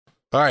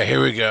All right,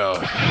 here we go.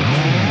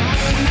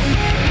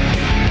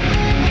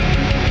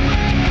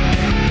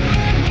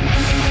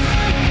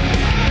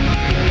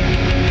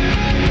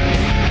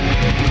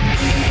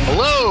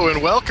 Hello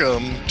and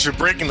welcome to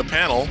Breaking the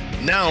Panel,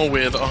 now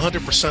with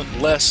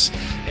 100% less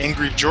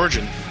angry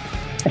Georgian.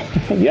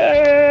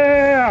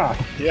 Yeah!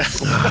 Yeah.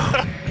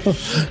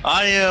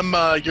 I am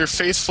your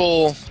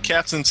faithful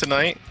captain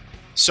tonight,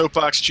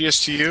 Soapbox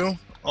GSTU,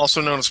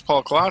 also known as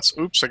Paul Klotz.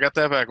 Oops, I got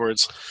that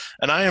backwards.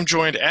 And I am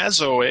joined,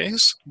 as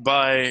always,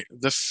 by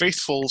the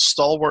faithful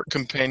stalwart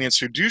companions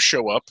who do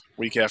show up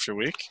week after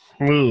week.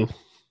 Ooh.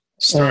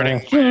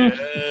 Starting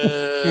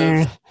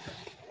with...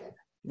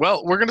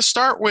 Well, we're going to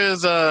start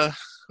with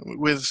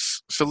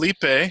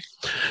Felipe.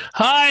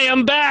 Hi,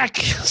 I'm back.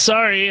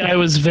 Sorry, I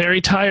was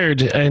very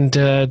tired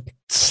and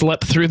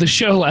slept through the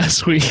show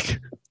last week.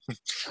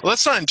 Well,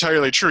 that's not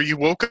entirely true. You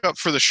woke up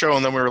for the show,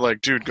 and then we were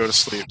like, dude, go to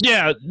sleep.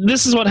 Yeah,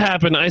 this is what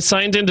happened. I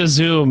signed into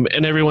Zoom,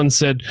 and everyone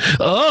said,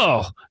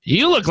 oh,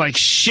 you look like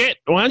shit.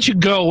 Why don't you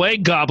go away,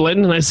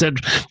 Goblin? And I said,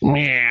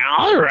 yeah,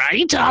 all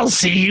right, I'll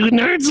see you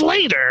nerds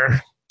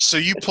later. So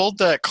you pulled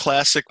that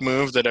classic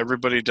move that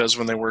everybody does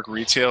when they work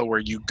retail, where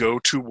you go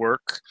to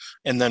work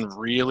and then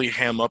really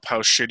ham up how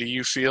shitty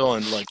you feel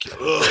and like,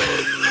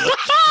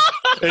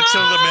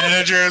 until the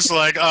manager's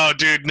like, oh,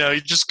 dude, no,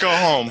 you just go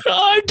home.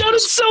 Oh, I've done it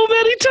so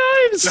many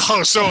times.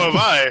 Oh, so have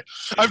I.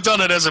 I've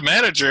done it as a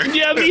manager.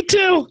 Yeah, me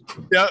too.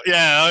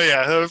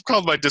 Yeah, I've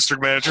called my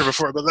district manager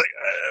before, but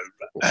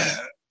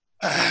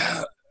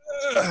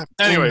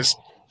anyways,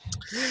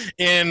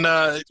 in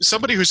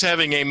somebody who's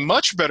having a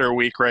much better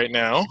week right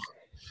now,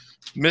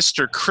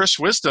 Mr. Chris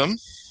Wisdom.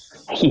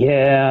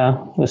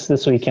 Yeah,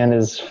 this weekend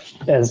is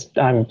as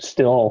I'm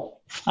still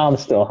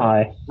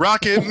high.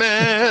 Rocket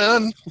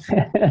Man.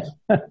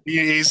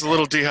 He's a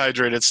little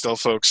dehydrated still,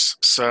 folks.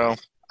 So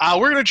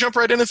we're gonna jump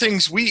right into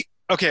things.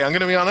 Okay, I'm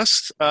gonna be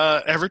honest.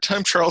 Every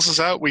time Charles is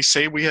out, we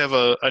say we have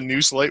a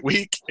news light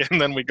week, and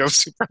then we go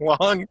super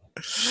long.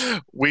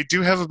 We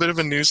do have a bit of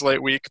a news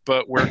light week,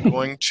 but we're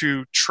going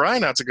to try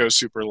not to go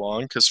super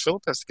long because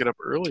Philip has to get up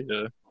early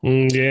to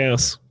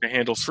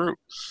handle fruit.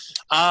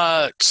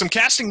 Some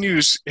casting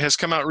news has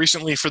come out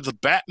recently for the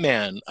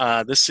Batman.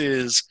 This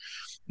is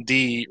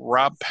the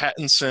Rob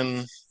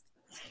Pattinson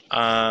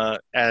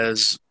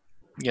as,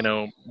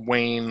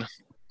 Wayne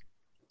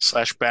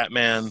 /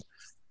 Batman.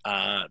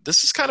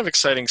 This is kind of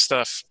exciting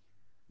stuff.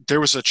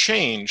 There was a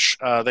change.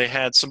 They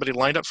had somebody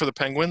lined up for the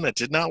Penguin that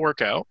did not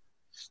work out,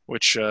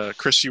 which,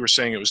 Chris, you were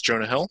saying it was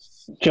Jonah Hill?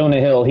 Jonah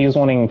Hill. He was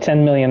wanting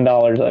 $10 million,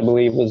 I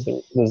believe, was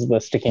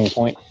the sticking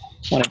point.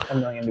 Wanted $10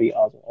 million to be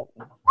Oswald.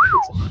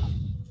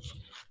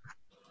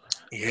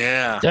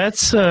 Yeah.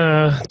 That's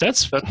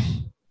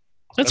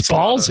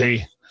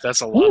ballsy.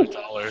 That's a lot of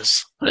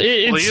dollars.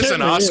 He is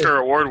an Oscar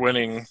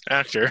award-winning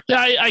actor. Yeah,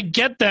 I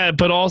get that,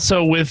 but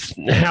also with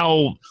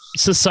how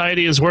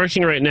society is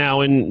working right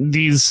now, and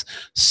these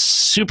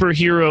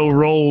superhero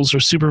roles or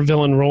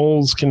supervillain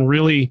roles can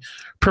really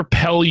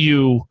propel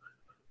you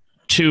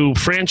to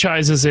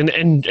franchises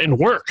and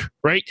work,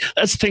 right?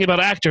 That's the thing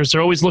about actors.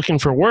 They're always looking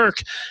for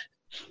work.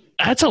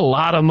 That's a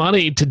lot of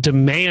money to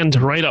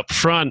demand right up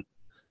front.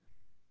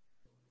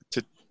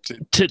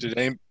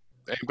 Did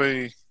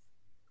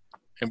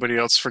anybody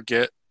else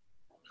forget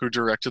who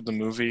directed the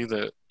movie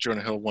that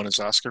Jonah Hill won his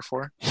Oscar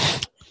for?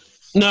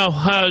 No,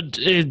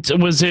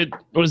 was it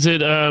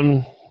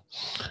the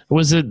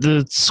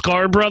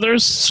Sklar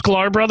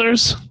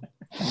brothers?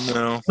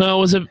 No,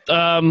 was it?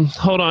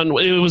 Hold on,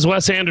 it was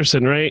Wes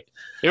Anderson, right?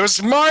 It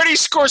was Marty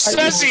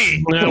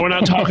Scorsese. No, we're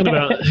not talking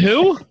about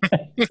who.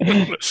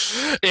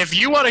 If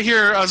you want to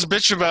hear us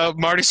bitch about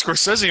Marty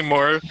Scorsese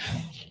more,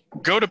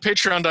 go to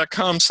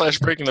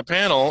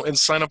patreon.com/breakingthepanel and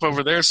sign up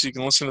over there so you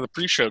can listen to the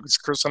pre-show, because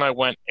Chris and I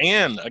went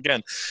and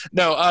again.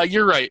 No,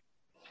 you're right,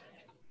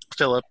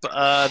 Philip.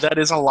 That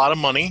is a lot of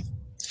money,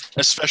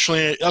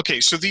 especially.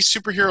 Okay, so these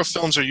superhero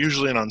films are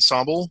usually an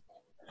ensemble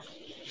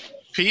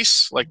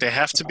piece, like they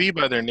have to be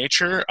by their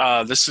nature.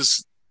 This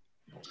is,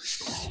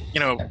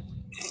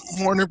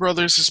 Warner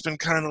Brothers has been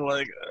kind of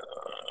like,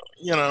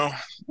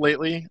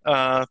 lately.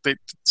 They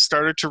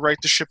started to right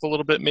the ship a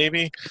little bit,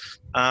 maybe.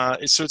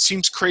 So it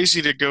seems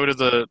crazy to go to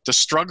the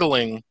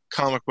struggling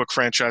comic book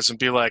franchise and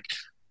be like,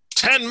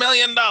 $10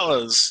 million.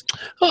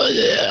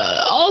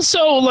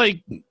 Also,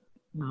 like,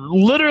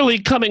 literally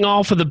coming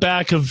off of the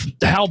back of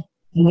how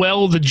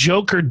well the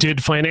Joker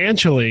did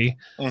financially.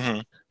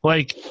 Mm-hmm.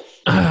 Like,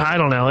 I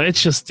don't know.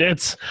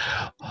 It's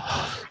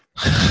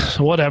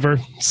whatever.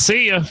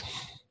 See ya.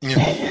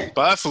 Yeah.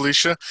 Bye,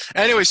 Felicia.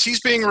 Anyways, he's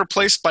being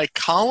replaced by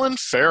Colin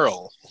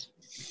Farrell.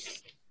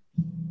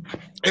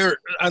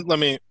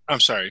 I'm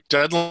sorry.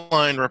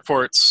 Deadline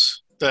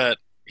reports that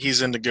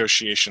he's in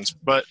negotiations,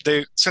 but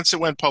since it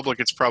went public,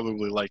 it's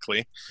probably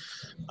likely.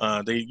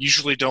 They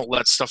usually don't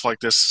let stuff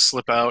like this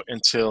slip out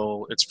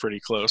until it's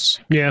pretty close.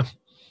 Yeah.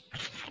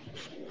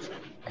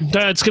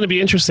 It's going to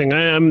be interesting.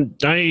 I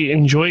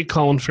enjoy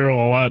Colin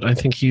Farrell a lot. I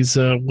think he's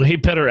a way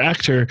better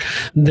actor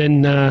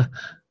than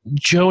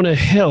Jonah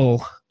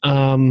Hill.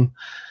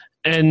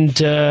 And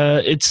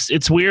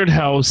it's weird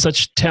how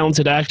such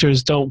talented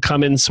actors don't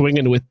come in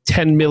swinging with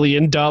 $10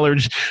 million,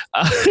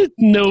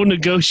 no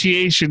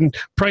negotiation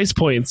price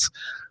points.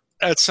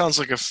 That sounds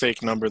like a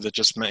fake number that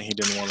just meant he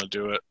didn't want to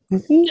do it.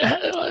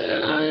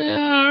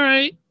 All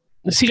right.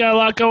 Has he got a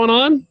lot going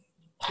on?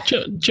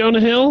 Jonah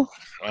Hill?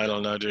 I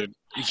don't know, dude.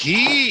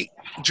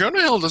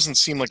 Jonah Hill doesn't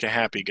seem like a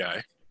happy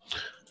guy,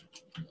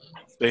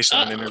 based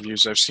on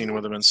interviews I've seen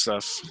with him and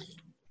stuff.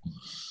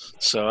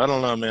 So I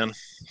don't know, man.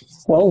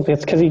 Well,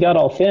 it's because he got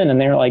all thin, and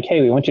they're like,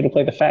 "Hey, we want you to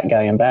play the fat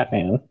guy in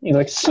Batman." He's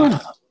like, "Son,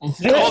 that's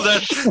the other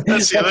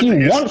what you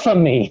thing. Want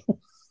from me?"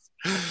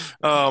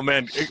 Oh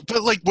man,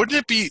 but like, wouldn't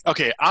it be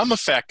okay? I'm a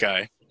fat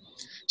guy,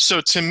 so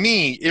to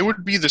me, it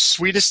would be the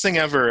sweetest thing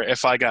ever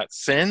if I got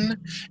thin,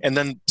 and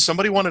then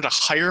somebody wanted to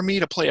hire me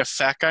to play a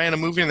fat guy in a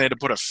movie, and they had to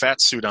put a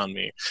fat suit on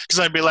me, because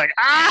I'd be like,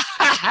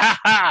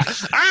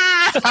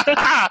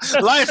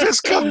 life has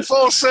come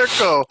full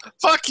circle.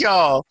 Fuck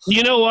y'all.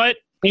 You know what?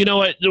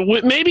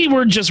 Maybe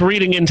we're just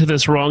reading into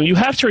this wrong. You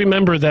have to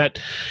remember that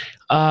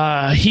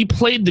he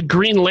played the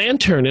Green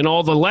Lantern in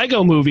all the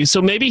Lego movies,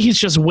 so maybe he's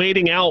just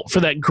waiting out for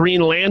that Green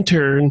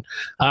Lantern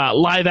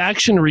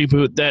live-action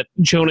reboot that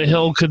Jonah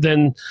Hill could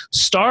then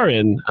star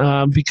in,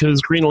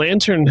 because Green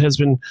Lantern has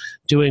been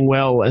doing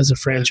well as a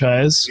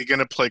franchise. Is he going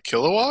to play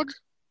Kilowog?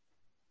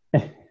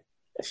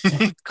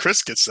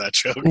 Chris gets that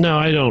joke. No,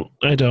 I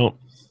don't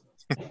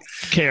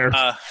care.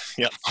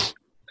 Yeah.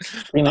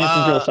 Green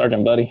Lantern Drill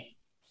Sergeant, buddy.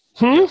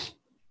 The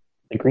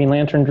Green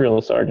Lantern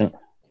Drill Sergeant.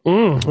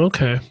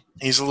 Okay.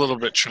 He's a little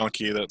bit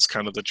chunky. That's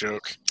kind of the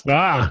joke.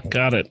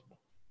 Got it.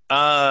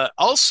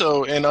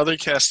 Also, in other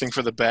casting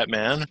for the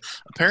Batman,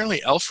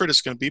 apparently Alfred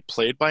is going to be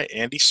played by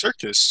Andy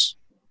Serkis.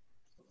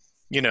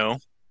 You know,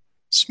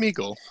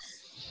 Smeagol.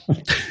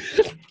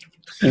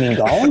 You mean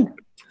Gollum?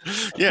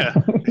 Yeah,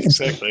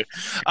 exactly.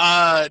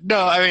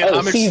 No,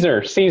 I mean,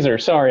 Caesar.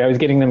 Sorry, I was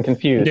getting them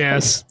confused.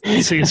 Yes,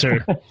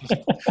 Caesar.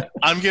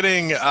 I'm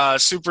getting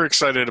super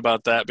excited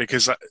about that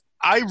because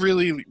I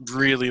really,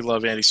 really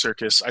love Andy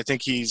Serkis. I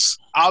think he's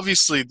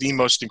obviously the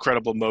most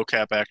incredible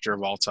mocap actor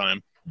of all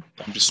time.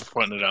 I'm just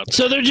putting it out there.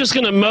 So they're just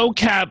going to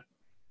mocap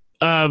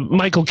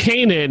Michael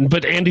Caine in,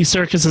 but Andy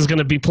Serkis is going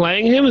to be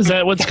playing him? Is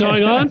that what's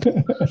going on?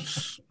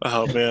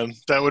 Oh, man.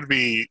 That would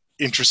be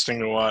interesting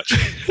to watch.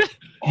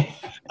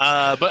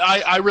 But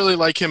I really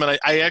like him, and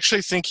I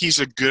actually think he's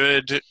a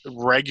good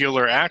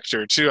regular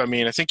actor, too. I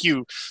mean, I think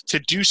do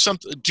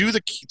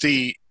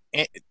the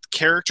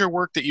character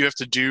work that you have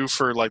to do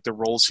for like the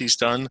roles he's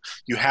done,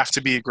 you have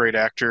to be a great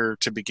actor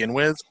to begin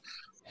with,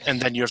 and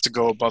then you have to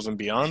go above and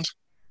beyond.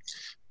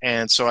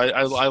 And so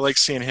I like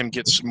seeing him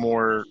get some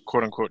more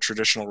quote-unquote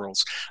traditional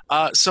roles.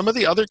 Some of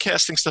the other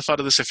casting stuff out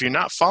of this, if you're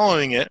not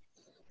following it,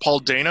 Paul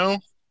Dano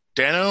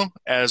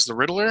as the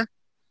Riddler.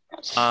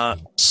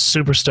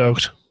 Super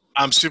stoked.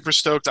 I'm super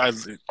stoked.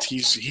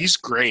 He's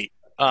great.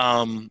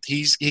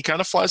 He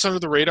kind of flies under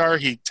the radar.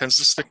 He tends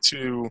to stick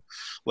to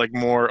like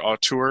more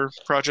auteur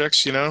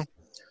projects, you know.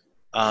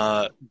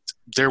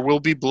 There Will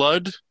Be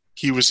Blood.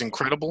 He was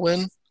incredible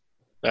in.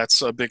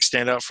 That's a big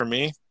standout for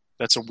me.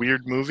 That's a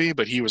weird movie,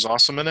 but he was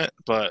awesome in it.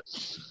 But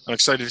I'm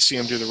excited to see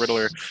him do the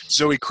Riddler.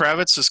 Zoe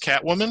Kravitz as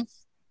Catwoman.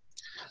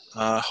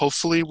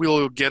 Hopefully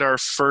we'll get our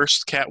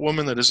first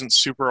Catwoman that isn't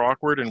super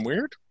awkward and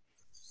weird.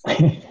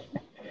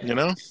 You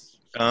know?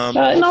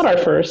 Not our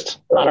first.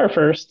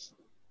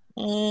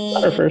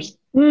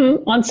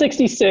 On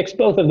 66,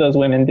 both of those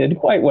women did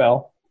quite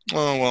well.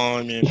 Oh, well,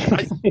 I mean,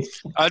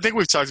 I think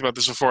we've talked about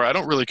this before. I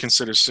don't really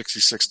consider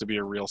 66 to be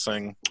a real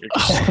thing.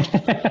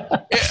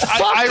 Fuck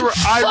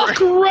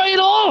right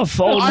off,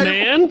 old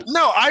man.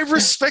 No, I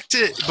respect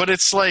it, but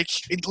it's like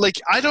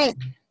I don't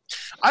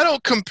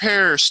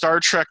compare Star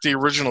Trek the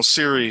original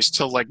series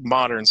to like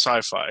modern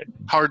sci-fi.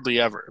 Hardly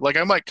ever. Like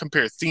I might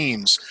compare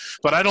themes,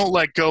 but I don't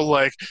go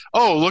like,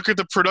 oh, look at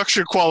the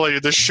production quality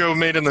of the show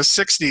made in the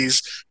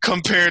 60s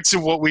compared to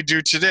what we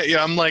do today.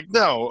 Yeah, I'm like,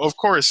 no, of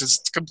course it's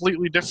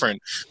completely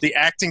different. The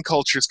acting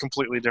culture is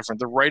completely different.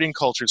 The writing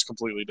culture is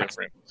completely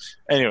different.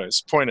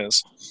 Anyways, point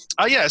is,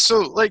 yeah.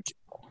 So like,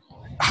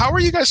 how are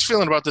you guys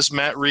feeling about this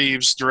Matt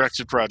Reeves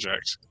directed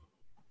project?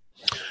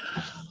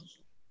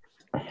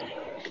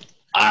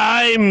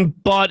 I'm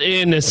bought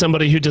in as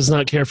somebody who does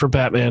not care for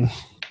Batman.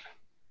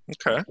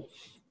 Okay.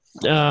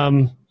 I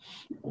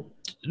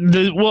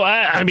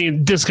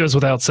mean, this goes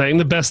without saying.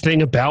 The best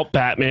thing about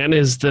Batman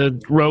is the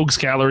rogues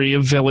gallery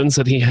of villains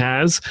that he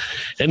has,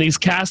 and these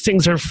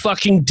castings are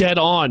fucking dead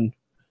on.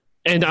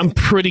 And I'm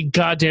pretty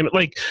goddamn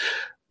like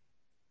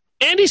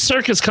Andy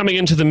Serkis coming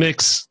into the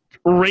mix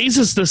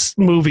raises this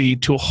movie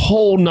to a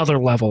whole nother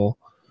level.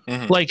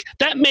 Mm-hmm. Like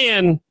that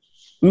man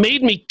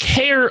made me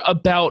care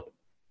about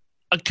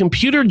a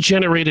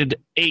computer-generated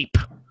ape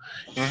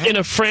in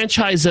a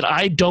franchise that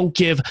I don't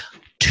give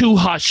two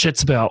hot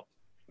shits about.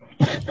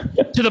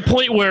 To the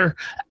point where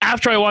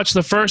after I watched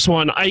the first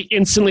one, I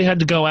instantly had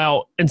to go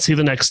out and see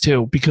the next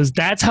two because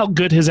that's how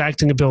good his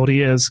acting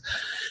ability is.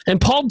 And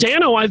Paul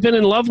Dano, I've been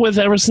in love with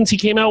ever since he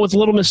came out with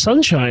Little Miss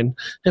Sunshine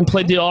and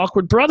played the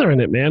awkward brother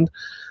in it, man.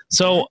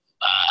 So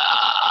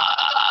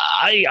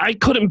I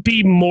couldn't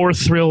be more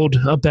thrilled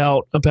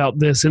about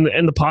this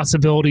and the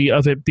possibility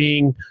of it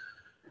being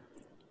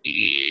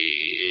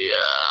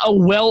a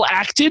well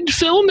acted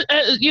film.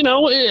 At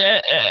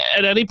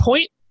any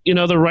point,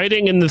 the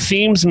writing and the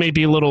themes may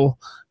be a little,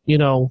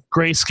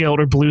 grayscaled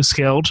or blue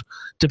scaled,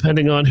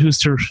 depending on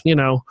who's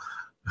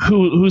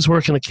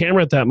working the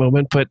camera at that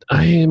moment. But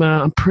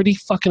I'm pretty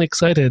fucking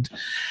excited,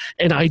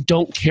 and I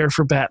don't care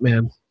for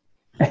Batman.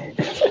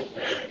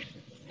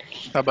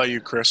 How about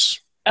you, Chris?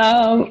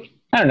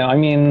 I don't know. I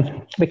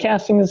mean, the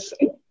casting is.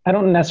 I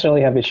don't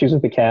necessarily have issues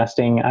with the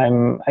casting.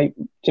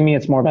 To me,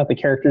 it's more about the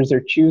characters they're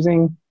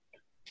choosing.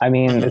 I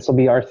mean, this will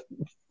be our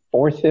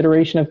fourth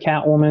iteration of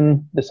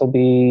Catwoman. This will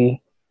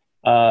be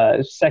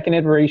second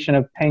iteration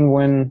of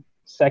Penguin,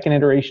 second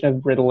iteration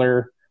of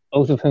Riddler,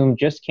 both of whom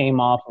just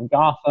came off of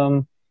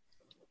Gotham.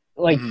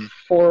 Like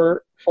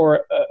for a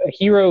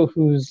hero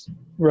whose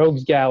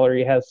rogues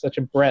gallery has such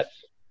a breadth,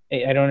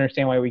 I don't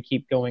understand why we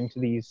keep going to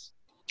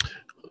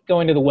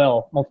the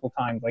well multiple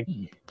times. Like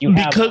you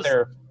have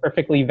other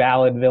perfectly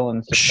valid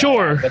villains.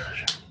 Sure,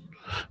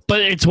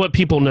 but it's what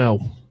people know.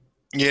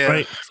 Yeah.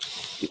 Right.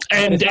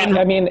 And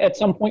I mean, at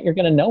some point you're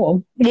going to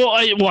know them.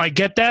 Well, I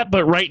get that,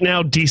 but right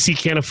now DC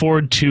can't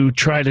afford to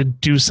try to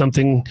do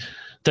something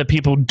that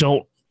people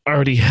don't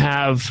already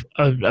have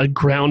a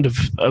ground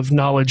of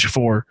knowledge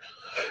for.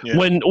 Yeah.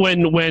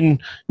 When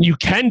you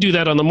can do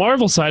that on the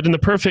Marvel side, and the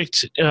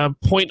perfect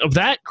point of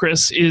that,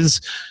 Chris,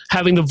 is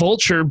having the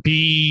Vulture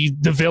be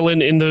the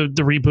villain in the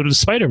reboot of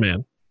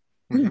Spider-Man.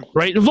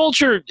 Right? The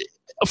Vulture,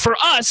 for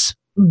us,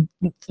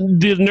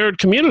 the nerd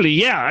community,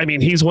 yeah, I mean,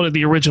 he's one of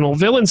the original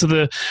villains of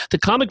the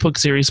comic book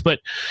series, but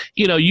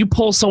you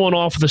pull someone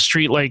off the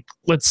street, like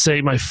let's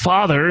say my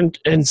father,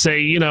 and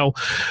say, you know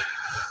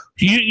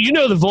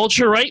the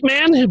Vulture, right,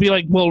 man? He'd be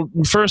like, well,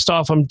 first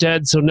off, I'm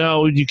dead, so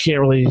no, you can't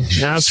really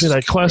ask me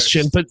that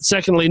question. But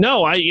secondly,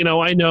 no,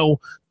 I know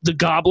the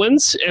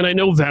Goblins and I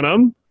know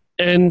Venom,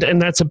 and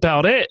that's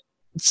about it.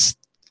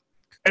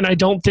 And I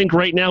don't think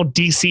right now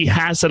DC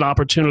has that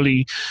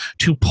opportunity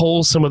to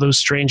pull some of those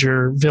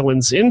stranger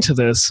villains into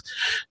this.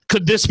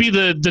 Could this be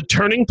the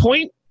turning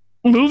point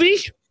movie?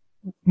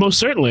 Most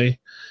certainly.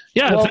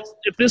 Yeah, well,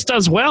 if this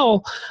does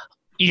well,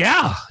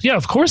 yeah,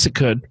 of course it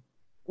could.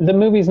 The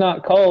movie's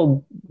not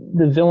called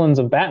The Villains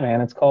of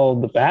Batman. It's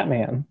called The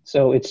Batman.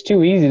 So it's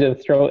too easy to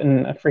throw it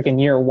in a freaking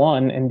year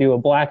one and do a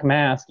black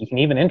mask. You can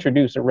even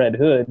introduce a Red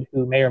Hood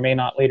who may or may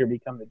not later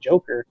become the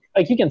Joker.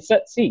 Like, you can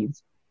set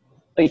seeds.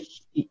 Like,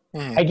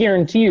 I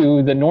guarantee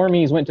you the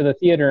normies went to the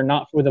theater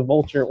not for the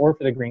Vulture or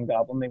for the Green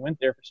Goblin. They went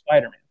there for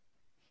Spider-Man.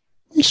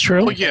 It's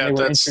true. Well, yeah,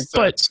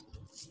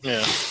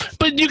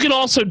 But you can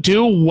also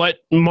do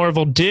what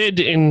Marvel did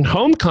in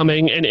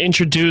Homecoming and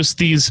introduce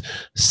these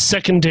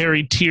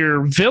secondary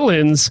tier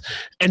villains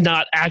and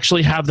not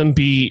actually have them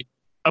be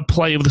a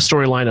play of the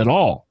storyline at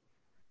all.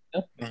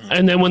 Mm-hmm.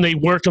 And then when they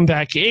work them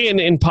back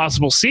in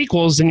possible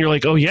sequels, then you're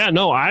like, oh yeah,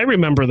 no, I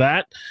remember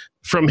that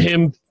from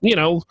him.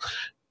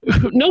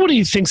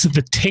 Nobody thinks of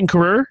the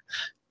Tinkerer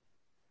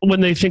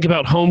when they think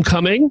about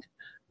Homecoming,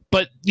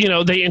 but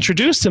they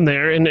introduced him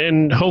there,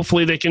 and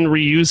hopefully they can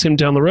reuse him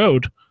down the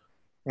road.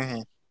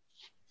 Mm-hmm.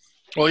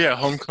 Well, yeah,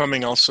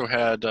 Homecoming also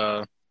had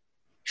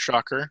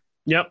Shocker.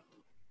 Yep.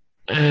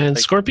 And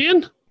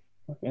Scorpion?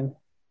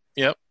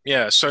 Yep.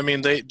 Yeah. So, I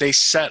mean, they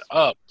set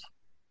up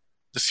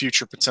the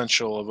future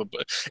potential of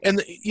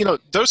and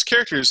those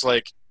characters,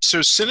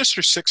 so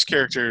Sinister Six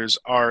characters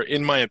are,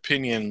 in my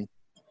opinion,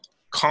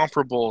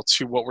 comparable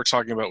to what we're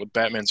talking about with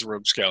Batman's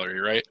Rogues Gallery,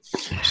 right?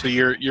 So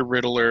your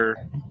Riddler,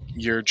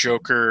 your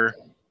Joker,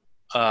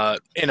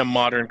 in a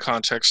modern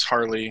context,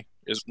 Harley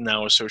is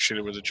now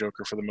associated with the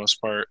Joker for the most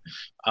part.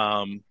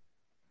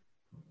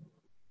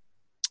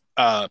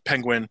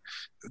 Penguin.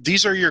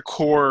 These are your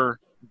core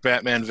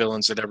Batman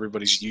villains that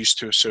everybody's used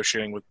to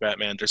associating with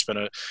Batman. There's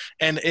been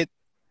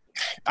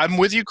I'm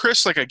with you,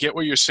 Chris. I get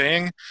what you're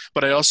saying,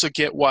 but I also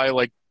get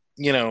why,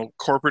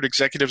 corporate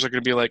executives are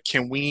going to be like,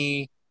 can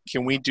we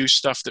do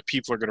stuff that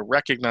people are going to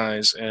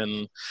recognize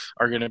and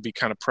are going to be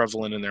kind of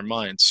prevalent in their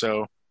minds?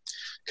 So,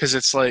 because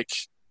it's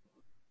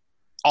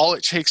all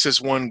it takes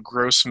is one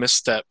gross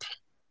misstep,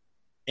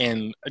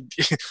 and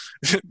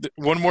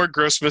one more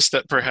gross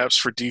misstep perhaps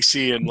for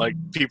DC, and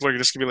people are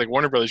just gonna be like,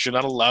 Warner Brothers, you're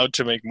not allowed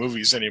to make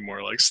movies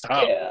anymore.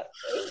 Stop. Yeah.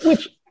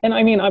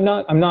 I mean, I'm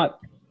not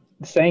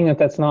saying that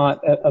that's not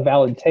a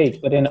valid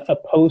take, but in a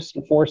post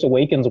Force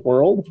Awakens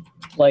world,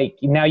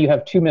 now you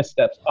have two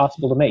missteps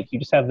possible to make. You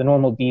just have the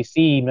normal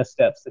DC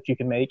missteps that you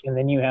can make, and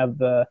then you have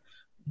the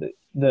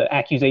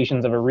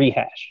accusations of a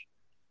rehash.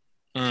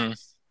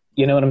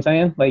 You know what I'm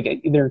saying?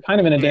 They're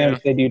kind of in a damn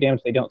if they do, damn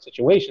if they don't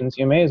situation. So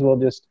you may as well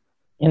just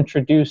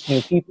introduce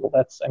new people.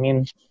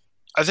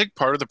 I think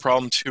part of the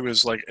problem too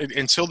is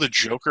until the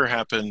Joker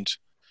happened,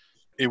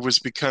 it was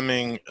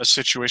becoming a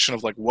situation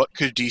of what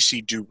could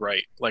DC do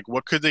right?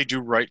 What could they do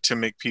right to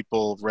make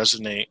people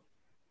resonate?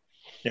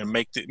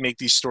 Make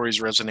these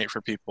stories resonate for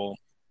people.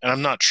 And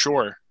I'm not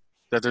sure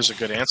that there's a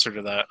good answer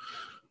to that.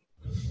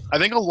 I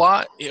think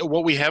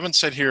what we haven't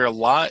said here, a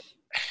lot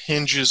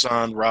hinges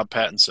on Rob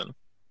Pattinson.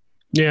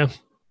 Yeah.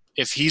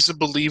 if he's a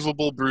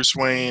believable Bruce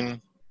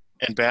Wayne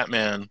and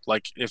Batman,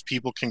 like if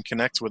people can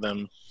connect with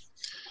him,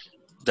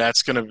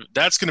 that's gonna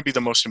be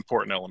the most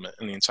important element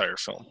in the entire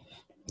film.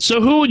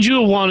 So who would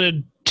you have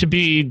wanted to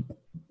be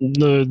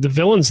the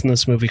villains in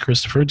this movie,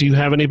 Christopher? Do you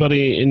have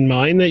anybody in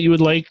mind that you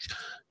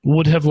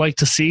would have liked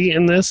to see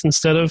in this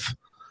instead of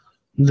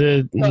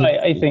the? No,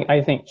 I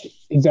think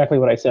exactly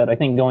what I said. I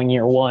think going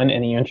year one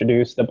and you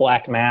introduce the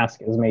Black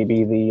Mask as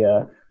maybe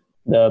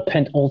the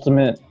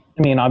penultimate.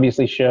 I mean,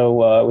 obviously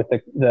show with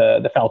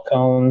the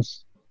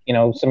Falcons,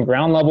 some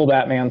ground level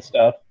Batman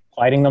stuff,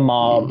 fighting the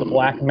mob. The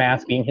Black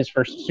Mask being his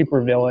first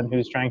supervillain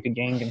who's trying to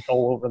gain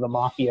control over the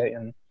mafia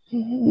in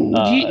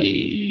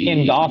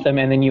Gotham,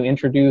 and then you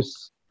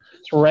introduce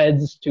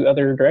threads to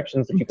other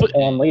directions that you can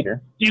pull on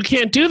later. You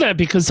can't do that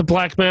because the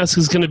Black Mask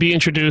is going to be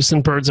introduced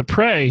in Birds of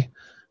Prey.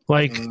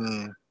 Like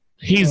Ewan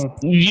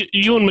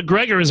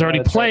McGregor is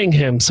already playing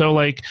him, so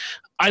like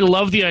I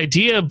love the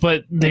idea,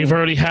 but they've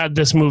already had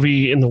this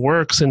movie in the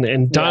works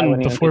and done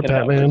before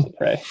Batman.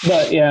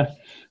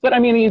 But I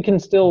mean, you can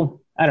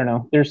still. I don't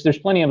know. There's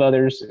plenty of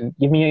others.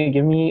 Give me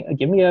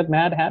a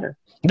Mad Hatter.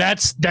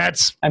 That's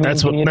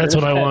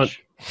what I want.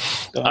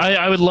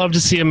 I would love to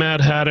see a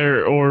Mad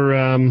Hatter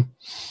or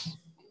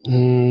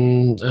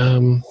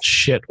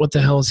shit. What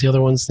the hell is the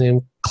other one's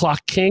name?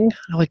 Clock King.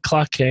 I like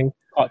Clock King.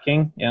 Clock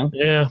King. Yeah.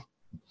 Yeah.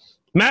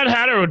 Mad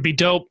Hatter would be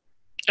dope.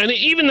 And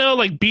even though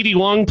like B.D.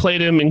 Wong played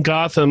him in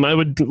Gotham, I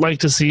would like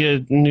to see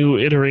a new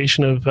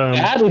iteration of.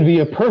 That would be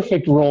a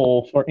perfect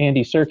role for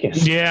Andy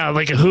Serkis. Yeah,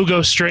 like a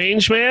Hugo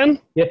Strange, man.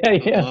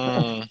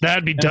 Yeah.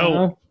 That'd be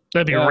dope.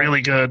 That'd be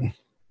really good.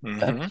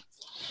 Mm-hmm.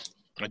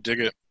 I dig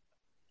it.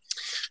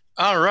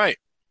 All right.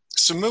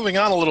 So moving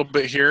on a little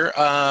bit here,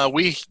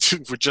 we're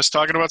just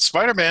talking about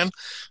Spider-Man.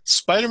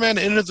 Spider-Man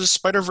Into the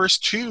Spider-Verse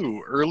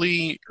 2.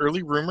 Early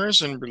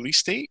rumors and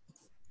release date?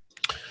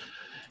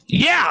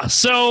 Yeah,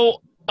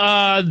 so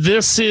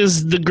this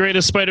is the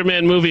greatest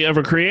Spider-Man movie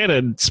ever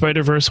created,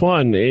 Spider-Verse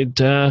 1. It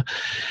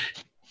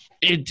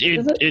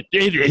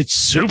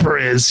super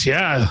is,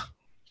 yeah.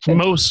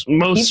 Most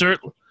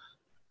certainly.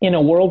 In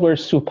a world where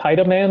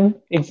Spider-Man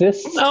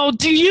exists? Oh,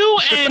 do you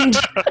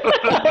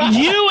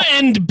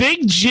and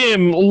Big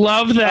Jim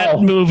love that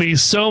movie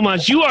so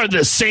much? You are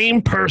the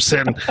same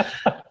person.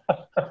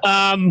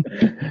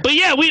 But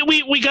yeah,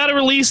 we got a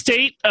release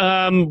date,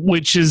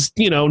 which is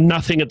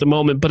nothing at the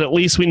moment, but at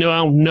least we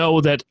know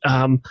that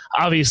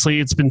obviously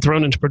it's been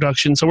thrown into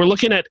production. So we're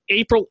looking at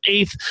April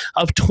 8th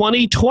of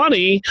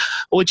 2020,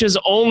 which is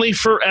only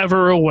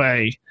forever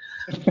away.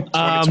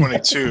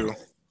 2022.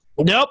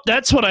 Nope,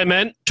 that's what I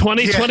meant.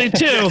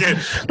 2022.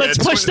 Yeah. Let's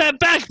push that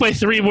back by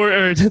 3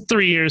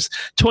 years.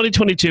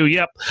 2022.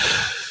 Yep.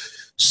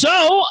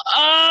 So,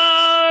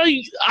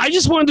 I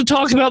just wanted to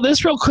talk about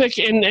this real quick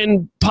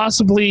and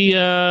possibly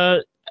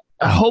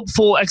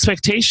hopeful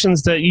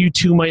expectations that you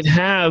two might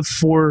have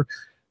for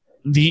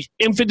the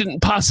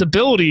infinite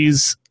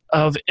possibilities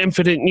of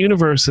infinite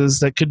universes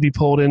that could be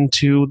pulled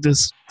into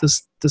this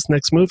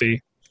next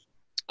movie.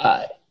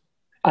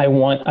 I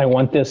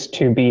want this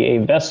to be a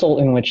vessel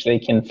in which they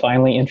can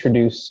finally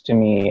introduce to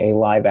me a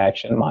live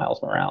action Miles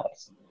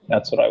Morales.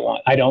 That's what I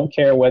want. I don't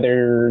care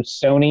whether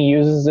Sony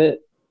uses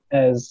it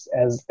as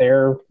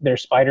their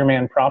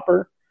Spider-Man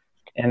proper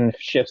and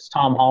shifts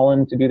Tom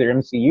Holland to do their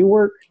MCU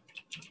work,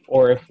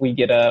 or if we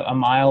get a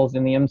Miles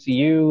in the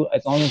MCU,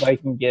 as long as I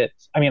can get.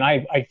 I mean,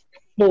 I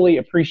fully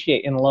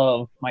appreciate and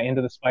love my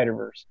Into the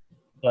Spider-Verse,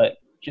 but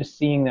just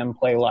seeing them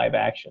play live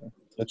action.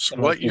 So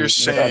what you're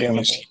saying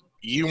is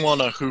you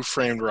want a Who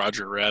Framed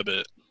Roger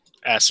Rabbit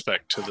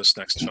aspect to this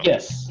next film.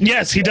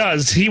 Yes, he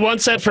does. He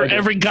wants that for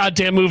every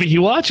goddamn movie he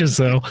watches,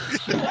 though.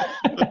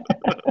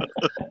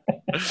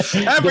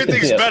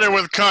 Everything's better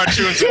with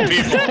cartoons and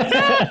people.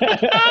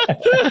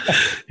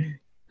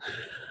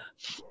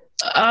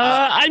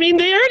 I mean,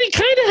 they already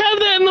kind of have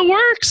that in the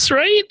works,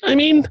 right? I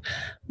mean,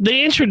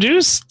 they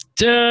introduced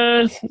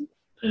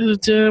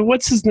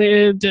what's his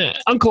name,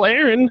 Uncle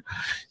Aaron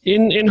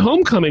in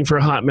Homecoming for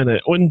a hot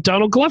minute when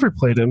Donald Glover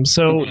played him.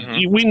 So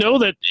we know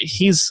that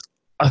he's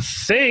a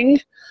thing.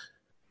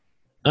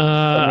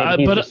 But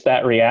just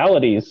that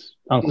reality's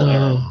Uncle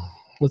Aaron.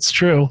 That's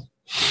true.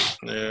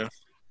 Yeah.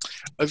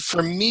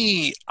 For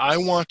me, I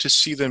want to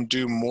see them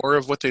do more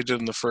of what they did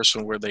in the first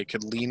one, where they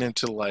could lean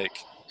into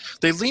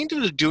they leaned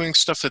into doing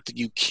stuff that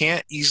you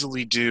can't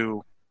easily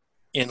do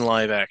in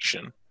live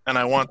action, and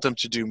I want them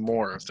to do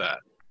more of that.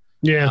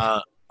 Yeah.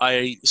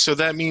 So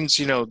that means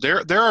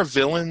there are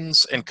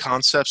villains and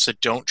concepts that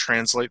don't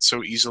translate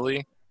so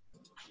easily.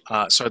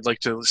 So I'd like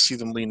to see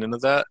them lean into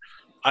that.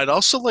 I'd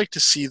also like to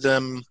see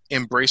them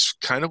embrace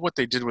kind of what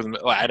they did with.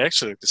 I'd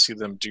actually like to see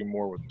them do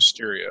more with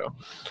Mysterio,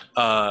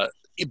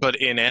 but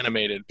in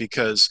animated,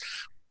 because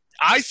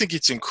I think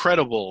it's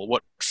incredible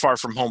what Far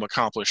From Home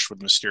accomplished with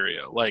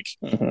Mysterio. Like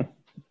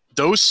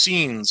those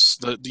scenes,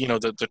 the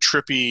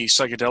trippy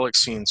psychedelic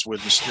scenes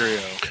with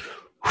Mysterio,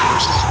 were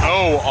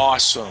so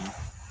awesome.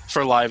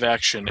 for live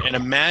action. And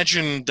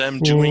imagine them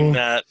doing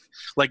that,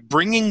 like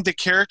bringing the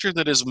character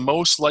that is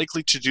most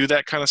likely to do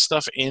that kind of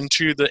stuff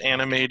into the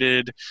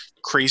animated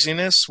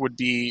craziness would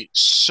be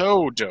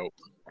so dope.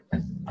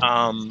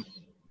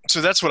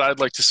 So that's what I'd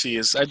like to see.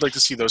 I'd like to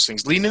see those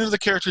things. Lean into the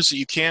characters that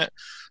you can't.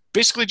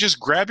 Basically, just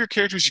grab your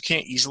characters you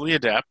can't easily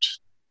adapt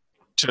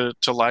to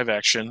live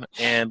action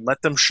and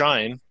let them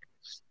shine.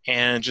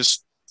 And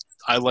just,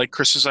 I like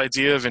Chris's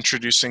idea of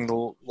introducing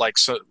the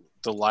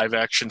live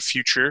action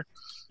future.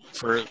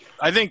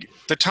 I think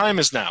the time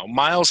is now.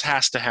 Miles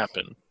has to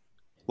happen.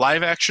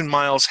 Live action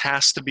Miles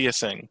has to be a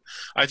thing.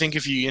 I think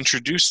if you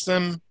introduce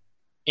them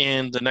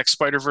in the next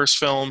Spider-Verse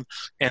film,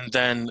 and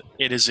then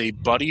it is a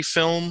buddy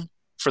film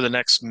for the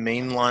next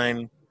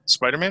mainline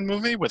Spider-Man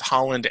movie with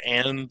Holland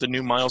and the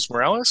new Miles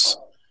Morales,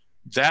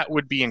 that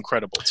would be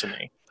incredible to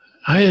me.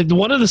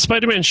 One of the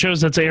Spider-Man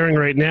shows that's airing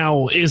right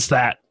now is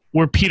that,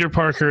 where Peter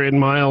Parker and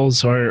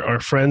Miles are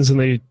friends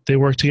and they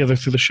work together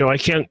through the show. I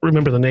can't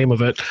remember the name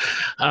of it,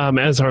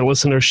 as our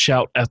listeners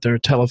shout at their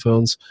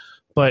telephones.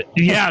 But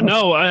yeah,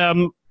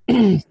 no,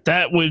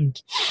 that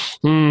would,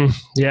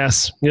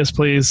 yes,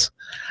 please.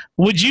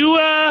 Would you,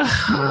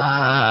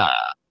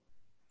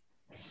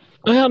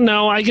 well,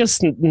 no, I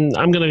guess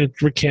I'm going to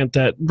recant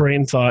that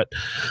brain thought.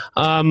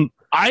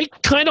 I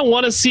kind of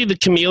want to see the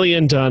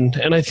Chameleon done,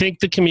 and I think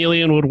the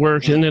Chameleon would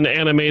work in an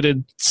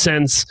animated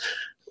sense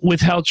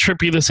with how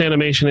trippy this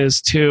animation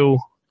is too,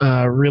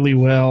 really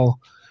well.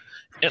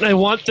 And I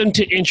want them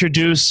to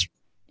introduce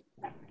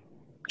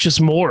just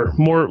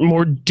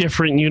more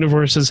different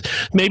universes.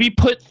 Maybe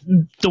put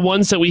the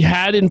ones that we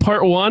had in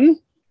part one,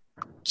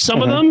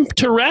 some of them,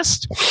 to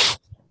rest.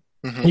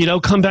 You know,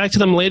 come back to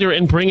them later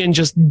and bring in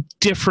just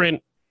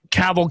different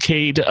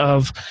cavalcade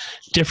of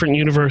different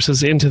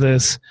universes into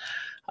this,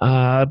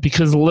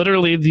 because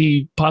literally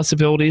the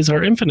possibilities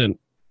are infinite.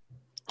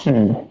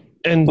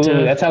 And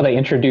that's how they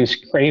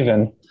introduced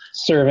Craven,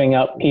 serving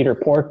up Peter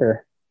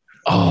Porker.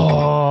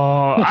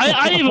 Oh,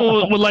 I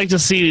even would like to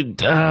see,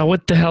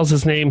 what the hell's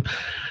his name?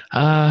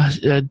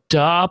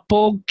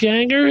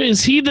 Doppelganger?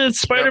 Is he the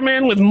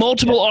Spider-Man with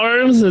multiple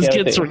arms? He's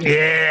from from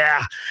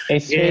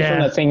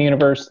that same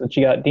universe that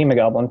you got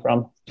Demogoblin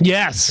from.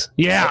 Yes,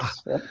 yeah.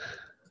 Yep.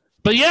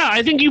 But yeah,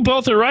 I think you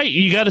both are right.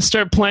 You got to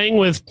start playing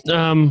with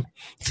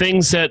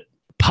things that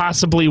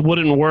possibly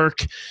wouldn't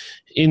work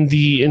in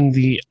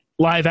the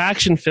live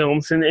action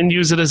films and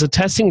use it as a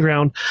testing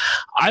ground.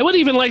 I would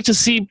even like to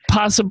see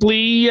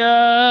possibly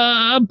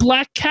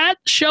Black Cat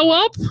show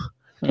up.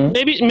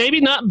 Maybe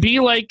not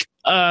be like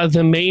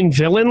the main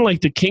villain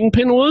like the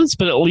Kingpin was,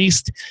 but at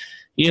least,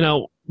 you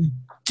know,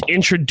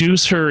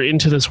 introduce her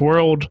into this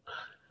world,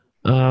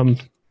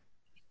 and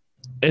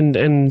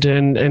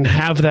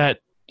have that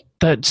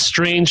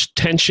strange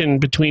tension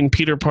between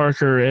Peter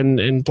Parker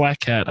and Black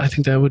Cat. I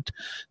think that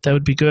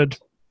would be good.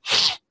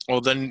 Well,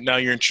 then now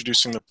you're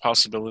introducing the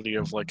possibility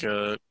of like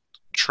a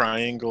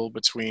triangle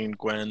between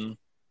Gwen.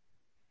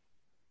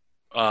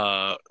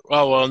 No,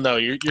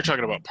 you're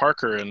talking about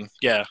Parker and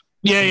yeah.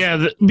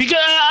 Because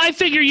I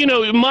figure, you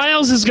know,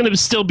 Miles is going to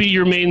still be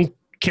your main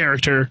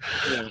character.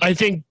 Yeah. I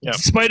think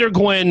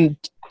Spider-Gwen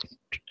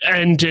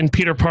and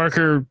Peter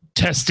Parker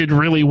tested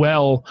really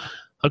well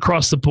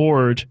across the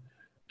board.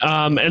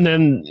 And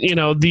then, you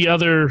know, the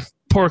other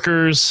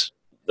Porkers,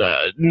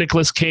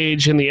 Nicolas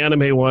Cage in the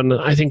anime one,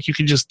 I think you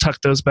can just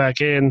tuck those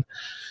back in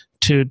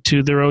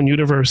to their own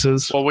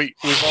universes. Well, we've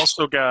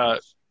also got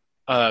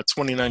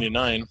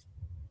 2099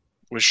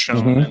 was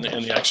shown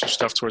in the action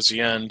stuff towards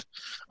the end,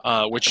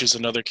 which is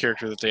another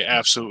character that they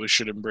absolutely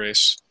should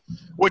embrace,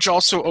 which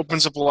also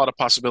opens up a lot of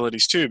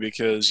possibilities too,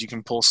 because you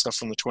can pull stuff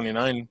from the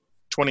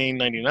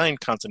 2099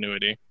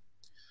 continuity.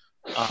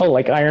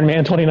 Like Iron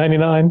Man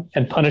 2099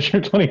 and Punisher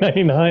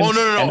 2099. Oh,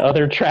 no. And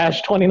other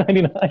trash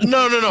 2099.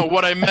 No.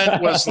 What I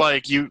meant was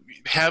like you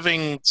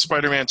having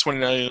Spider-Man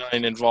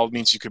 2099 involved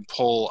means you can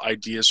pull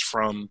ideas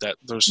from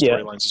those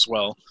storylines as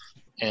well.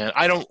 And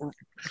I don't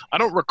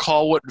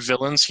recall what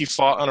villains he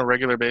fought on a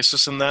regular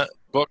basis in that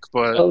book,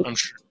 but I'm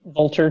sure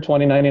Vulture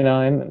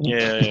 2099.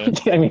 Yeah.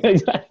 I mean,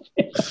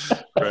 exactly.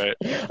 Right.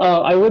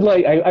 I would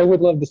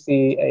love to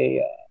see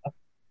a.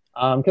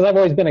 Because I've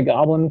always been a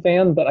Goblin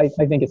fan, but I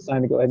think it's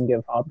time to go ahead and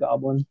give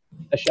Hobgoblin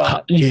a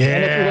shot.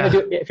 Yeah. And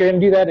if you're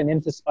gonna do that in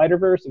Into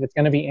Spider-Verse, if it's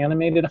gonna be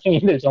animated, I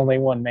mean, there's only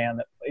one man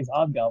that plays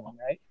Hobgoblin,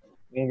 right?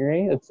 You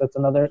agree?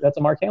 That's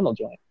a Mark Hamill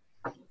joint.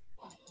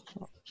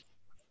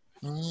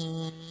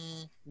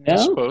 I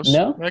suppose.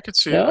 No, I could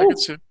see it. I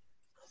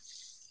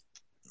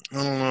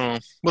don't know.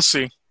 We'll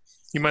see.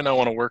 You might not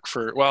want to work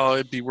for. Well,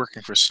 it'd be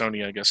working for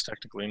Sony, I guess.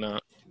 Technically,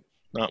 not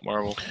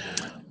Marvel.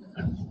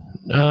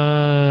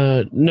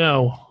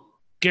 No.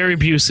 Gary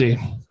Busey.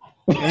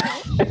 All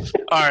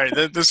right,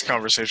 this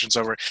conversation's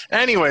over.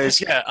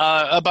 Anyways,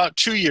 about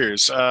 2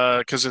 years,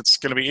 because it's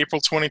going to be April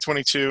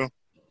 2022,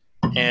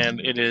 and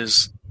it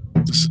is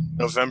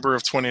November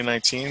of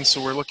 2019,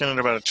 so we're looking at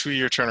about a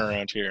 2-year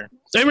turnaround here.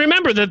 And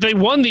remember that they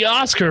won the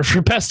Oscar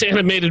for Best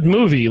Animated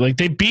Movie. Like,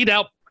 they beat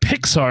out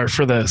Pixar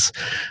for this,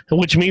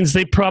 which means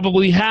they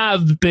probably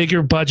have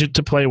bigger budget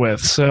to play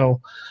with.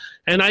 So,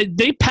 And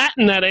they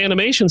patent that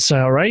animation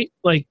style, right?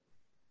 Like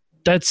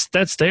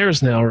that's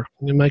theirs now.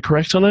 Am I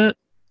correct on that?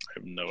 I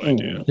have no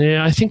idea.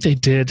 Yeah, I think they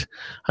did.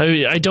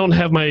 I don't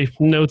have my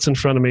notes in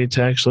front of me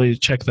to actually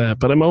check that,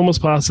 but I'm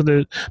almost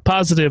positive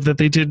that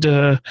they did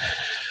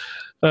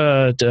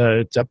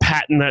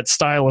patent that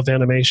style of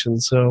animation.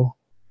 So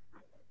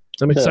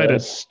I'm excited. The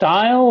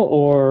style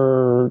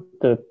or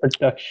the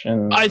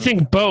production? I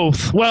think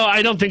both. Well,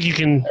 I don't think you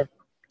can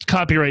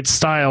copyright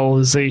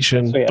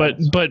stylization,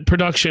 but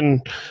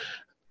production.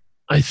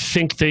 I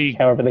think they.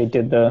 However, they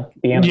did the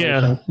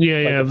animation.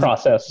 Yeah. The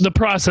process. The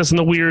process and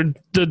the weird.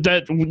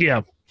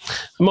 Yeah.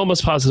 I'm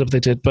almost positive they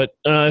did, but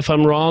if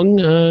I'm wrong,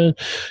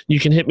 you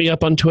can hit me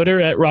up on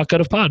Twitter at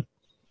RockOutOfPod.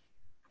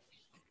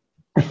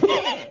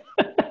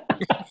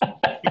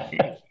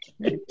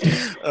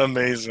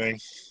 Amazing.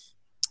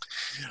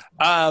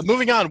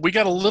 Moving on, we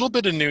got a little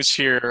bit of news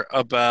here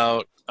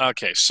about.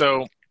 Okay,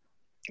 so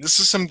this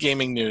is some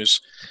gaming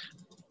news.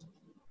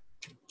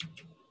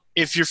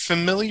 If you're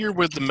familiar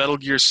with the Metal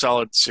Gear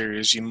Solid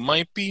series, you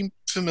might be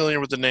familiar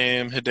with the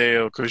name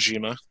Hideo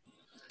Kojima.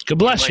 God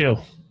bless you.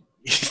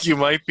 You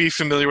might be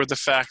familiar with the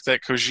fact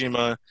that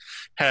Kojima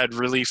had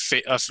really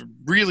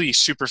really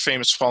super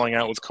famous falling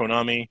out with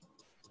Konami,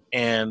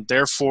 and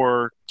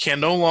therefore can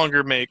no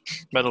longer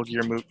make Metal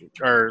Gear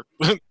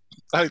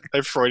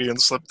I Freudian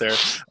slip there.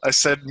 I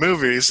said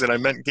movies and I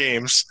meant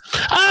games.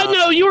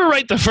 No, you were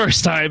right the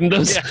first time.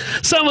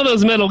 Some of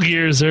those Metal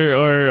Gears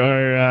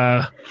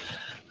are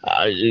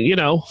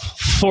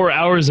 4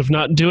 hours of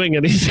not doing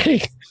anything.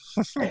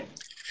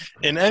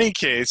 In any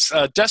case,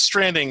 Death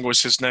Stranding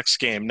was his next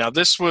game. Now,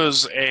 this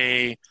was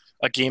a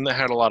game that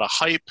had a lot of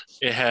hype.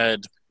 It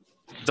had,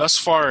 thus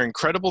far,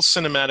 incredible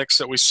cinematics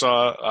that we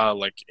saw,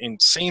 like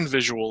insane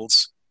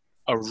visuals,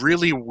 a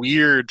really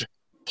weird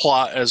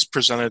plot as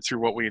presented through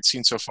what we had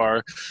seen so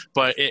far,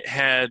 but it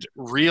had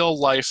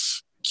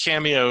real-life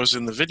cameos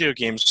in the video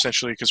games,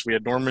 essentially, because we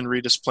had Norman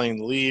Reedus playing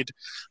the lead,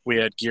 we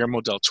had Guillermo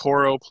del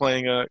Toro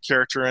playing a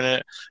character in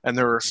it, and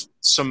there were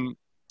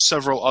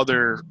several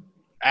other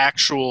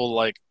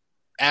actual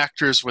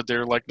actors with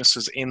their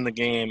likenesses in the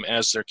game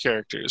as their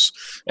characters,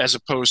 as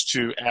opposed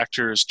to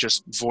actors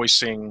just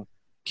voicing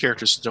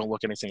characters that don't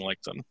look anything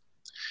like them.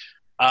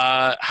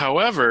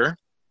 However,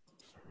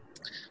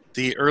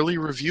 the early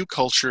review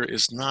culture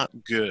is not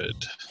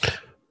good.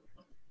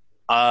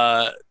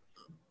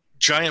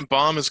 Giant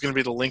Bomb is going to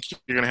be the link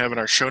you're going to have in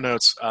our show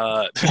notes.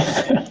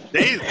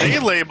 They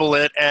label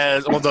it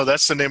as, well, no,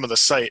 that's the name of the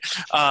site.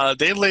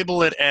 They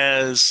label it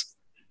as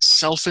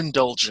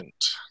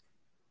self-indulgent.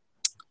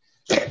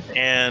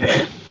 And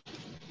it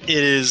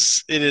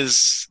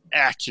is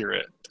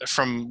accurate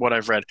from what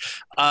I've read.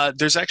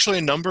 There's actually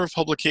a number of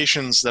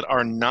publications that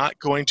are not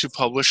going to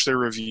publish their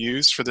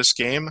reviews for this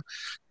game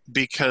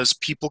because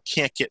people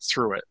can't get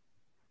through it.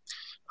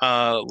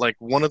 Like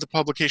one of the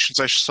publications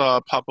I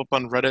saw pop up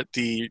on Reddit,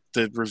 the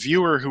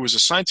reviewer who was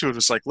assigned to it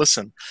was like,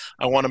 listen,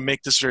 I want to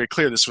make this very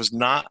clear. This was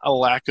not a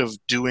lack of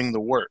doing the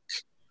work.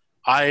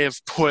 I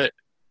have put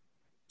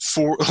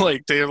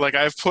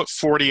I've put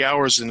 40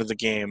 hours into the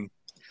game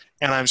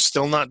and I'm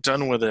still not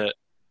done with it.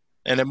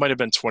 And it might have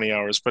been 20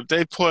 hours, but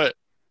they put,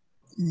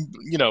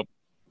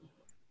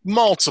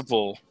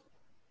 multiple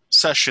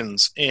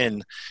sessions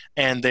in,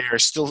 and they are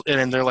still,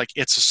 and they're like,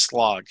 it's a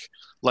slog.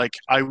 Like,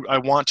 I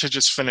want to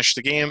just finish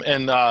the game.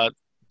 And the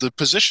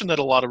position that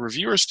a lot of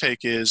reviewers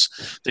take is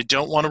they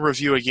don't want to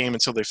review a game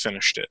until they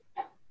finished it.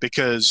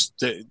 Because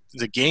the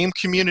game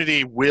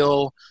community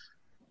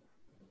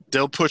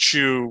they'll put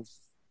you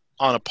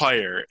on a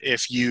pyre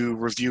if you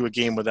review a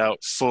game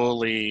without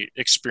fully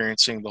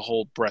experiencing the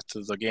whole breadth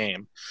of the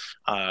game.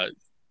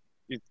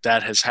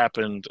 That has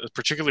happened,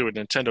 particularly with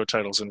Nintendo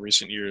titles in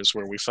recent years,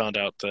 where we found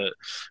out that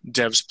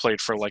devs played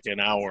for like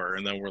an hour,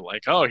 and then we're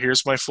like, oh,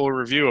 here's my full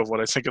review of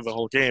what I think of the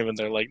whole game. And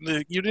they're like,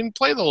 you didn't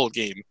play the whole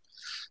game,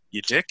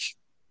 you dick.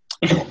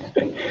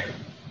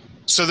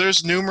 So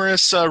there's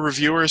numerous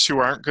reviewers who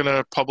aren't going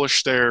to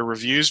publish their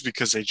reviews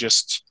because they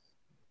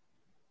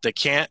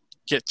can't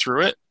get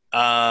through it.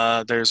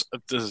 There's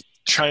the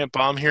Giant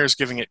Bomb here is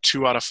giving it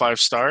 2 out of 5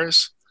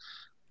 stars.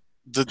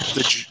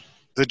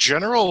 The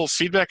general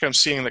feedback I'm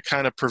seeing that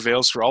kind of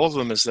prevails for all of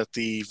them is that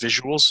the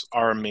visuals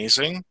are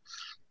amazing,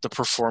 the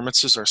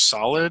performances are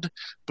solid,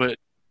 but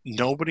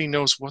nobody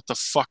knows what the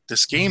fuck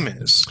this game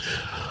is.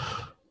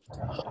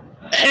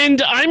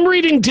 And I'm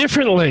reading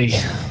differently.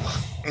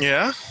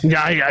 Yeah?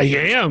 Yeah,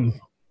 I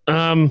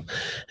am.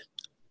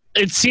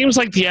 It seems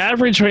like the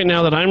average right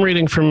now that I'm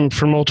reading from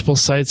multiple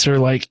sites are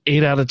like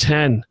 8 out of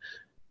 10,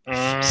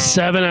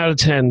 7 out of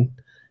 10.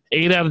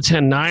 8 out of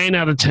 10, 9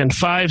 out of 10,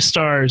 5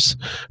 stars,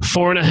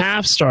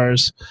 4.5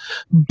 stars.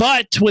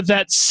 But with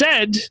that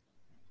said,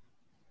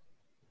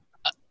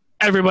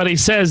 everybody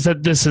says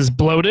that this is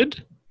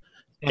bloated,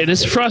 it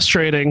is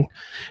frustrating,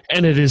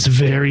 and it is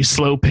very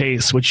slow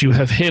pace, which you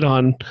have hit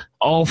on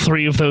all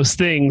 3 of those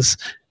things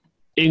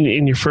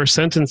in your first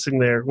sentencing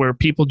there, where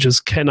people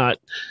just cannot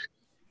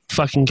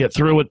fucking get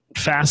through it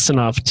fast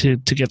enough to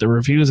get the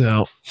reviews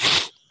out.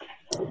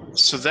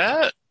 So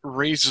that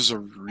raises a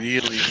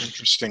really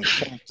interesting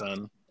point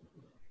then.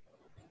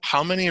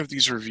 how many of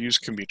these reviews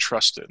can be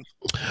trusted?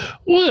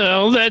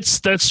 Well,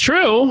 that's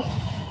true.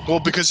 Well,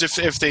 because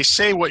if they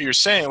say what you're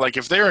saying, like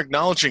if they're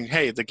acknowledging,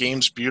 hey, the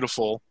game's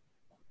beautiful,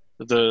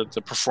 the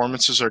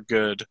performances are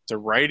good, the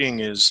writing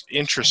is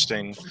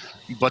interesting,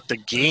 but the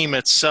game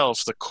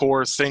itself, the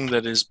core thing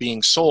that is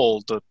being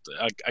sold,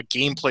 a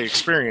gameplay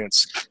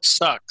experience,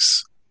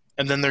 sucks,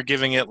 and then they're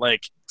giving it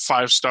like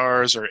 5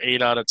 stars or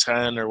 8 out of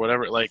 10 or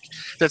whatever, like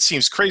that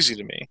seems crazy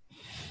to me.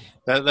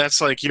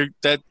 That's like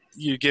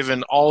you're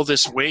given all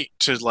this weight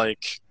to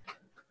like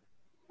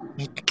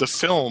the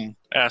film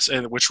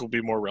which will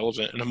be more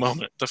relevant in a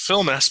moment, the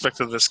film aspect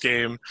of this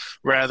game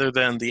rather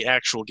than the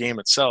actual game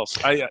itself.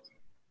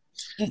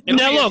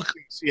 Now look,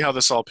 see how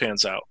this all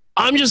pans out.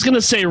 I'm just going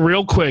to say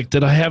real quick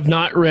that I have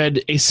not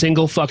read a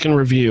single fucking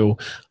review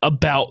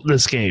about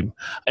this game,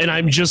 and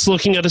I'm just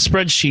looking at a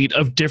spreadsheet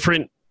of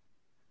different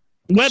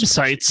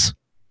websites,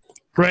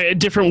 right?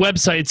 Different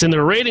websites and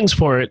their ratings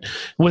for it,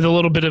 with a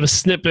little bit of a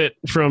snippet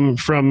from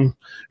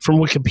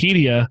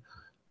Wikipedia.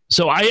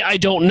 So I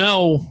don't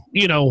know,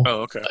 Oh,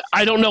 okay.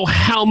 I don't know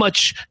how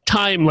much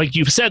time, like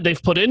you've said,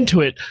 they've put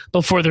into it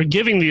before they're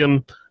giving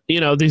them,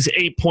 these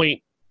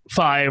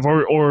 8.5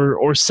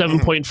 or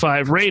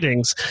 7.5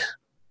 ratings.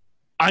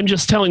 I'm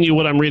just telling you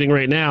what I'm reading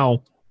right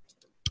now,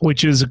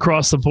 which is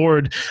across the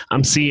board.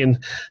 I'm seeing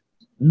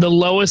the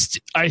lowest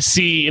I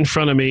see in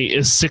front of me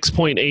is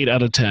 6.8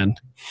 out of 10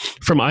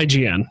 from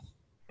IGN.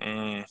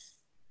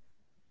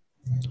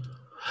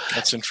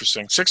 That's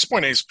interesting.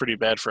 6.8 is pretty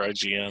bad for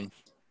IGN.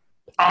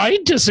 I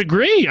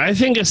disagree. I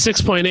think a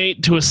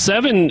 6.8 to a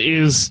 7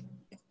 is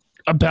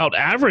about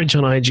average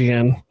on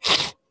IGN.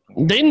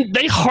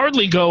 They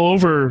hardly go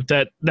over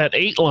that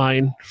 8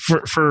 line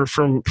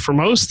for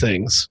most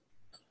things.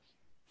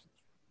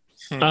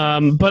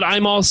 But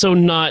I'm also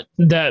not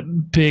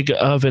that big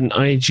of an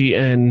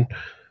IGN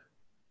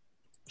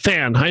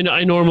fan.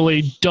 I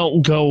normally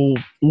don't go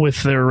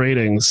with their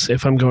ratings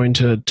if I'm going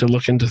to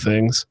look into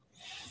things.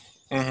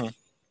 Mm-hmm.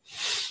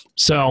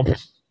 So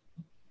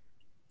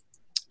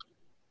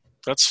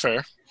that's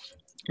fair.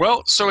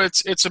 Well, so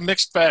it's a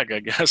mixed bag, I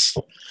guess.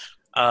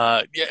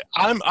 Yeah,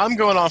 I'm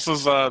going off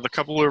of the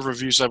couple of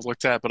reviews I've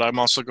looked at, but I'm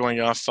also going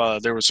off.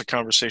 There was a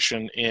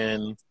conversation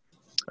in,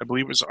 I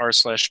believe it was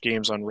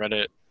r/games on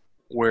Reddit,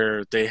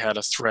 where they had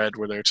a thread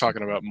where they were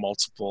talking about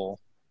multiple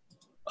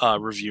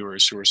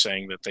reviewers who were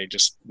saying that they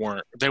just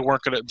weren't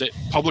going to.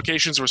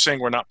 Publications were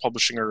saying we're not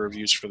publishing our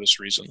reviews for this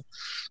reason,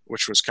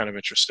 which was kind of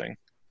interesting.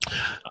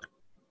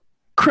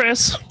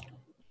 Chris.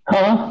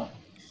 Huh?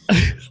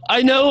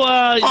 I know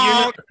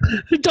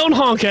don't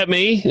honk at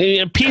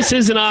me. Peace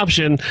is an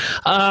option.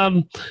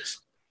 I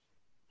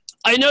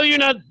know you're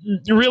not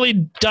really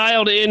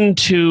dialed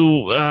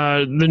into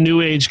the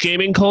new age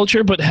gaming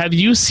culture, but have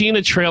you seen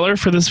a trailer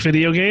for this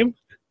video game?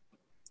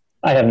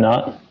 I have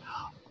not.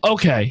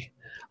 Okay.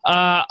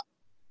 I'm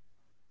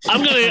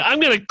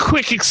gonna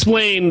quick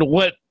explain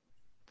what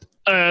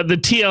the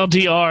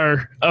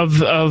TLDR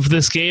of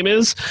this game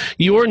is.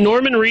 You're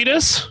Norman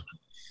Reedus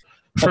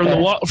from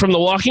The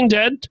Walking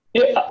Dead.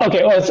 Yeah,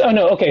 okay.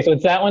 So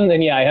it's that one.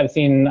 Then yeah, I've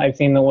seen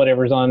the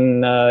whatever's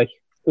on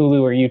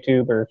Hulu or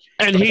YouTube or.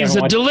 And he's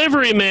a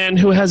delivery man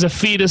who has a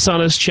fetus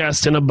on his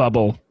chest in a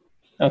bubble.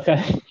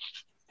 Okay.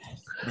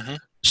 Mm-hmm.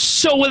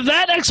 So with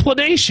that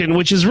explanation,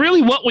 which is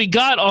really what we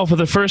got off of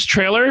the first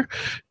trailer,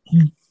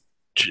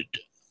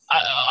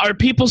 are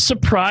people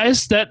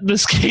surprised that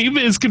this game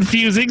is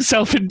confusing,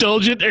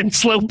 self-indulgent, and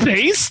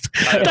slow-paced?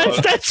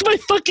 That's my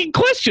fucking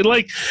question.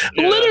 Like,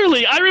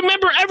 literally, I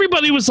remember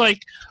everybody was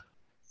like,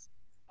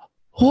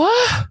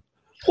 what?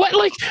 What?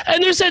 Like,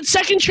 and there's that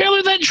second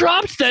trailer that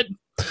dropped that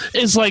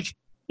is like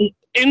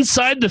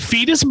inside the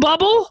fetus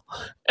bubble,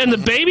 and the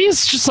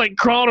baby's just like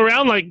crawling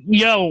around like,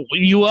 yo,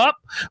 you up?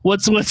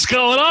 What's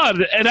going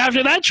on? And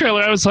after that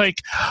trailer, I was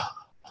like,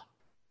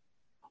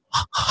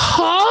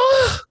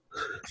 huh?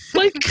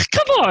 Like,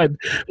 come on!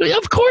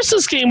 Of course,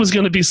 this game was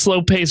going to be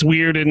slow-paced,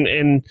 weird,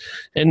 and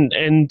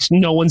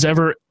no one's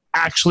ever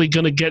actually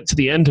going to get to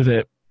the end of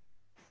it.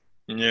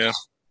 Yeah.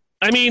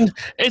 I mean,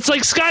 it's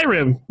like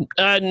Skyrim.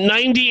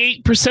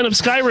 98% of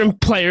Skyrim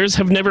players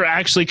have never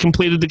actually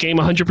completed the game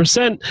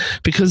 100%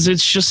 because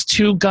it's just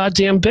too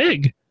goddamn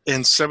big.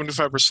 And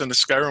 75% of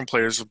Skyrim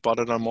players have bought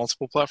it on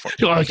multiple platforms.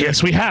 Oh,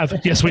 yes, we have.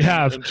 Yes, we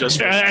have.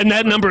 And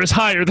that number is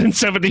higher than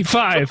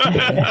 75.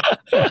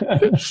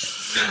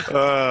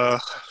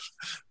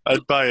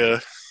 I'd buy a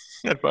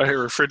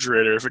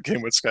refrigerator if it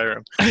came with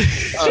Skyrim.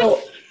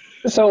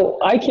 So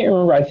I can't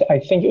remember. I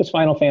think it was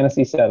Final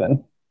Fantasy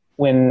VII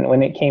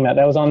when it came out.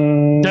 That was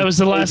on. That was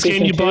the last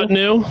game you bought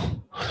new? No.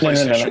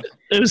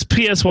 It was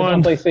PS1. It was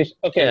on PlayStation.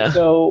 Okay, yeah.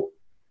 So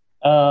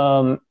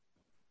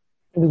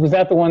was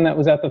that the one that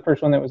was that the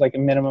first one that was like a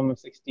minimum of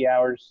 60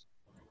 hours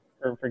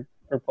for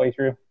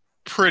playthrough?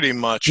 Pretty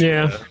much.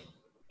 Yeah.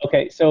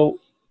 Okay, so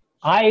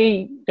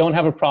I don't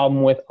have a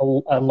problem with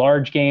a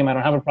large game. I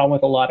don't have a problem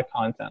with a lot of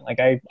content. Like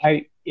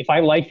if I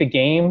like the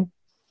game,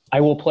 I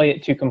will play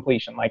it to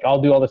completion. Like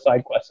I'll do all the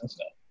side quests and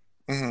stuff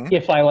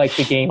if I like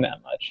the game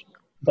that much.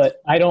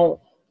 But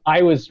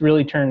I was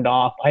really turned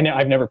off.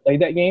 I've never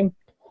played that game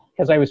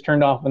because I was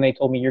turned off when they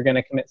told me you're going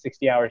to commit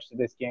 60 hours to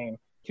this game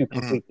to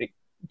complete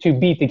to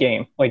beat the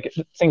game, like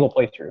single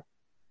playthrough,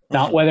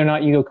 not whether or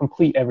not you go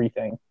complete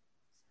everything.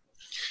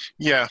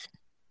 Yeah.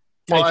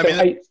 Well,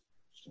 I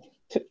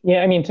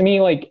mean, to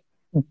me, like,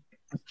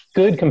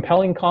 good,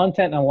 compelling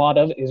content and a lot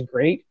of it is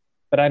great,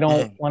 but I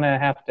don't want to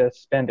have to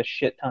spend a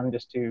shit ton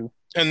just to.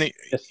 And the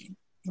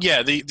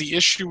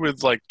issue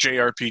with like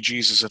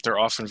JRPGs is that they're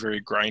often very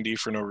grindy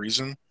for no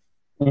reason.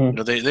 You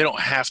know, they don't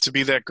have to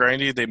be that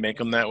grindy. They make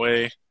them that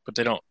way, but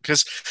they don't,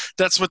 because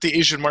that's what the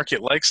Asian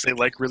market likes. They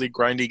like really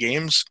grindy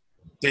games.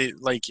 They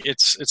like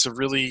it's a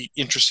really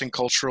interesting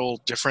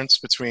cultural difference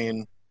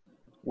between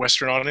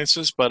Western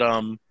audiences. But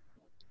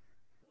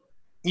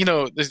you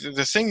know,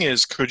 the thing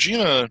is,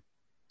 Kojima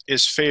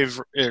is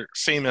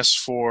famous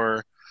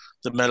for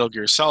the Metal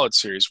Gear Solid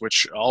series,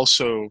 which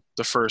also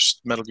the first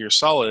Metal Gear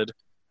Solid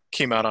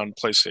came out on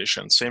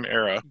PlayStation, same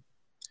era.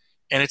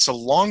 And it's a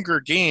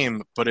longer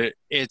game, but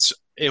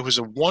it was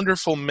a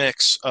wonderful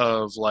mix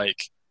of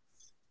like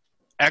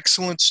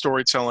excellent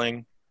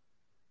storytelling,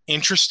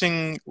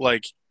 interesting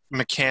like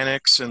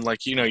mechanics, and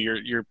like, you know,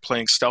 you're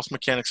playing stealth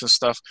mechanics and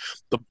stuff.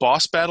 The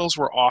boss battles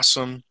were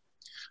awesome.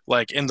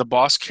 Like, in the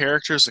boss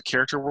characters, the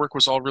character work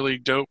was all really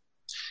dope,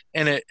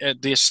 and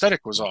the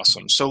aesthetic was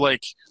awesome. So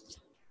like,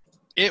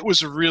 it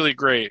was a really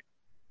great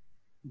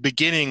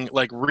beginning,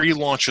 like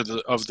relaunch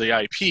of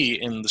the IP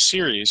in the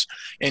series,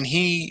 and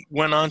he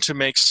went on to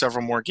make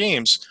several more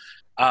games.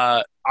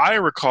 I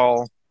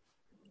recall,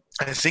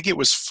 I think it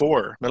was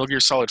Metal Gear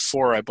Solid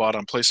 4 I bought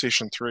on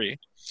PlayStation 3,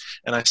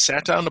 and I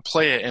sat down to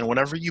play it, and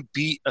whenever you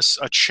beat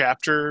a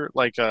chapter,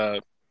 like an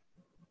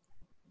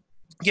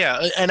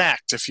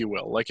act, if you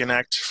will, like an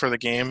act for the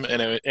game, and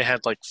it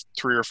had like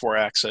 3 or 4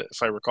 acts,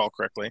 if I recall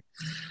correctly.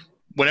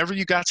 Whenever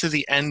you got to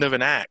the end of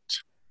an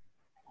act,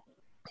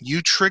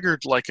 you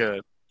triggered like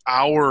a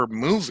hour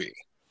movie,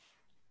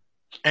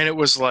 and it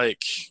was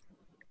like,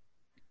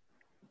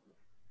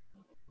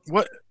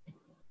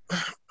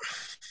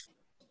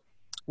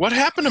 what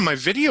happened to my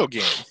video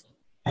game?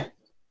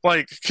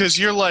 Like, because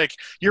you're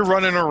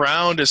running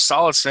around as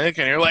Solid Snake,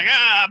 and you're like,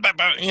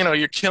 you know,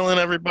 you're killing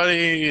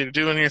everybody, you're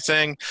doing your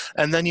thing,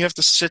 and then you have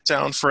to sit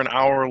down for an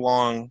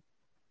hour-long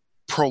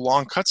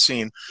prolonged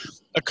cutscene,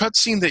 a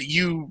cutscene that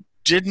you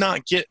did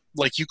not get.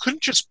 Like, you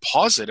couldn't just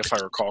pause it, if I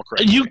recall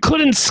correctly. You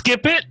couldn't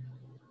skip it,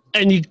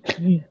 and you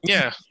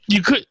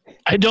could.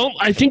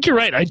 I think you're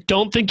right. I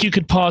don't think you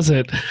could pause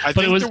it. I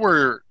think there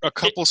were a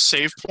couple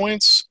save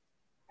points,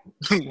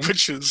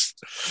 which is,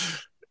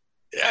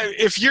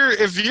 if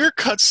your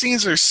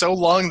cutscenes are so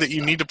long that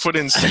you need to put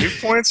in save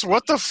points,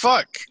 what the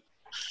fuck?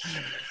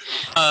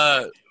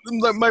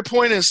 My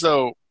point is,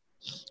 though,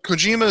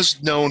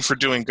 Kojima's known for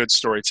doing good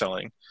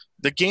storytelling.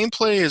 The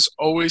gameplay has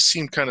always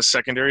seemed kind of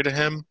secondary to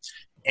him,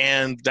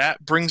 and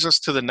that brings us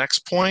to the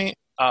next point.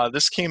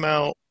 This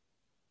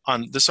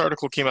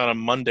article came out on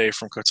Monday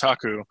from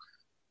Kotaku.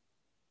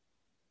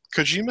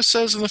 Kojima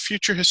says in the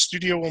future his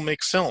studio will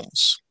make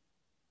films.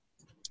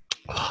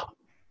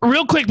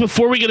 Real quick,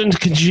 before we get into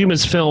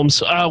Kojima's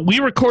films, we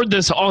record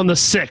this on the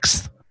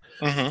 6th.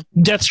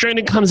 Death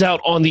Stranding comes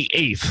out on the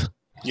 8th.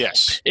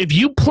 Yes. If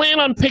you plan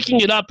on picking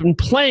it up and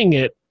playing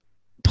it,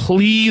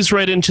 please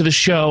write into the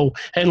show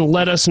and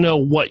let us know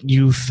what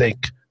you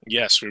think.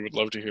 Yes, we would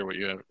love to hear what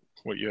you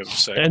have to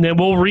say. And then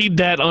we'll read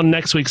that on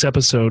next week's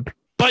episode.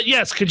 But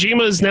yes,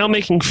 Kojima is now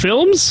making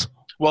films?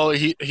 Well,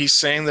 he's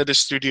saying that his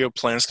studio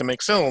plans to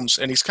make films,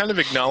 and he's kind of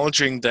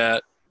acknowledging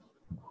that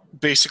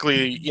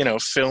basically, you know,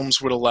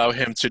 films would allow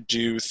him to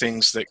do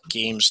things that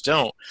games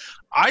don't.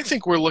 I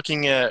think we're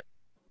looking at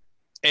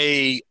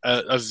a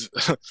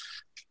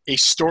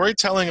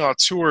storytelling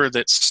auteur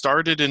that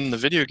started in the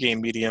video game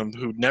medium,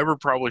 who never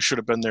probably should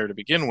have been there to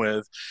begin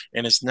with,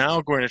 and is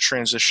now going to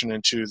transition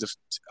into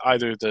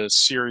either the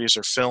series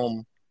or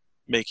film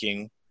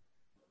making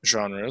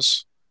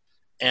genres.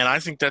 And I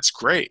think that's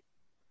great,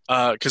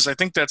 because I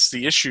think that's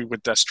the issue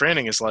with Death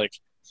Stranding, is like,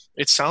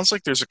 it sounds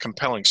like there's a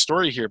compelling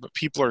story here, but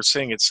people are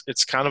saying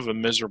it's kind of a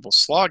miserable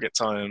slog at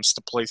times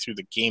to play through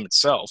the game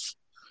itself.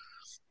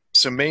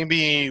 So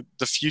maybe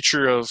the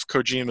future of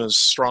Kojima's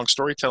strong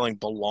storytelling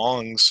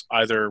belongs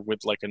either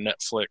with like a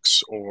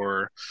Netflix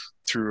or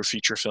through a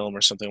feature film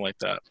or something like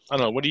that. I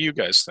don't know. What do you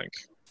guys think?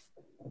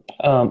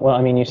 Well,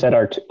 I mean, you said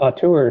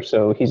auteur,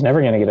 so he's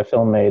never going to get a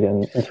film made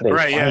in today's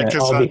right? Yeah,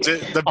 because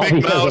the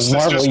big mouse is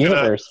just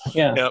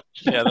gonna,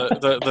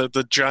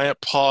 the giant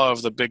paw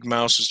of the big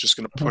mouse is just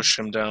going to push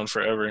him down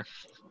forever.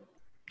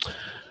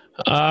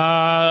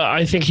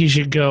 I think he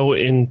should go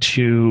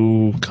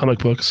into comic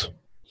books.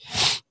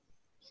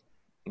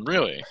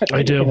 Really?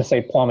 I do. Going to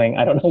say plumbing.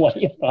 I don't know what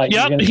you thought.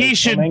 Yep, he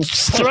should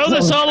throw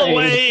this all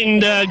away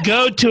and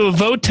go to a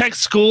Votech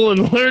school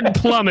and learn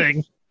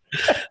plumbing.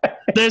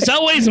 There's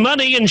always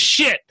money in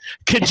shit.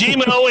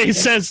 Kojima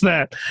always says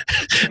that.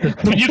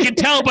 You can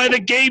tell by the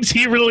games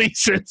he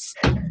releases.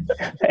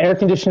 Air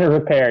conditioner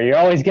repair. You're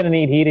always going to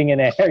need heating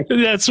and air.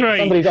 That's right.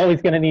 Somebody's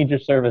always going to need your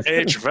service.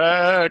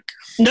 HVAC.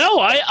 No,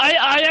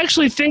 I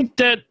actually think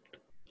that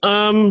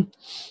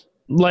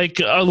like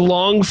a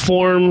long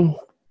form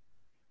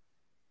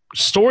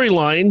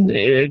storyline,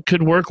 it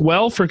could work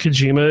well for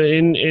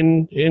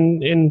Kojima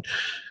in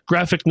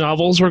graphic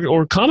novels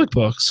or comic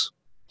books.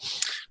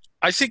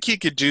 I think he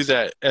could do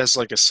that as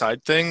like a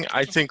side thing.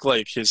 I think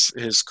like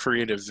his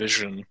creative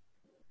vision,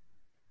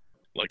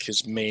 like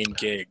his main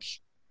gig,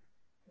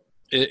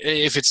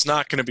 if it's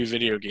not going to be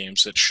video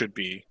games, it should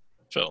be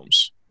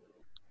films.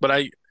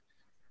 But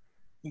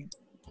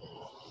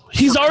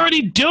he's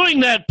already doing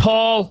that,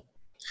 Paul.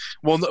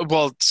 Well,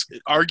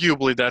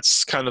 arguably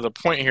that's kind of the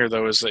point here,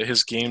 though, is that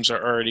his games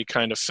are already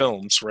kind of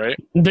films, right?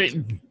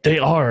 They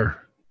are.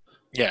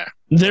 Yeah,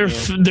 they're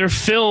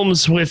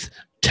films with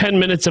 10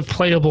 minutes of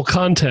playable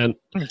content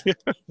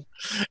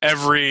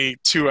every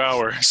 2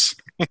 hours.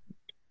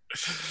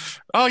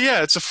 Oh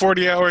yeah, it's a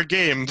 40-hour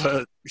game,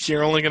 but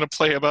you're only going to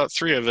play about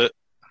 3 of it.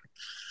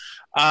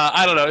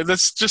 I don't know.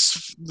 This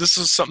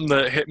is something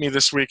that hit me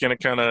this week, and it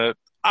kind of.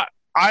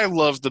 I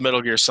love the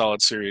Metal Gear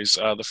Solid series.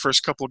 The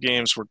first couple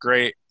games were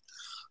great,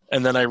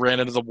 and then I ran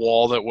into the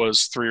wall that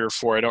was 3 or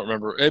 4. I don't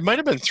remember. It might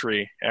have been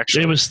 3,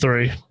 actually. It was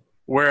 3.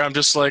 Where I'm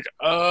just like,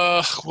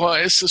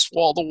 why is this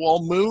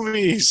wall-to-wall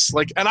movies?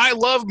 Like, and I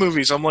love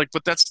movies. I'm like,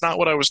 but that's not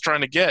what I was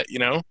trying to get, you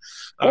know?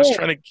 I was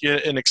trying to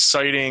get an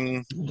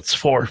exciting... It's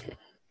 4.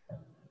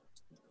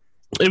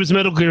 It was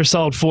Metal Gear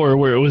Solid 4,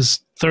 where it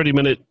was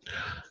 30-minute,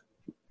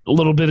 a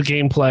little bit of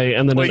gameplay,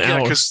 and then an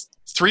hour. Because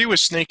 3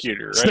 was Snake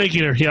Eater, right? Snake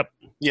Eater, yep.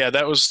 Yeah,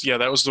 that was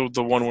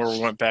the one where we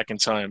went back in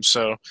time.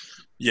 So,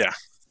 yeah.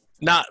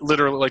 Not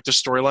literally, like the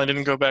storyline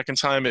didn't go back in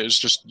time. It was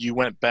just you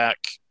went back...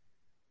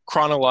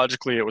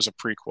 Chronologically, it was a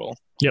prequel.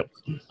 Yep.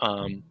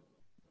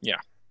 Yeah.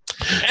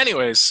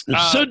 Anyways.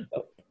 So,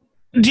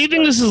 do you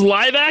think this is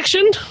live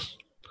action?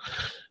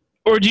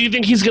 Or do you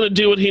think he's going to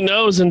do what he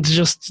knows and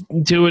just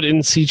do it in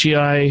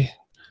CGI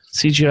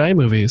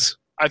movies?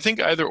 I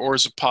think either or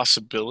is a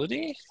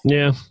possibility.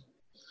 Yeah.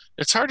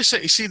 It's hard to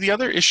say. You see, the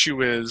other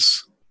issue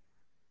is...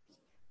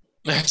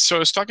 So I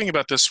was talking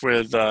about this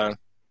with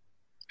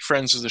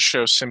friends of the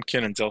show,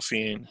 Simkin and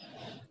Delphine.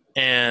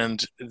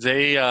 And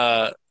they...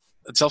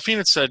 Delphine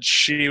had said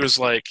she was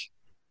like,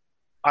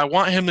 I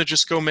want him to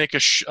just go make a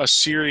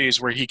series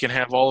where he can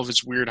have all of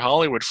his weird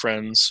Hollywood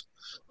friends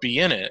be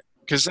in it.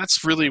 Because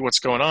that's really what's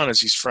going on,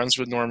 is he's friends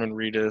with Norman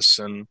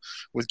Reedus and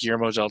with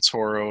Guillermo del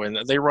Toro, and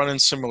they run in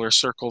similar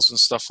circles and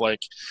stuff.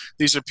 Like,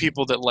 these are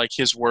people that like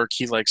his work,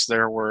 he likes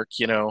their work,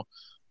 you know.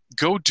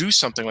 Go do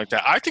something like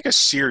that. I think a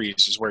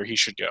series is where he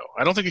should go.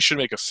 I don't think he should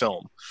make a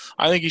film.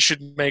 I think he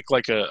should make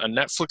like a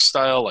Netflix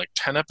style, like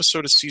 10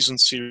 episode a season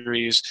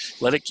series.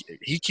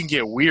 He can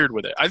get weird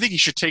with it. I think he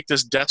should take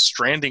this Death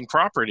Stranding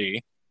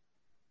property,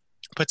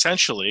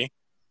 potentially,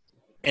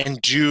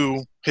 and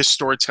do his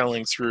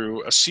storytelling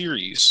through a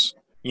series,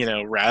 you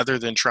know, rather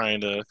than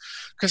trying to,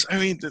 because I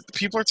mean,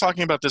 people are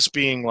talking about this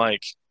being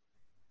like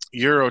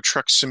Euro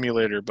Truck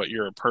Simulator, but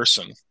you're a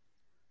person.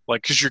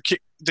 Like, because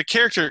the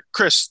character,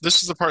 Chris,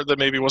 this is the part that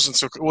maybe wasn't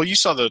so cool. Well, you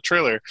saw the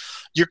trailer.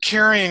 You're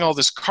carrying all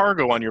this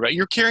cargo on your back.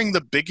 You're carrying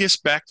the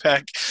biggest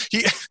backpack.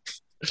 He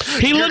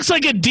looks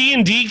like a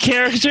D&D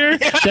character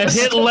that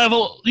hit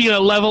level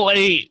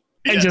 8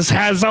 and just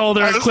has all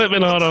their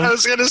equipment on him. I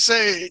was going to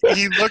say,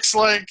 he looks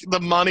like the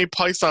Monty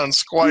Python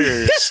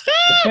Squires.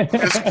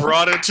 Just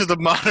brought it to the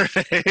modern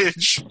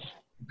age.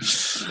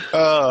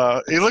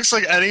 He looks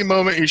like any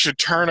moment he should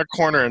turn a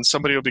corner and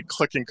somebody will be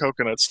clicking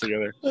coconuts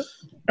together.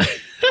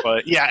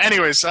 But yeah,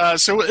 anyways,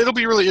 so it'll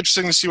be really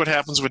interesting to see what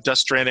happens with Death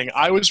Stranding.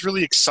 I was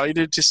really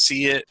excited to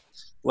see it.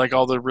 Like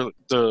all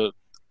the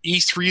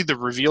E3, the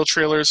reveal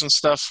trailers and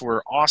stuff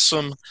were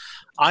awesome.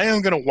 I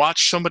am going to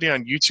watch somebody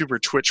on YouTube or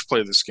Twitch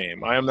play this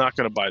game. I am not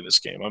going to buy this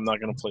game. I'm not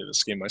going to play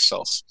this game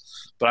myself.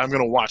 But I'm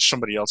going to watch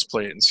somebody else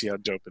play it and see how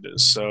dope it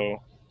is.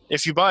 So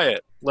if you buy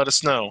it, let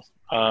us know.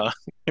 And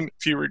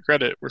if you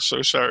regret it, we're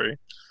so sorry.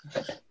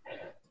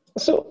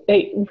 So,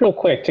 hey, real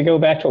quick, to go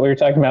back to what we were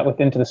talking about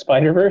with Into the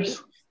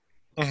Spider-Verse.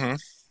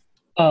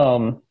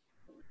 Mm-hmm.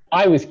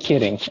 I was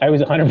kidding. I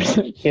was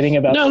 100% kidding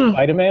about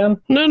Spider-Man.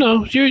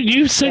 No.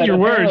 You said your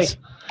words.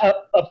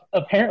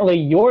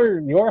 Apparently,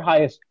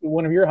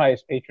 one of your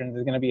highest patrons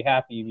is going to be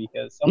happy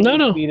because somebody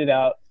tweeted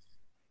out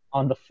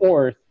on the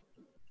 4th,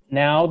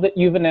 now that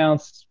you've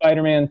announced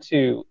Spider-Man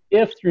 2,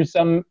 if through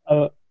some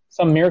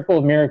miracle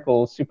of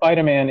miracles,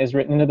 Spider-Man is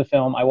written into the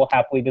film, I will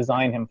happily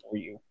design him for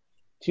you.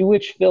 To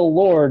which Phil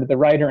Lord, the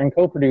writer and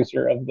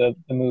co-producer of the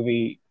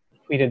movie,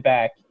 tweeted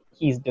back,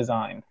 he's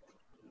designed.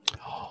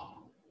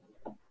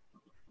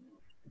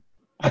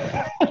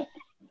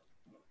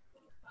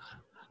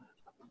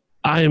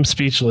 I am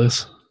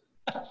speechless.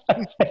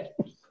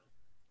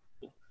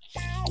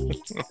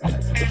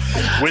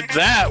 With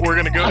that, we're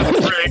going to go to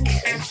the break.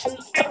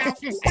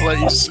 I'll let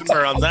you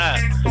simmer on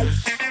that.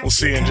 We'll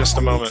see you in just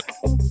a moment.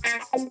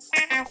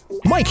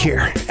 Mike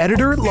here,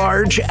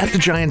 editor-at-large at the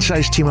Giant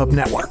Size Team Up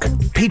Network.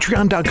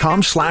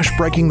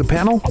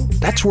 Patreon.com/breakingthepanel.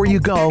 That's where you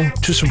go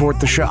to support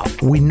the show.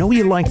 We know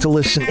you like to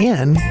listen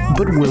in,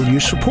 but will you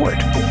support?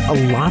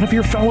 A lot of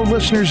your fellow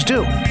listeners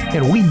do,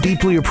 and we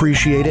deeply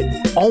appreciate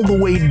it all the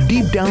way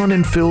deep down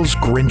in Phil's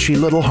grinchy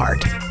little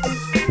heart.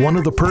 One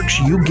of the perks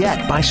you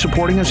get by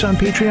supporting us on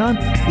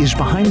Patreon is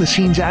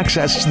behind-the-scenes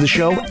access to the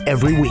show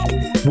every week.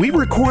 We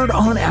record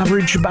on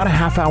average about a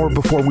half hour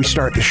before we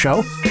start the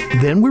show.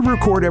 Then we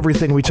record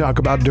everything we talk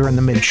about during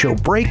the mid-show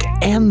break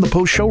and the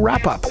post-show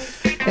wrap-up.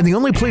 And the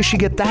only place you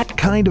get that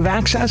kind of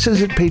access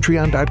is at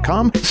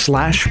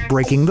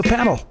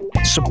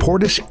patreon.com/breakingthepanel.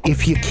 Support us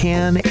if you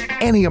can.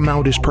 Any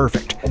amount is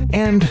perfect.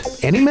 And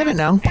any minute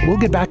now, we'll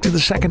get back to the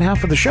second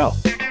half of the show.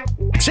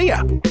 See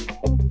ya.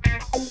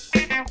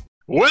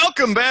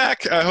 Welcome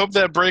back. I hope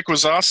that break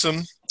was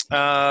awesome.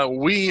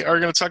 We are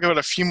going to talk about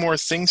a few more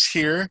things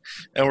here,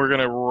 and we're going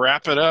to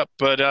wrap it up.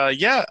 But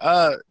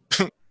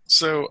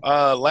so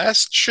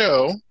last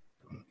show,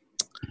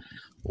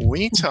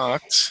 we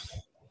talked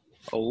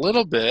a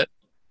little bit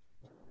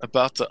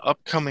about the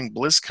upcoming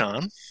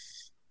BlizzCon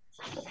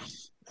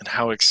and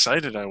how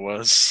excited I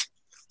was.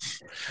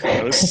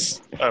 I was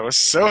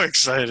so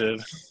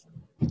excited.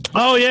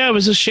 Oh yeah, it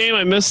was a shame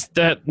I missed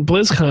that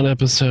BlizzCon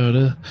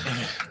episode.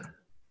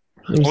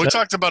 We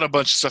talked about a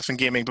bunch of stuff in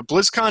gaming, but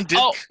BlizzCon did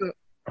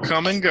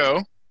come and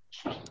go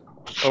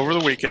over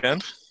the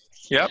weekend.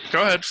 Yep,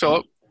 go ahead,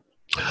 Philip.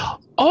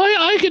 Oh,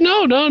 I can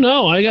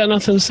no. I got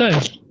nothing to say.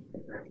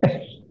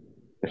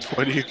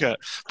 What do you got?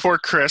 Poor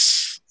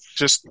Chris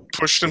just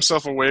pushed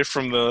himself away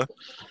from the.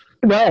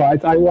 No,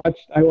 I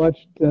watched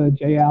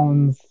Jay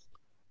Allen's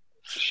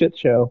shit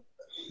show.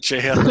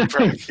 Jay Allen,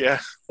 yeah.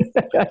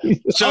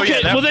 So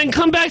okay, well then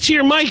come back to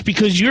your mic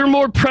because you're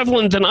more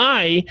prevalent than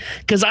I,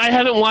 because I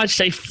haven't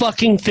watched a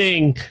fucking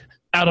thing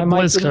out of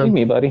BlizzCon.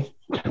 Me, buddy.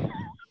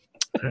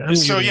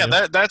 So yeah,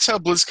 that's how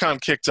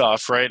BlizzCon kicked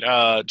off, right?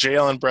 Jay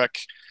Allen Brack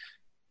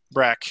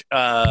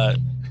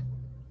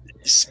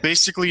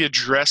basically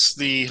addressed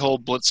the whole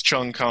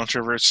Blitzchung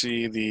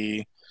controversy,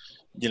 the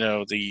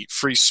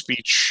free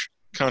speech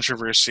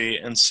controversy,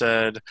 and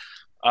said,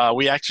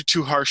 we acted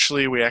too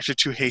harshly, we acted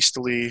too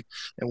hastily,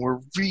 and we're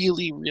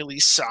really,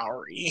 really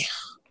sorry.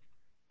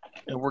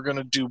 And we're going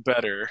to do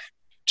better.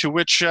 To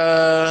which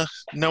no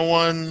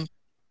one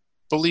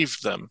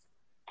believed them.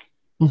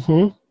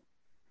 Mm-hmm.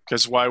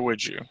 Because why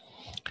would you?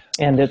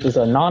 And it was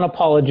a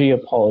non-apology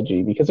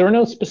apology because there were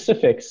no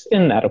specifics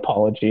in that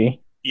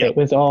apology. Yep. It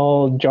was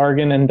all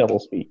jargon and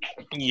doublespeak.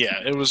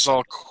 Yeah, it was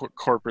all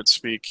corporate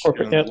speak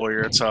and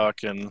lawyer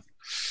talk. And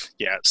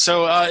yeah,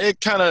 so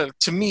it kind of,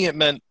 to me, it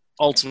meant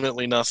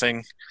ultimately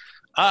nothing.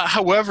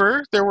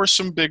 However, there were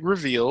some big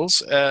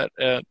reveals at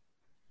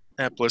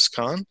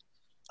BlizzCon.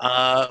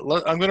 I'm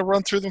going to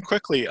run through them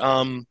quickly.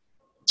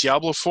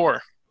 Diablo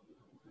 4.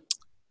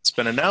 It's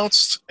been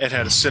announced. It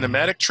had a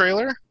cinematic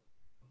trailer.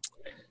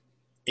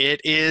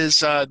 It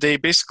is. They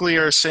basically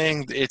are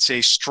saying it's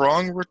a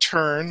strong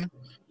return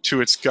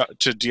to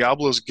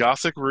Diablo's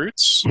gothic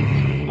roots.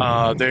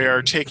 They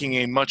are taking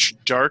a much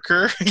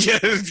darker. Yeah,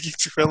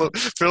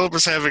 Philip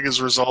is having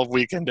his Resolve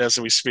weekend as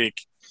we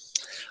speak.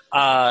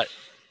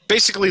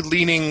 Basically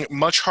leaning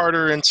much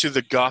harder into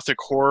the gothic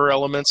horror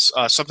elements,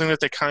 something that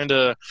they kind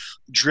of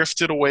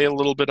drifted away a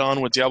little bit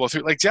on with Diablo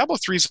 3. Like, Diablo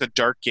 3 is a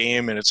dark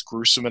game, and it's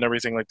gruesome and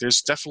everything. Like,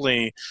 there's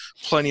definitely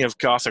plenty of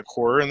gothic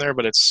horror in there,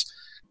 but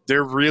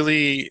they're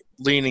really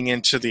leaning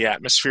into the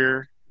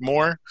atmosphere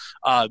more.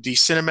 The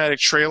cinematic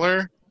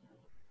trailer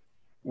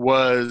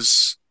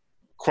was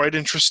quite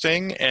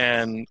interesting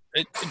and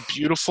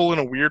beautiful in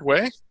a weird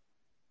way.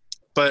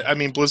 But, I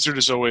mean, Blizzard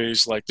is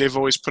always, they've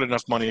always put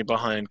enough money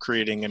behind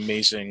creating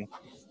amazing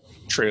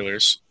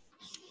trailers.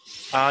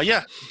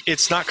 Yeah,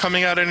 it's not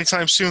coming out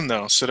anytime soon,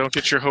 though, so don't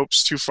get your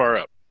hopes too far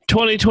up.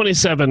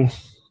 2027.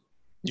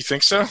 You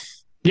think so?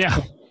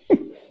 Yeah.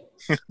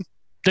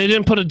 They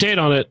didn't put a date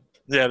on it.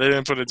 Yeah, they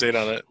didn't put a date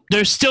on it.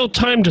 There's still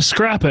time to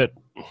scrap it.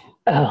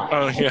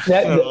 Oh yeah.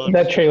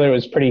 That trailer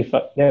was pretty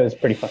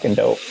fucking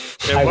dope.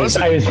 It was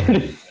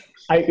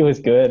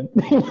good.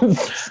 It was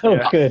so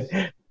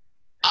good.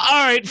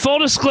 All right, full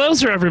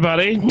disclosure,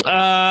 everybody.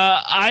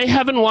 I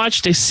haven't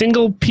watched a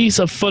single piece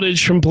of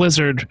footage from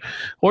Blizzard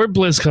or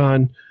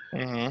BlizzCon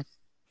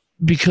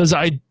because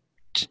I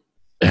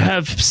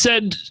have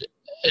said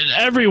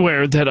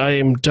everywhere that I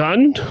am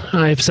done.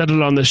 I've said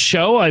it on the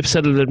show. I've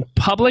said it in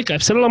public.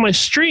 I've said it on my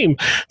stream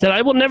that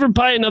I will never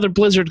buy another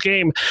Blizzard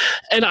game,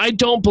 and I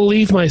don't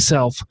believe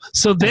myself.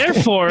 So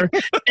therefore,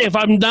 if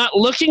I'm not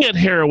looking at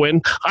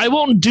heroin, I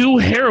won't do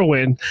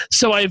heroin.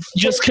 So I've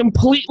just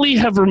completely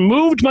have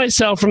removed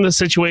myself from the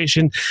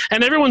situation,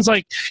 and everyone's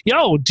like,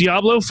 yo,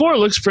 Diablo 4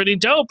 looks pretty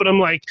dope. And I'm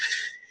like,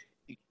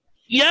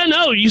 yeah,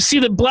 no, you see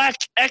the black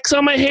X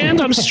on my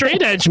hand? I'm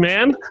straight edge,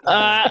 man.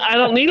 I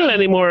don't need it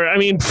anymore. I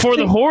mean, for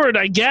the Horde,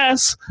 I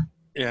guess.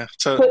 Yeah.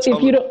 But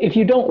if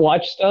you don't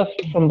watch stuff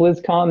from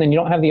BlizzCon, then you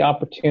don't have the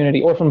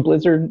opportunity, or from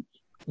Blizzard,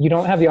 you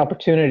don't have the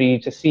opportunity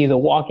to see the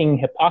walking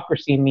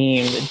hypocrisy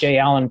meme that Jay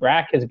Allen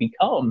Brack has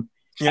become.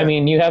 Yeah. I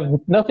mean, you have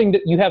nothing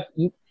to,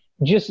 you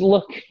just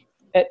look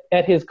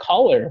at his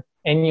collar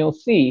and you'll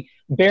see,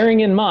 bearing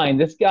in mind,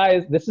 this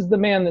is the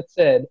man that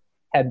said,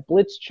 had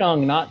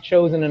Blitzchung not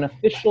chosen an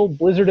official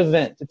Blizzard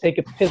event to take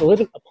a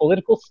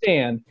political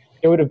stand,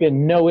 there would have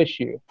been no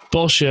issue.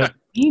 Bullshit.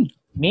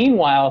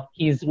 Meanwhile,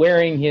 he's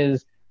wearing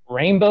his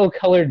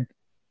rainbow-colored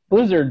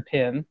Blizzard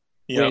pin,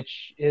 Yep.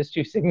 which is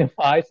to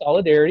signify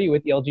solidarity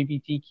with the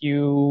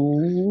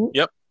LGBTQ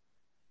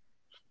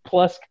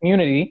plus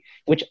community,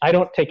 which I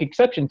don't take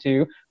exception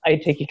to. I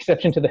take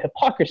exception to the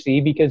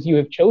hypocrisy because you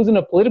have chosen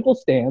a political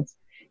stance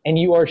and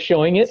you are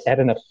showing it at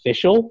an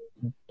official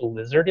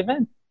Blizzard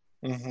event.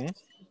 Mm-hmm.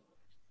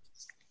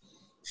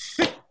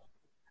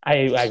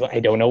 I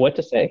don't know what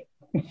to say.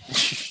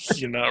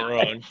 You're not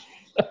wrong.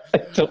 I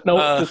don't know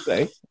what to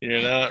say.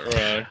 You're not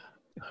wrong.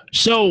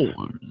 So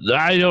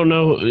I don't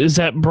know. Is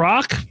that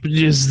Brock?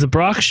 Is the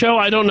Brock show?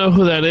 I don't know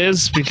who that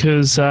is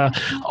because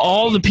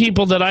all the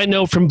people that I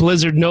know from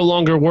Blizzard no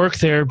longer work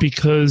there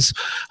because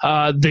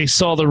they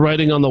saw the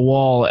writing on the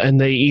wall and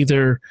they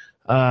either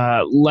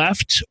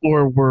left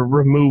or were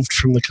removed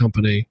from the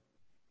company.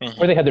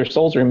 Or they had their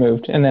souls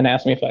removed and then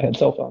asked me if I had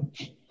cell phone.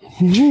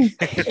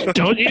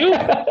 Don't you?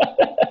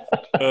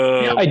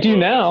 I do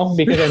now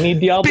because I need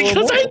Diablo. Because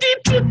more. I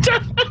need to.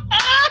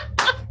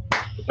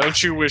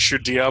 Don't you wish your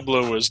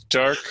Diablo was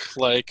dark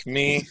like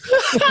me?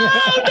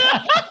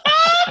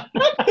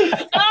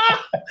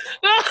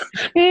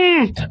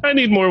 I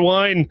need more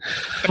wine.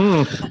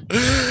 In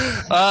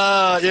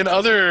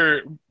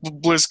other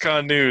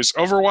BlizzCon news,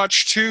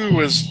 Overwatch 2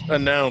 was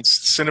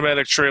announced.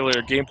 Cinematic trailer,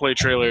 gameplay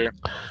trailer.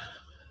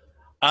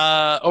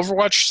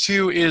 Overwatch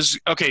 2 is...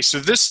 Okay, so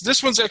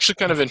this one's actually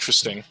kind of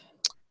interesting.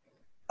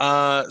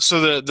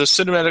 So the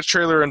cinematic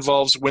trailer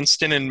involves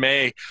Winston and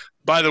Mei.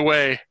 By the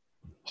way...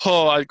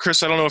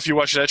 Chris, I don't know if you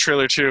watched that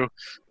trailer too.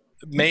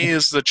 Mei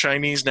is the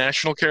Chinese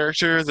national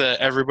character that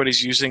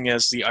everybody's using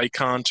as the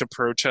icon to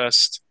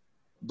protest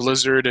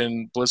Blizzard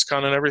and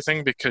BlizzCon and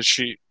everything because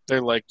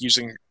they're like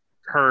using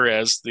her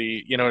as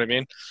the, you know what I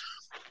mean?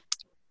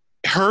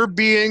 Her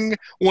being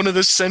one of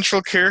the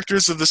central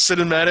characters of the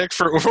cinematic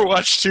for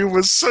Overwatch 2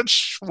 was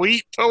such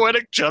sweet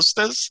poetic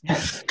justice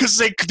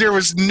because there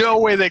was no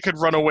way they could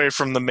run away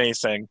from the Mei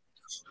thing.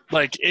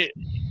 Like it.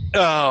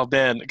 Oh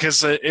man,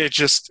 because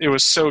it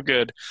was so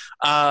good.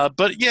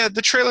 But yeah,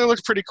 the trailer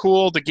looked pretty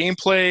cool. The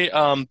gameplay,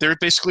 they're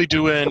basically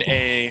doing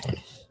a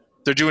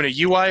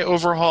UI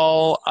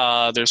overhaul.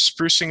 They're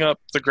sprucing up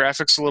the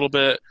graphics a little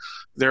bit.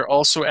 They're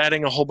also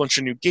adding a whole bunch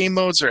of new game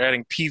modes. They're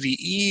adding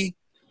PvE.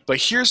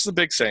 But here's the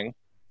big thing.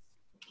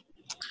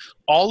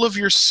 All of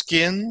your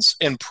skins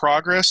and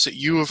progress that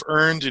you have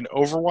earned in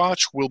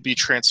Overwatch will be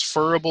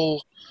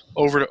transferable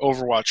over to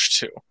Overwatch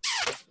 2.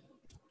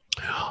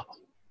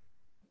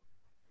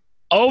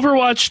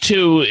 Overwatch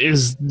 2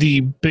 is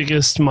the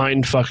biggest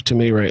mindfuck to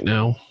me right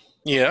now.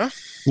 Yeah?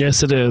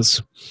 Yes, it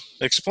is.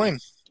 Explain.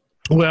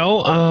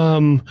 Well,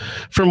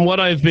 from what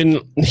I've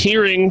been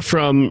hearing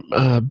from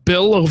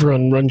Bill over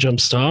on Run Jump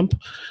Stomp,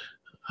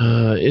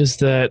 is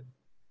that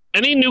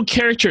any new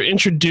character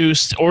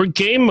introduced or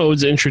game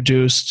modes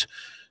introduced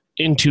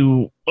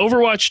into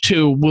Overwatch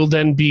 2 will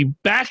then be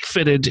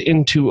backfitted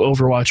into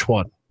Overwatch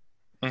 1.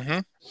 Mm-hmm.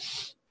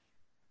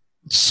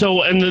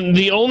 So, and then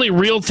the only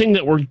real thing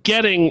that we're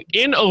getting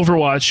in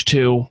Overwatch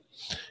 2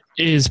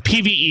 is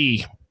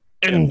PvE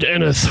and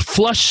a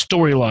flush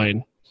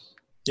storyline.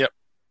 Yep.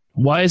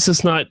 Why is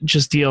this not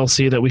just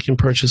DLC that we can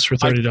purchase for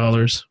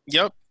 $30?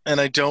 Yep,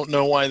 and I don't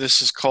know why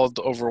this is called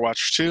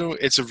Overwatch 2.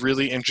 It's a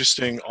really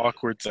interesting,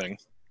 awkward thing.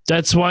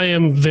 That's why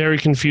I'm very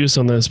confused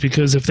on this,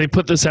 because if they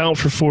put this out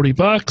for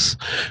 $40,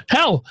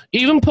 hell,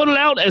 even put it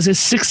out as a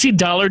 $60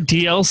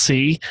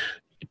 DLC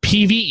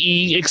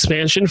PvE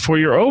expansion for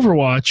your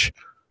Overwatch.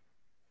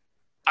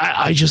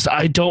 I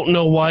don't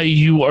know why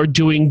you are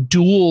doing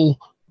dual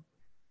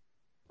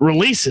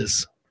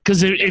releases.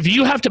 Because if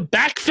you have to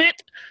backfit,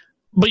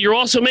 but you're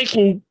also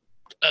making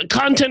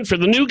content for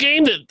the new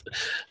game, that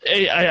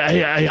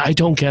I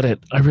don't get it.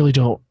 I really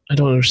don't. I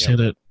don't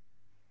understand it.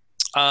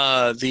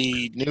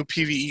 The new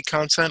PvE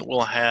content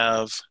will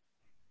have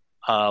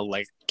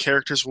like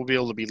characters will be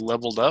able to be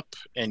leveled up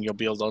and you'll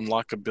be able to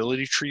unlock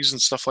ability trees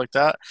and stuff like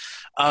that.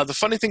 The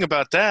funny thing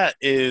about that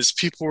is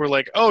people were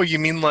like, oh, you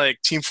mean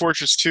like Team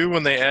Fortress 2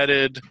 when they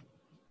added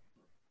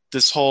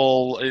this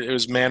whole, it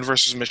was Man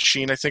versus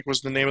Machine, I think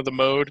was the name of the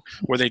mode,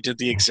 where they did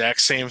the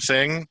exact same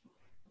thing,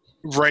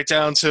 right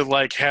down to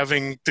like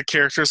having the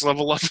characters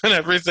level up and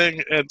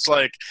everything. It's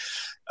like,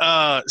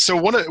 so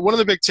one of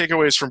the big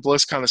takeaways from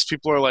BlizzCon is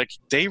people are like,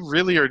 they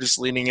really are just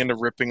leaning into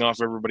ripping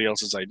off everybody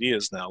else's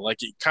ideas now.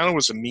 Like, it kind of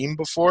was a meme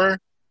before,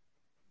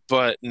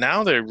 but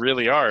now they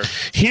really are.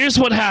 Here's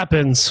what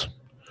happens.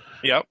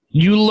 Yep.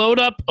 You load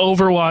up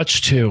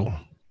Overwatch 2.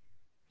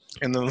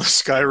 And then the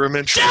Skyrim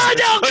intro.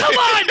 No, come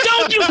on!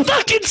 Don't you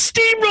fucking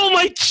steamroll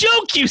my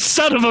joke, you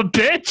son of a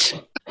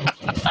bitch!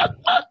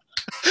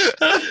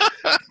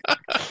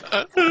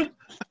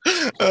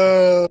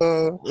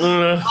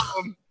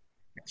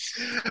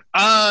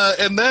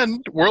 And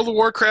then World of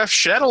Warcraft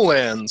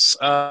Shadowlands,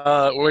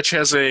 which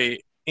has a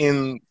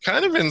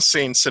kind of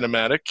insane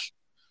cinematic.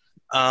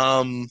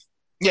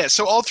 Yeah,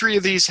 so all three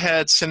of these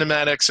had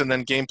cinematics and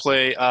then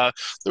gameplay.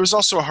 There was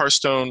also a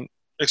Hearthstone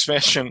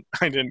expansion.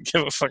 I didn't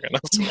give a fuck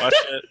enough to watch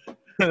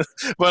it.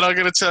 But I'm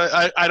going to tell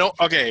you, I don't...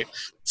 Okay,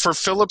 for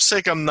Philip's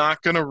sake, I'm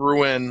not going to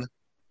ruin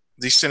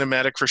the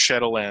cinematic for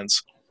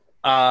Shadowlands.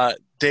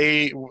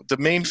 the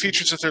main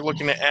features that they're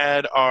looking to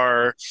add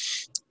are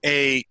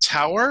a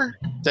tower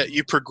that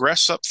you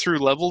progress up through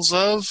levels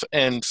of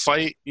and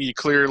fight. You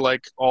clear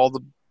like all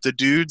the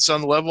dudes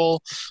on the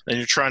level, and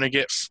you're trying to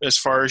get as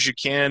far as you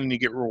can, and you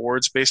get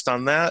rewards based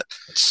on that.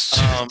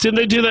 Didn't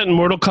they do that in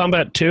Mortal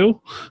Kombat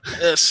 2?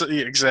 So,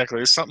 yeah,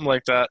 exactly, something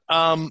like that.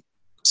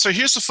 So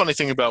here's the funny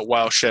thing about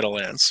WoW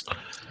Shadowlands.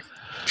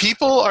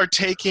 People are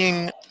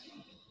taking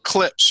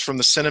clips from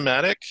the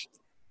cinematic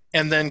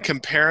and then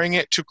comparing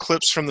it to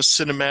clips from the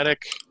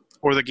cinematic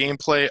or the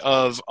gameplay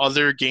of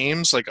other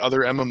games, like other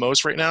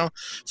MMOs right now.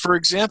 For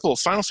example,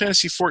 Final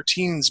Fantasy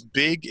XIV's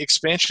big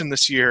expansion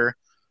this year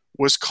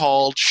was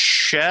called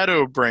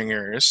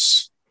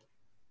Shadowbringers.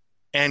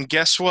 And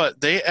guess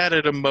what? They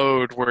added a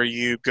mode where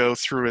you go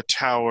through a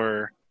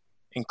tower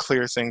and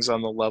clear things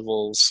on the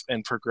levels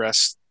and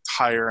progress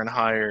higher and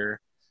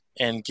higher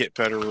and get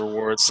better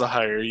rewards the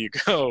higher you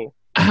go.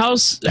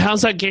 How's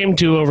that game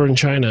do over in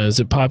China? Is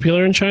it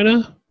popular in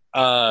China?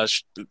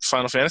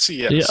 Final Fantasy,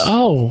 yes. Yeah.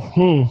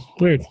 Oh,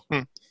 weird.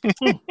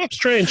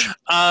 Strange.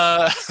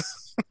 Yeah,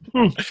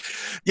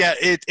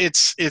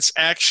 it's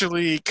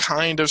actually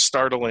kind of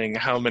startling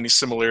how many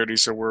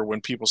similarities there were when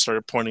people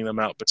started pointing them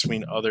out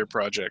between other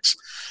projects.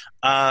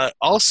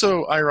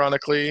 Also,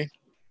 ironically,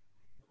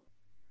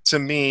 to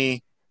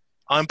me,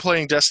 I'm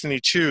playing Destiny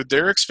 2.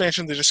 Their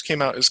expansion that just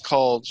came out is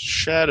called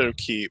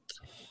Shadowkeep.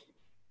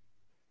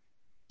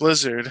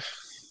 Blizzard,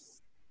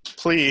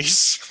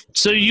 please.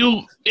 So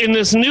you, in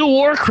this new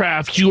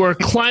Warcraft, you are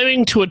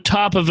climbing to a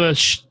top of a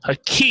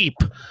keep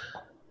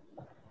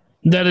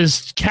that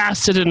is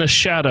casted in a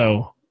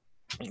shadow.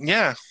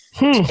 Yeah.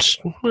 Well,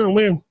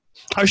 weird.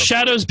 Are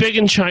shadows big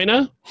in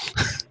China?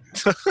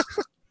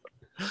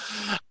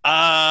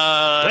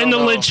 And the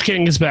Lich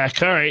King is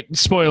back. All right,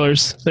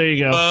 spoilers. There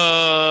you go.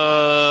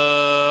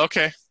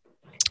 Okay.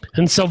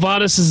 And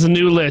Sylvanas is the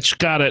new Lich.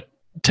 Got it.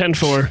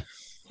 10-4.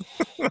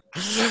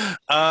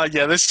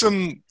 Yeah, there's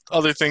some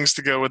other things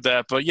to go with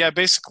that, but yeah,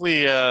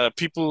 basically,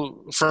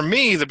 people. For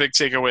me, the big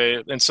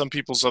takeaway, and some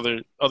people's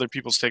other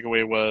people's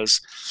takeaway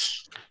was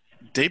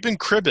they've been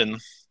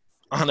cribbing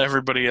on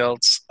everybody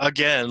else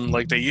again,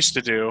 like they used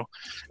to do,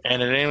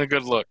 and it ain't a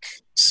good look.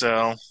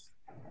 So.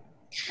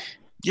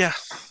 Yeah,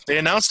 they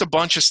announced a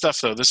bunch of stuff,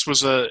 though. This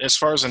was, as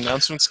far as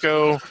announcements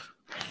go,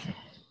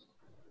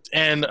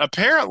 and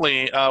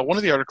apparently one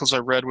of the articles I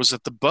read was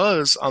that the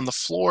buzz on the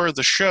floor of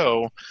the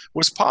show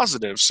was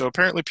positive. So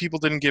apparently people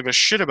didn't give a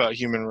shit about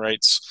human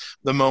rights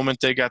the moment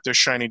they got their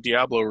shiny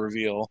Diablo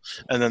reveal,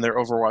 and then their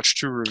Overwatch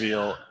 2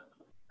 reveal,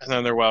 and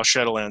then their WoW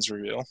Shadowlands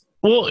reveal.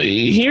 Well,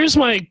 here's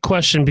my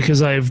question,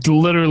 because I've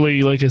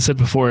literally, like I said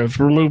before, I've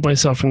removed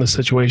myself from the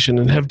situation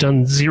and have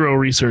done zero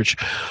research.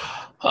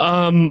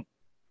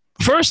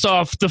 First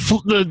off, the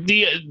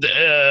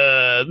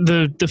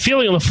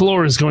feeling on the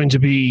floor is going to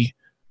be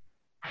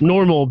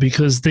normal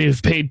because they've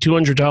paid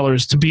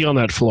 $200 to be on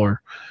that floor.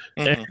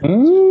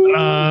 Mm-hmm.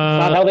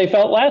 Not how they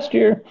felt last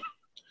year.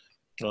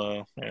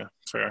 Yeah,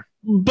 fair.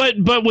 But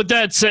with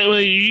that said,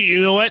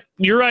 you know what?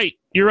 You're right.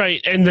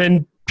 And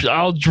then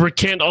I'll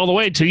recant all the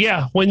way to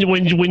when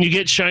you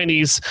get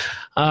shinies,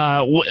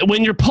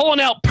 when you're pulling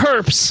out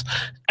perps,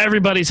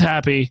 everybody's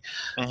happy.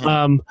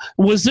 Mm-hmm.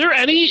 Was there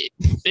any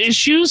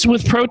issues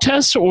with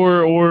protests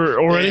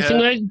or anything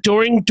like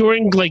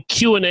during like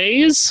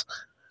Q&As?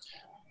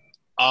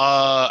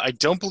 I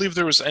don't believe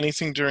there was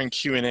anything during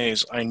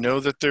Q&As. I know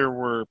that there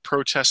were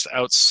protests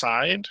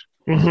outside,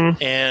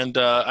 mm-hmm. and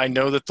I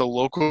know that the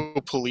local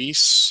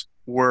police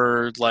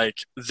were like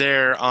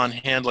there on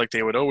hand like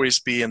they would always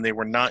be, and they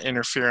were not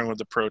interfering with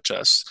the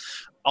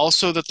protests.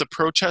 Also, that the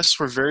protests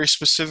were very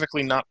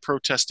specifically not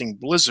protesting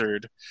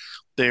Blizzard.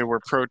 They were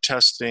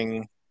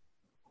protesting,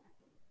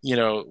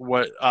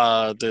 what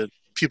the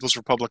People's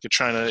Republic of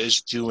China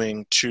is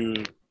doing to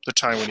the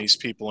Taiwanese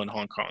people in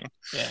Hong Kong.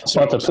 Yeah,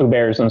 so lots of Pooh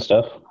Bears and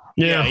stuff.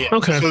 Yeah.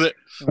 Okay. So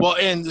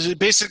and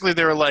basically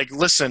they were like,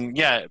 listen,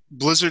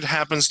 Blizzard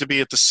happens to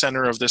be at the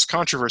center of this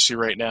controversy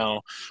right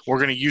now. We're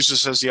going to use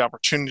this as the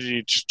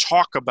opportunity to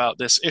talk about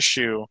this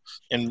issue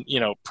and,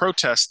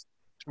 protest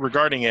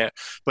regarding it.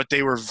 But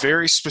they were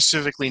very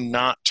specifically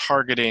not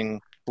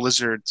targeting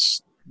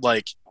Blizzard's,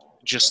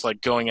 just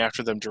going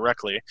after them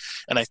directly.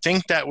 And I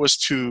think that was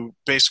to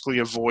basically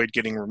avoid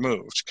getting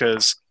removed,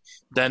 because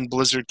then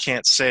Blizzard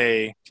can't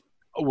say,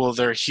 well,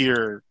 they're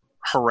here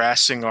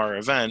harassing our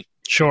event.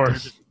 Sure.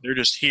 They're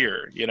just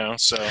here,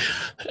 so.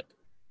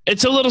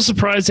 It's a little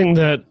surprising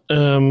that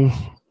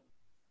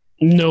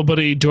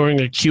nobody during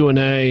a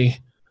Q&A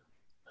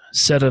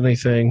said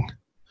anything.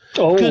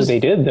 Oh, they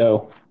did,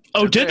 though.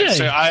 Oh, did they?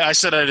 So I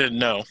said I didn't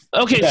know.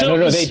 Okay, yeah,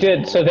 no, they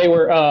did. So they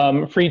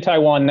were Free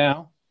Taiwan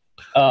Now.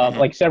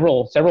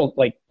 Several,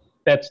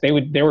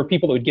 there were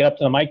people that would get up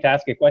to the mic to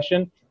ask a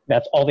question.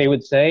 That's all they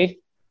would say.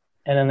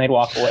 and then they'd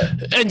walk away.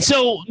 And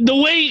so the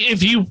way,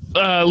 if you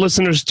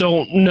listeners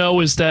don't know,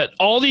 is that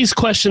all these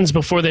questions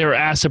before they are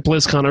asked at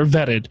BlizzCon are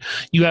vetted.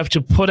 You have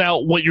to put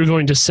out what you're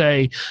going to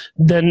say,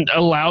 then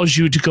allows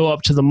you to go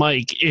up to the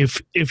mic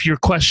if your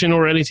question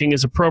or anything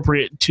is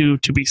appropriate to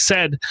be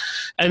said.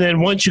 And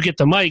then once you get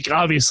the mic,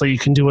 obviously you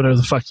can do whatever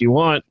the fuck you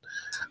want.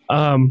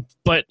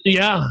 But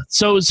yeah,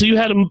 so you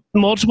had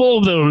multiple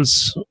of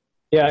those.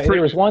 Yeah,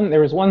 there was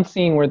one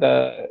scene where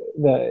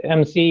the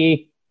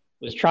MC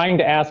was trying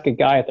to ask a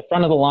guy at the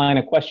front of the line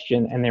a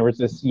question, and there was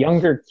this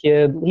younger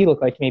kid. He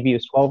looked like maybe he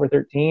was 12 or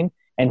 13,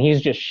 and he's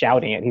just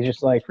shouting it. He's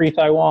just like, "Free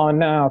Taiwan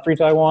now, free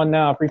Taiwan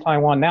now, free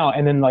Taiwan now."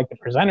 And then like the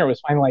presenter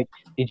was finally like,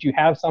 "Did you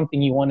have something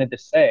you wanted to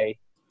say?"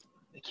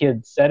 The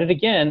kid said it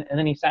again, and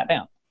then he sat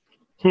down.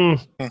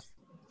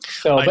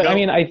 So, but I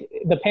mean,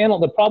 the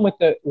problem with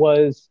it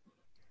was,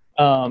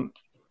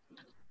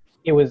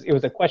 it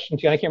was a question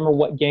too. I can't remember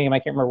what game. I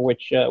can't remember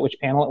which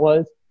panel it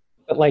was.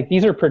 But like,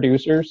 these are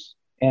producers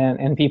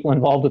and people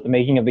involved with the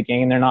making of the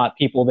game. They're not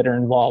people that are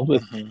involved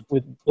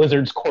with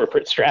Blizzard's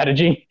corporate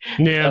strategy.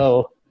 Yeah.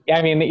 So yeah,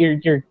 I mean,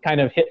 you're kind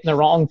of hitting the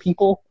wrong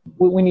people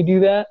when you do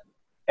that.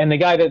 And the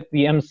guy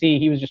the MC,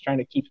 he was just trying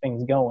to keep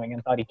things going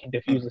and thought he could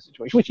diffuse the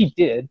situation, which he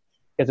did,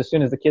 because as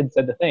soon as the kid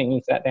said the thing,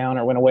 he sat down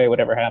or went away,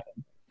 whatever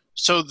happened.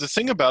 So the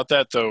thing about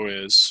that, though,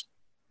 is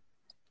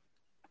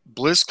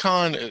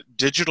BlizzCon,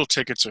 digital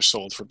tickets are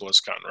sold for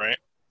BlizzCon, right?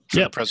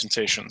 For the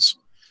presentations.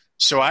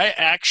 So I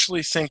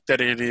actually think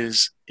that it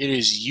is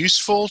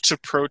useful to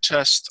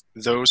protest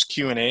those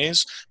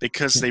Q&As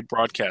because they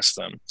broadcast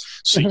them.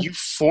 So you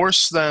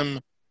force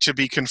them to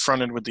be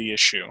confronted with the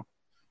issue.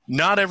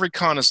 Not every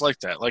con is like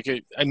that.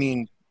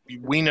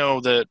 We know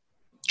that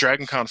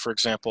DragonCon, for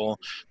example,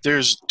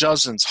 there's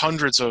dozens,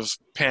 hundreds of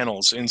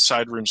panels in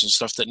side rooms and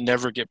stuff that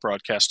never get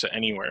broadcast to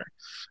anywhere.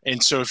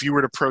 And so if you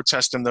were to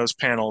protest in those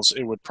panels,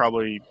 it would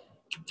probably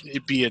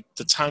be at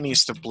the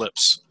tiniest of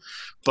blips.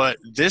 But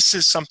this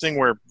is something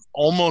where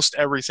almost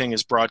everything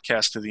is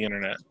broadcast to the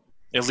internet,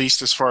 at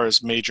least as far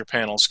as major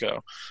panels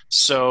go.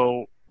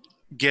 So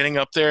getting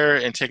up there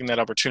and taking that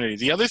opportunity.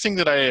 The other thing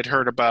that I had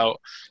heard about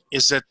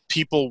is that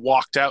people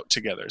walked out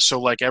together. So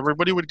like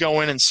everybody would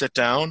go in and sit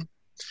down,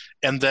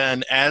 and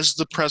then as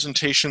the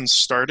presentations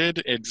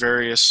started at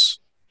various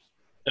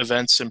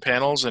events and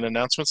panels and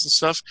announcements and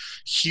stuff,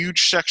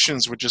 huge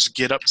sections would just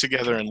get up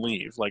together and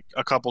leave, like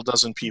a couple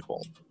dozen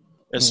people.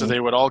 And so they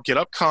would all get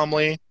up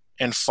calmly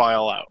and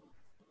file out.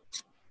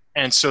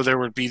 And so there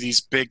would be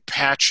these big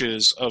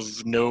patches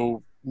of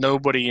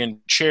nobody in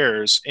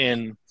chairs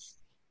in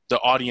the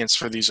audience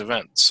for these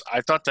events.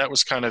 I thought that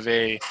was kind of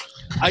it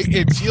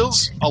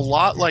feels a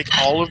lot like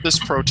all of this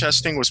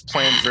protesting was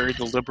planned very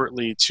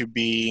deliberately to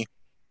be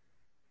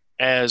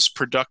as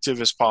productive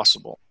as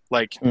possible.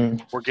 Like,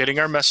 we're getting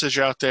our message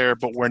out there,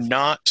 but we're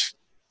not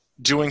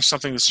doing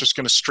something that's just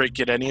going to straight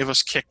get any of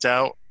us kicked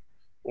out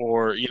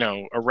or,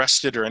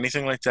 arrested or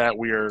anything like that.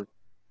 We are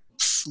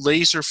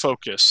laser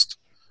focused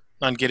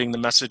on getting the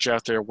message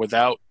out there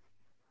without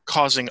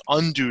causing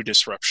undue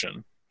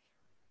disruption.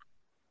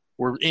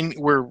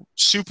 We're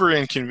super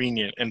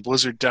inconvenient, and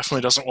Blizzard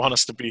definitely doesn't want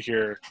us to be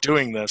here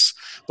doing this,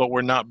 but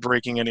we're not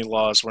breaking any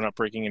laws, we're not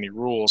breaking any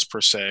rules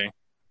per se,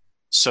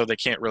 so they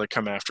can't really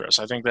come after us.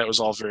 I think that was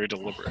all very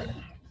deliberate.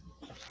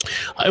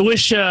 I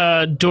wish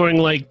during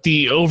like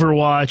the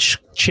Overwatch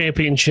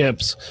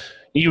championships,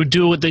 you would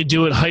do what they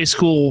do at high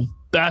school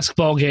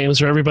basketball games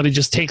where everybody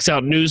just takes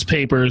out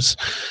newspapers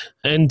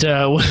and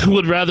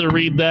would rather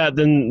read that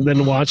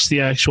than watch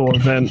the actual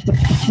event.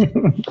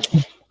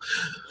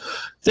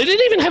 They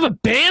didn't even have a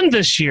band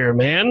this year,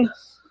 man.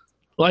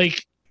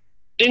 Like,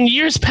 in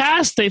years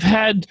past, they've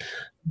had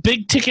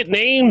big ticket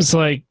names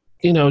like,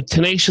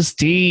 Tenacious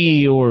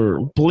D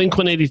or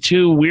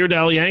Blink-182, Weird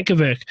Al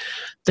Yankovic.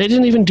 They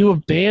didn't even do a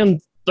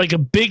band, like a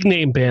big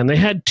name band. They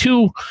had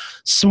two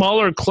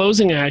smaller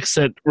closing acts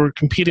that were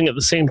competing at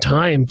the same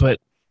time, but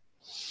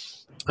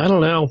I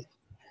don't know.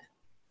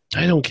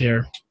 I don't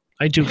care.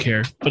 I do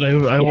care, but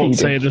I won't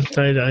say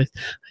it.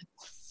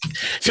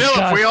 Philip,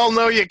 God, we all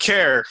know you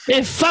care.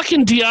 If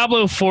fucking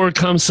Diablo 4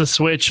 comes to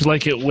Switch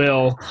like it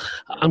will,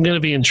 I'm going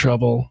to be in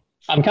trouble.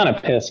 I'm kind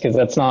of pissed because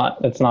that's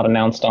not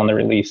announced on the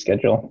release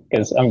schedule,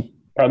 because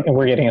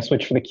we're getting a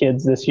Switch for the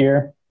kids this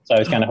year. So I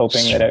was kind of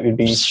hoping that it would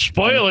be...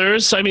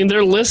 Spoilers. I mean,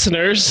 they're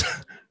listeners.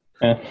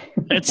 Yeah.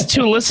 It's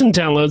 2 listen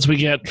downloads we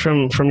get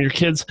from your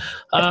kids.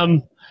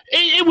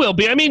 It will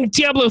be. I mean,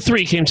 Diablo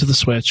 3 came to the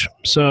Switch.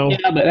 So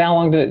yeah, but how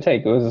long did it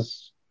take? It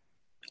was...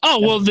 Oh,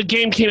 well, the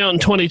game came out in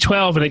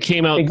 2012, and it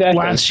came out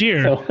last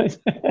year. So,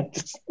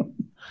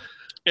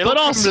 it'll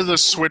come to the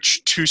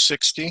Switch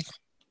 260.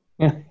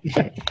 Yeah.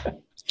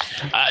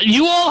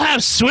 You all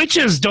have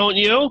Switches, don't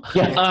you?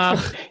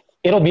 Yeah.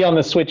 It'll be on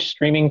the Switch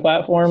streaming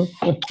platform.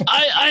 They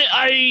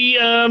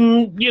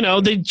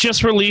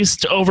just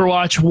released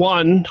Overwatch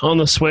 1 on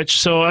the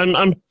Switch, so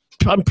I'm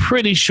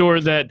pretty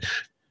sure that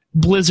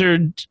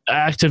Blizzard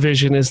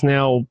Activision is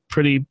now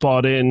pretty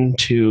bought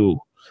into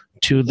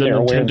the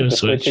Nintendo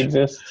Switch.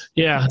 Exists.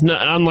 Yeah,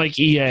 unlike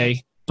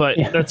EA, but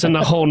that's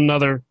a whole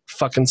nother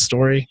fucking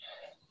story.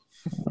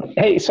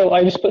 Hey, so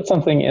I just put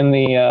something in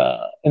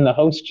the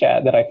host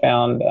chat that I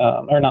found,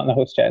 or not in the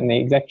host chat, in the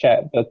exec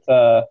chat. But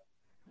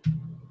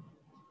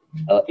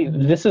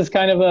this is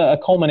kind of a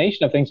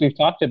culmination of things we've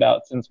talked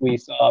about since we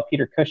saw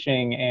Peter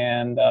Cushing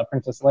and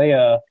Princess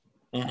Leia.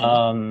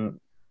 Mhm.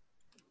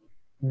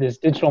 This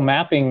digital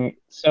mapping.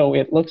 So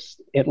it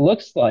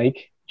looks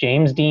like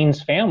James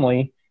Dean's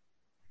family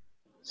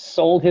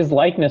sold his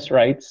likeness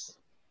rights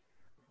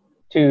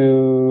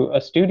to a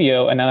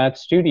studio, and now that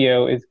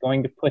studio is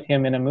going to put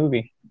him in a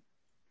movie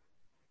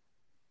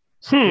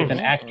with an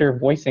actor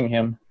voicing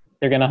him.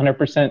 They're going to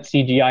 100%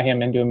 CGI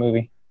him into a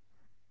movie.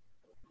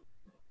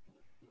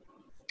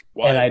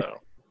 Why And though?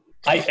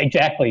 I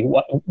exactly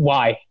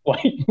why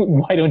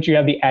don't you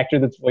have the actor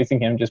that's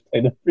voicing him just play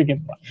the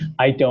freaking?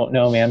 I don't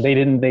know, man. They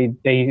didn't.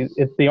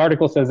 The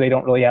article says they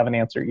don't really have an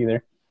answer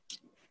either.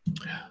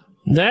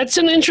 That's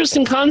an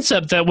interesting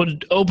concept that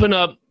would open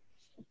up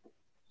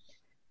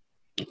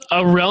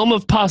a realm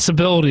of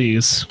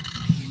possibilities.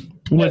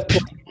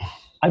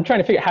 I'm trying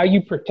to figure out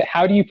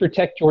how do you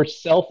protect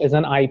yourself as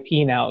an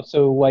IP now?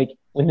 So like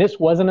when this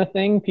wasn't a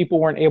thing, people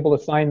weren't able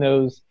to sign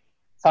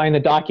the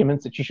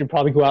documents that you should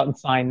probably go out and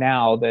sign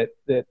now that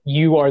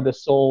you are the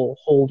sole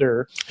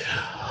holder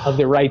of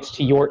the rights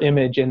to your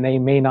image and they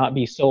may not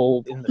be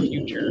sold in the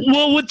future.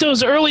 Well, with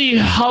those early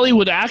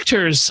Hollywood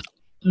actors,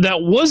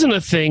 that wasn't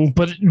a thing,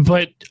 but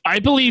I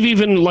believe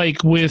even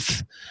like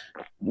with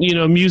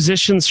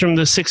musicians from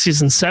the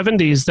 60s and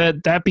 70s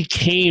that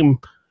became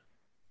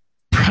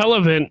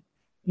relevant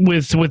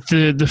with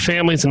the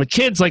families and the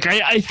kids. Like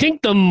I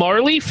think the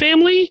Marley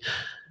family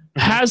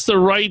has the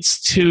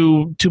rights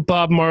to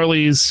Bob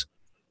Marley's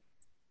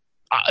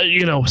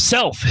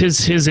self,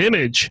 his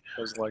image,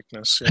 His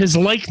likeness. Yeah. his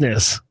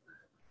likeness.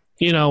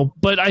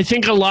 But I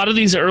think a lot of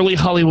these early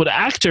Hollywood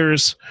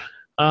actors,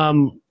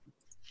 that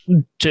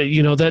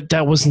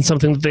wasn't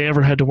something that they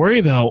ever had to worry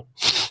about.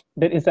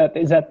 But is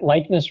that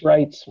likeness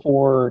rights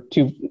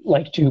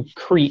to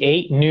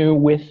create new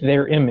with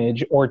their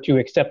image or to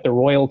accept the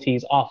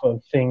royalties off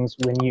of things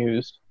when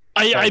used?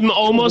 I'm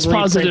almost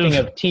positive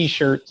of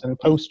T-shirts and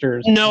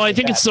posters. No, I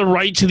think it's the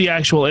right to the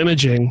actual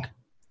imaging.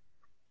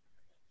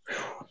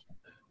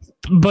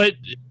 But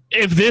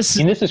if this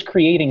is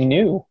creating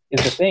new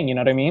is the thing, you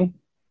know what I mean?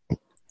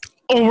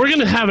 Oh, we're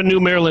gonna have a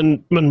new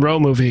Marilyn Monroe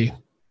movie.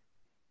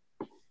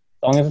 As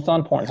long as it's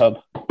on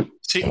Pornhub.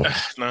 See,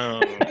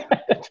 no.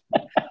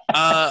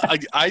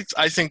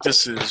 I think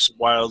this is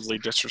wildly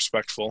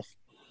disrespectful.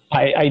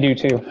 I do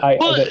too.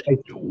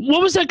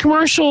 What was that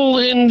commercial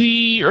in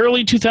the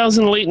early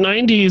 2000s, late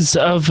 90s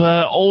of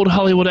old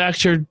Hollywood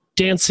actor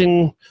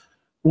dancing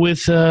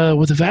with a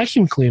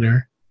vacuum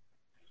cleaner?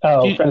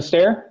 Oh, Fred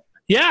Astaire?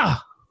 Yeah.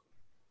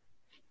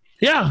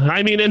 Yeah,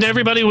 I mean, and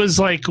everybody was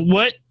like,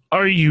 what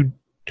are you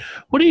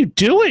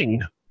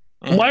doing?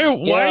 Why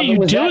are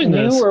you doing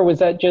this? New, or was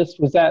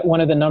that one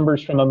of the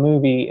numbers from a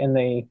movie and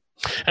they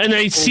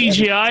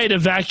CGI'd a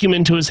vacuum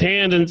into his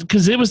hand, and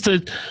because it was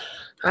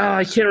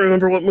I can't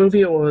remember what movie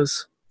it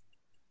was.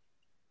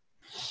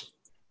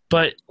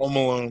 But Home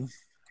Alone.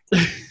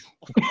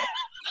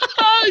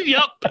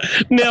 Yep,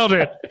 nailed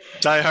it.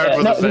 Die Hard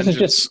with a Vengeance. This is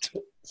just.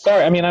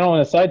 Sorry, I mean I don't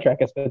want to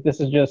sidetrack us, but this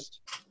is weird.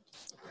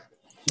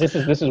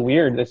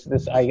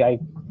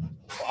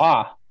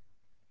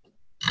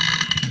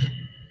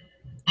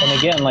 And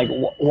again, like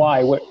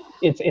why?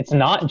 It's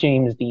not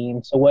James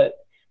Dean. So what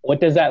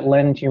does that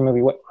lend to your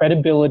movie? What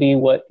credibility?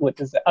 What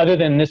does that, other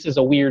than this is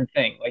a weird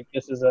thing? Like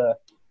this is an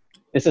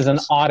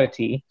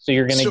oddity. So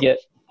you're going to get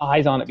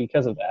eyes on it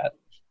because of that.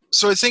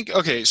 So I think,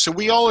 okay, so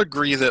we all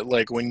agree that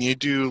like when you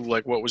do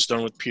like what was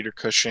done with Peter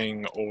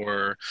Cushing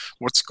or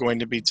what's going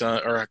to be done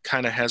or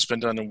kind of has been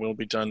done and will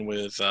be done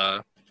with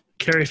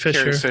Carrie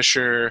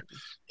Fisher.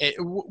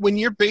 When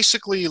you're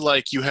basically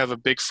like you have a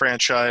big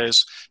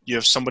franchise, you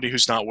have somebody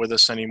who's not with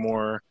us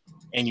anymore,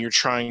 and you're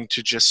trying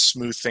to just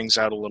smooth things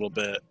out a little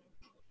bit.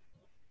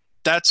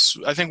 I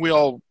think we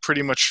all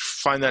pretty much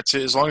find that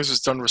as long as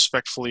it's done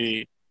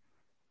respectfully,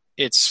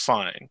 it's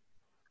fine.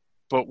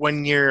 But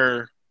when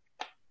you're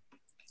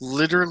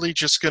literally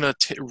just going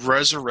to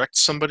resurrect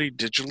somebody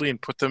digitally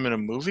and put them in a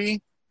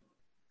movie,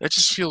 that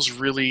just feels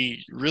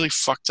really, really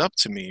fucked up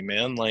to me,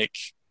 man. Like,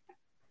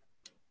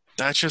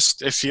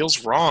 it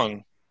feels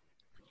wrong.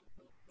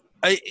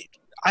 I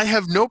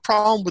have no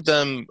problem with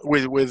them,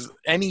 with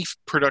any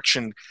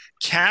production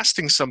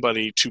casting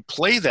somebody to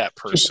play that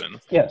person.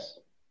 Yes.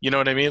 You know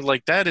what I mean?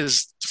 Like, that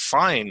is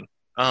fine.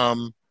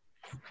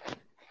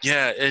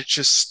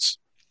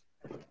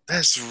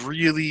 That's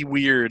really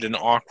weird and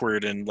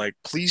awkward, and like,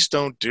 please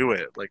don't do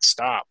it. Like,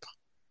 stop.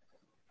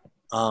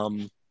 I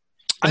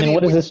mean,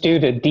 what does this do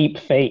to deep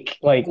fake?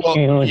 Like,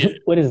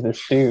 what does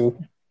this do?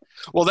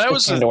 Well, that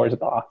was Pandora's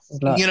box.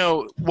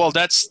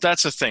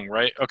 That's a thing,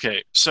 right?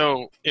 Okay,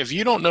 so if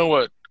you don't know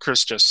what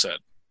Chris just said,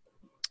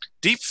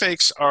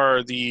 deepfakes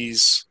are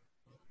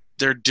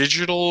they're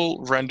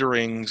digital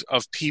renderings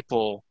of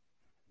people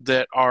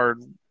that are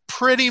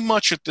pretty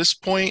much at this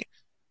point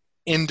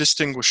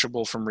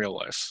indistinguishable from real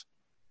life.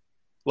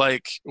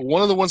 Like,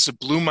 one of the ones that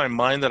blew my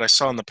mind that I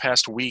saw in the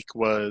past week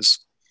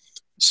was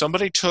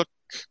somebody took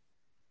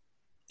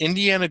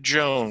Indiana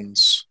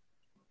Jones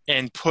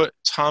and put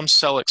Tom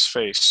Selleck's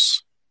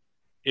face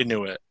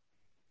into it,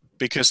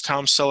 because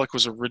Tom Selleck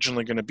was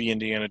originally going to be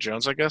Indiana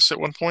Jones, I guess, at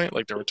one point.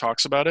 Like, there were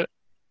talks about it.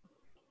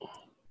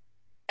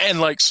 And,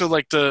 like, so,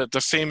 like,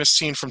 the famous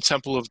scene from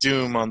Temple of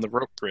Doom on the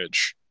rope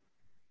bridge,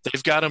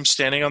 they've got him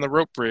standing on the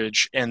rope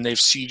bridge, and they've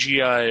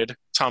CGI'd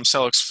Tom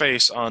Selleck's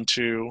face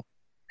onto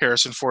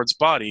Harrison Ford's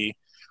body,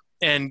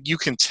 and you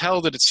can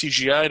tell that it's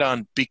CGI'd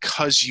on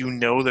because you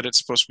know that it's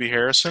supposed to be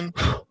Harrison.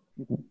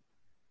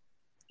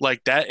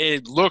 Like, that,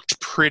 it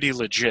looked pretty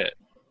legit.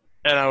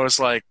 And I was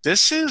like,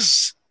 this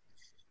is,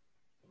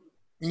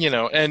 you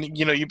know, and,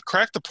 you know, you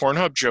cracked the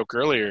Pornhub joke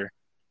earlier.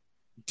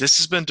 This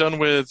has been done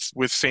with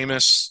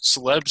famous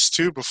celebs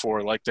too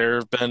before. Like, there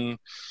have been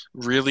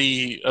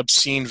really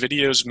obscene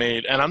videos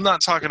made, and I'm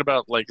not talking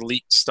about like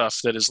leaked stuff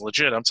that is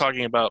legit. I'm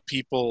talking about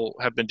people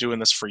have been doing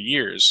this for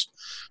years,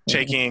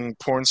 taking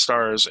porn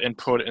stars and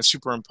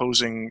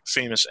superimposing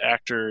famous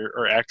actor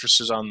or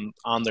actresses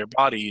on their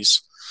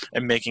bodies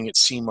and making it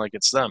seem like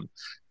it's them.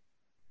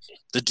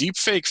 The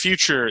deepfake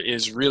future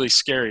is really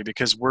scary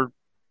because we're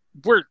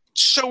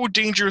so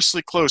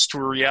dangerously close to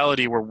a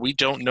reality where we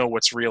don't know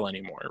what's real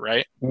anymore,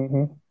 right?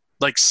 Mm-hmm.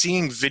 Like,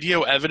 seeing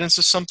video evidence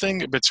of something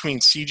between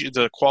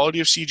the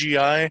quality of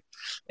CGI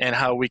and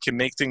how we can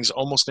make things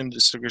almost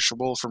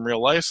indistinguishable from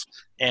real life,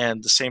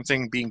 and the same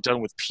thing being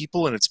done with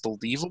people and it's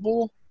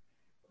believable.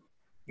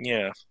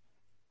 Yeah.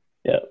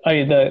 Yeah. I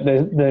mean,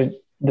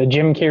 the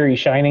Jim Carrey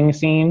Shining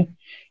scene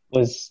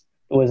was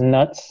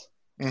nuts.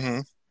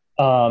 Mm-hmm.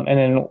 And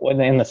then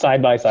in the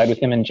side by side with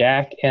him and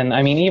Jack, and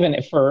I mean, even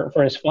for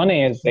as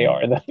funny as they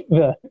are,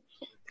 the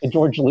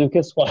George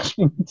Lucas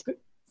watching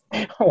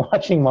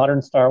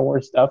modern Star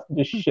Wars stuff,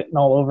 just shitting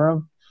all over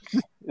them.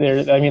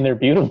 They're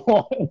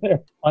beautiful,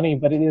 they're funny,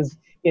 but it is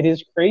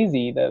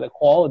crazy the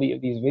quality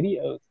of these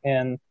videos.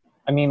 And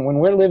I mean, when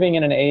we're living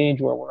in an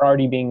age where we're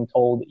already being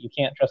told that you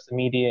can't trust the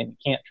media and you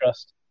can't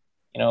trust,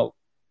 you know,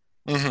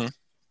 mm-hmm.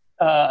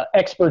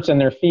 Experts in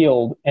their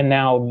field, and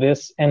now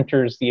this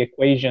enters the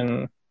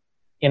equation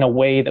in a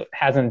way that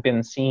hasn't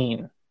been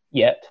seen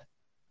yet.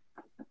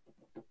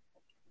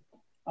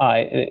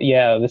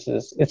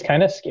 It's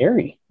kind of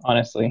scary,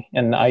 honestly.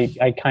 And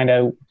I kind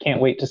of can't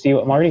wait to see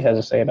what Marty has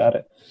to say about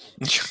it.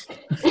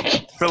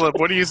 Philip,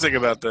 what do you think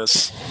about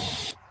this?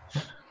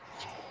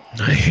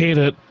 I hate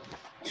it.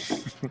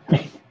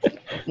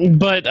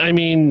 But, I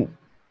mean,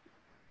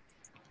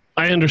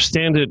 I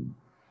understand it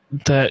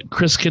that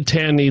Chris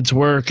Kattan needs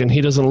work and he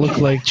doesn't look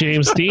like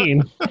James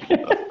Dean.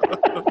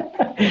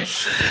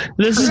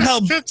 This is how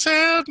Bill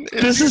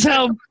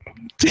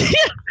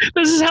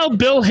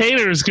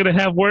Hader is going to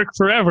have work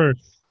forever,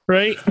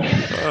 right?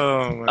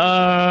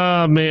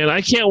 Oh man, I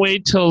can't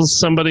wait till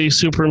somebody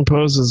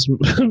superimposes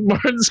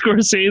Martin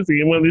Scorsese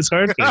in one of these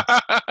heartbeats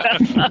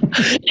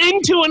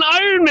into an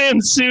Iron Man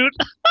suit.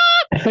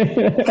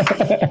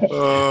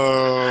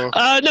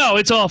 No,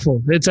 it's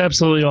awful. It's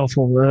absolutely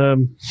awful.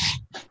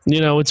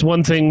 You know, it's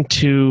one thing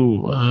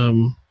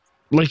to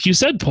like you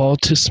said, Paul,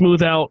 to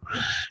smooth out,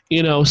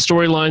 you know,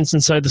 storylines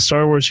inside the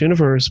Star Wars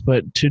universe,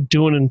 but to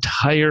do an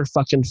entire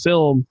fucking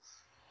film,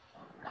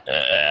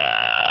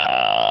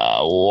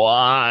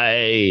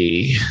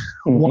 why?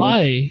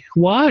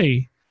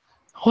 Why?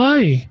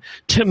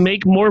 To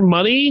make more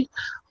money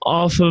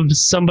off of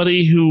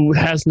somebody who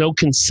has no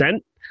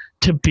consent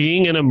to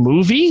being in a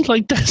movie?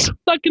 Like, that's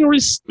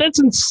that's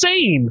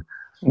insane.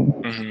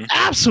 Mm-hmm.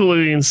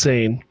 Absolutely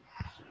insane.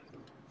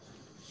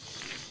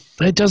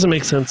 It doesn't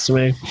make sense to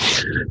me.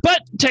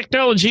 But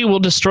technology will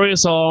destroy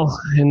us all,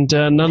 and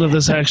none of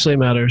this actually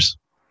matters.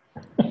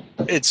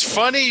 It's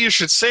funny you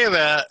should say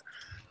that,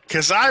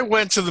 because I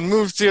went to the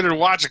movie theater to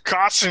watch a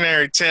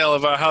cautionary tale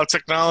about how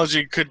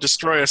technology could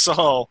destroy us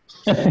all.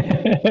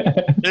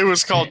 It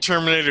was called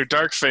Terminator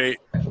Dark Fate.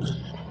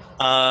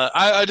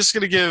 I'm just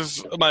going to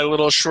give my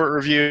little short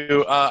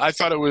review. I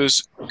thought it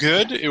was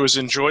good. It was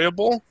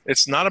enjoyable.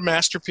 It's not a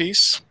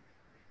masterpiece.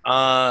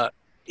 The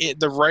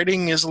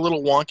writing is a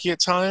little wonky at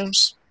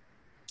times,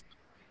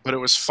 but it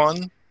was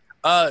fun.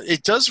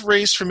 It does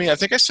raise for me, I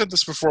think I said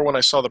this before when I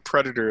saw The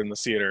Predator in the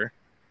theater,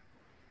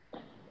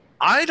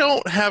 I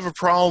don't have a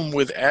problem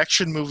with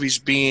action movies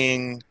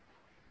being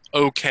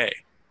okay.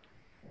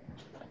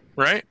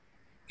 Right?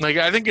 Like,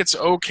 I think it's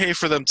okay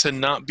for them to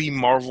not be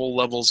Marvel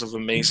levels of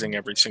amazing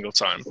every single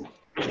time.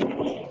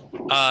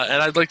 And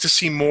I'd like to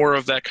see more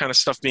of that kind of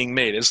stuff being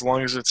made, as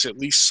long as it's at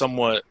least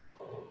somewhat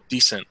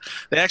decent.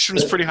 The action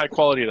was pretty high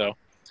quality, though.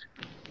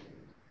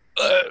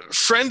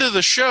 Friend of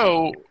the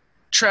show,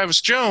 Travis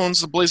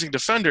Jones, the Blazing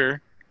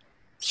Defender,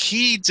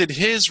 he did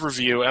his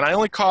review, and I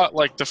only caught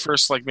like the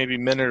first maybe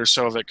minute or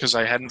so of it because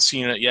I hadn't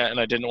seen it yet and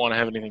I didn't want to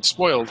have anything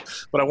spoiled,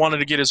 but I wanted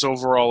to get his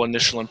overall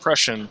initial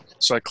impression,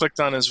 so I clicked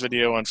on his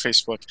video on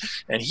Facebook,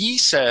 and he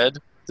said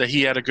that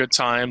he had a good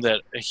time,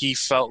 that he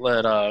felt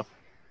that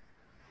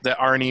that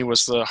Arnie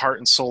was the heart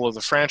and soul of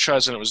the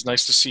franchise, and it was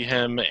nice to see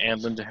him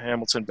and Linda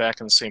Hamilton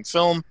back in the same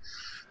film.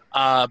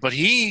 But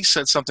he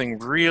said something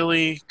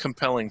really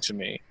compelling to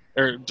me.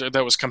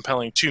 that was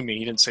compelling to me.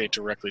 He didn't say it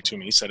directly to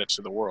me. He said it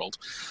to the world.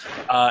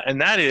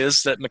 And that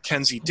is that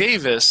Mackenzie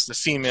Davis, the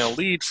female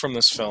lead from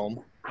this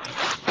film,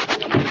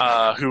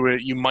 who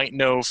you might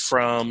know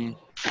from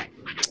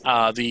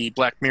the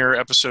Black Mirror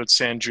episode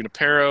San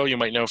Junipero, you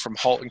might know from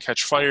 *Halt and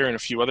Catch Fire* and a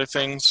few other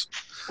things.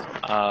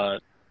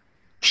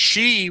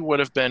 She would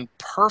have been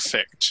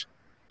perfect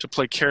to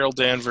play Carol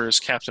Danvers,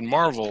 Captain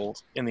Marvel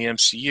in the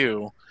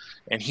MCU,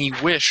 and he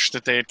wished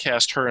that they had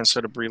cast her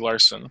instead of Brie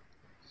Larson.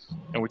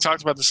 And we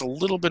talked about this a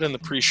little bit in the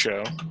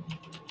pre-show.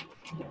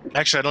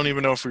 Actually, I don't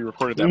even know if we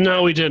recorded that.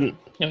 No, we didn't.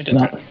 No, we did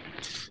not.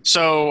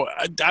 So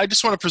I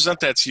just want to present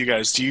that to you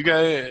guys.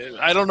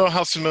 I don't know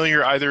how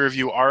familiar either of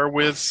you are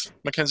with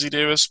Mackenzie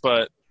Davis,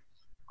 but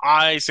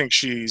I think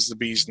she's the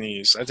bee's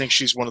knees. I think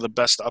she's one of the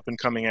best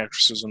up-and-coming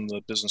actresses in the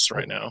business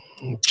right now.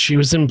 She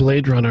was in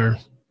Blade Runner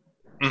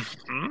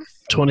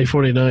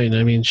 2049.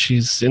 I mean,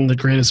 she's in the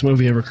greatest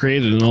movie ever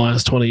created in the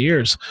last 20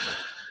 years.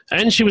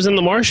 And she was in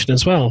The Martian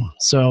as well.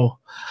 So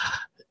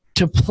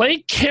to play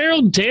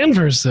Carol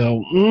Danvers,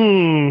 though,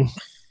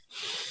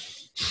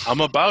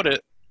 I'm about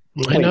it.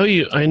 I know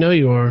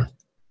you are.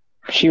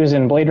 She was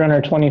in Blade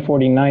Runner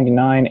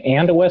 2049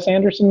 and a Wes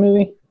Anderson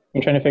movie.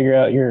 I'm trying to figure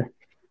out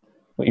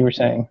what you were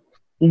saying.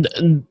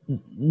 The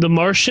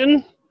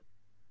Martian?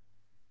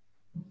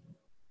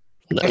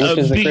 Which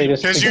is the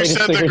greatest? Because you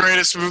said the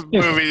greatest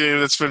movie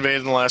that's been made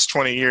in the last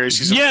 20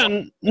 years.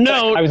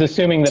 No. I was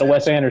assuming that a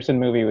Wes Anderson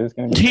movie was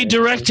going to be. He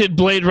directed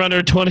Blade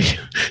Runner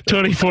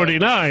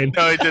 2049.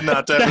 No, he did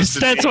not.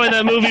 That's why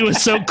that movie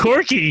was so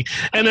quirky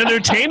and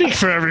entertaining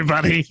for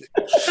everybody.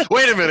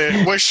 Wait a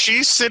minute. Was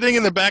she sitting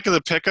in the back of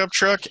the pickup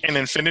truck in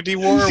Infinity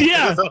War?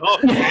 Yeah.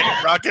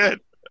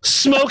 Rocket?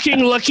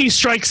 Smoking Lucky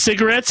Strike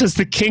cigarettes as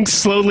the Kinks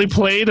slowly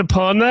played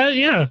upon that?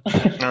 Yeah.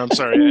 No, I'm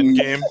sorry.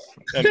 Endgame.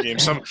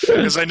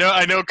 Because I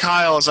know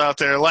Kyle is out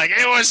there like,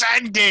 it was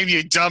Endgame,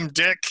 you dumb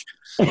dick.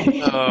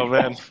 Oh,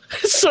 man.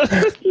 So,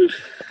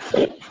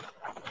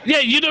 yeah,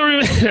 you don't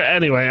remember.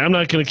 Anyway, I'm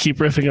not going to keep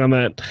riffing on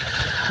that.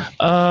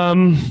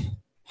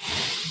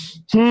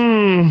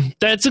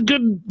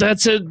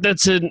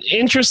 That's an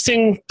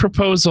interesting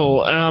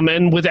proposal.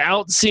 And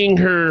without seeing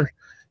her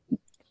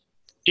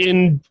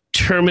in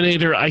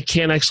Terminator, I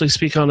can't actually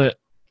speak on it.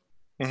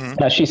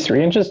 Mm-hmm. She's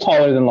 3 inches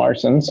taller than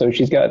Larson, so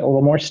she's got a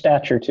little more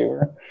stature to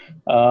her.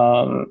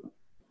 I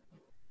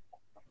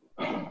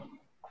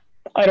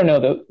don't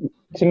know, though.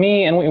 To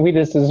me, and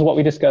this is what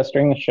we discussed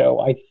during the show,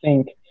 I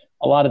think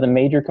a lot of the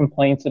major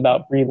complaints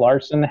about Brie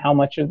Larson, how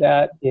much of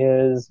that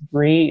is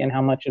Brie and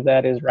how much of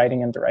that is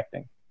writing and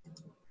directing.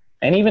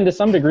 And even to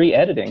some degree,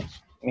 editing.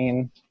 I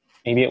mean,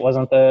 maybe it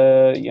wasn't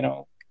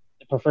the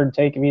preferred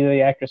take of either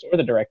the actress or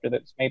the director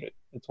that's made it.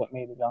 It's what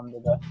made it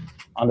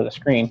onto the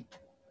screen.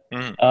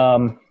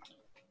 Mm.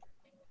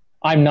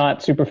 I'm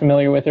not super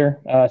familiar with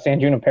her. San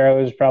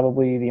Junipero is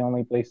probably the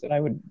only place that I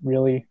would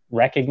really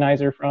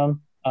recognize her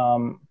from.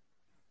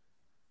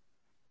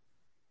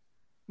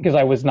 Because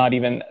I was not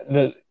even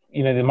the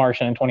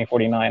Martian in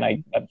 2049.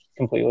 I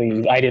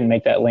didn't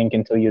make that link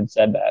until you'd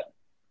said that.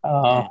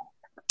 I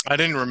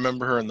didn't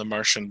remember her in The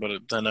Martian, but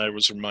then I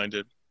was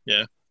reminded.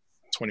 Yeah,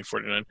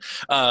 2049.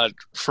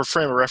 For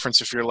frame of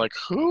reference, if you're like,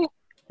 who?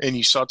 And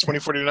you saw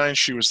 2049,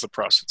 she was the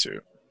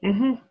prostitute.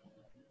 Mm-hmm.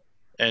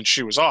 And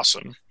she was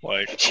awesome.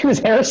 Like she was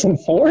Harrison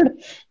Ford.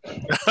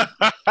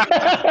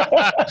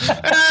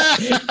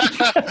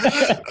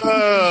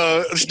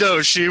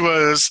 No, she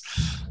was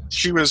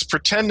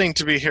pretending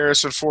to be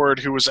Harrison Ford,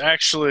 who was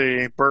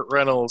actually Burt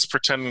Reynolds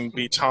pretending to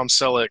be Tom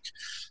Selleck,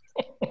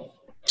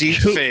 deep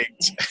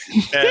faked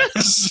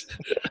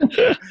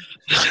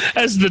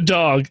as the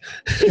dog,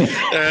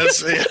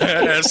 as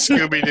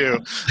Scooby-Doo.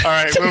 All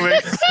right, moving.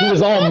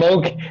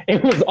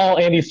 It was all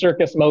Andy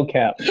Serkis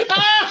mocap.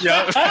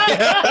 Yep.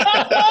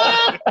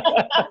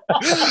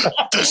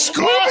 The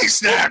Scooby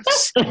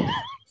Snacks.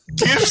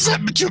 Give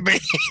them to me.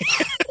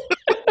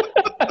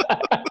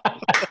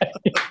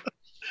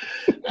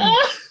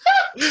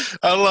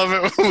 I love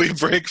it when we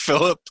break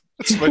Philip.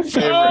 It's my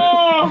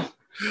favorite.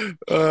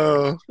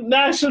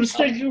 Mash him,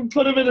 stick him,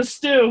 put him in a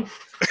stew.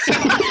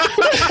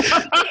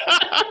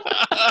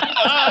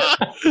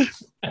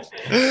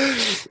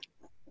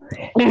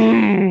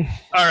 All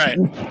right.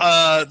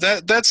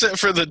 That's it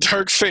for the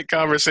Dark Fate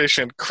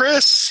conversation.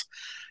 Chris,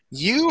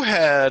 you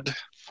had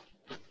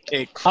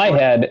I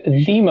had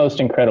the most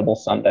incredible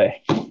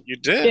Sunday. You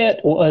did? It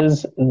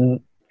was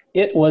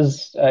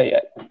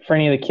for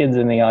any of the kids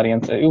in the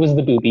audience, it was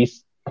the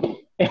boobies.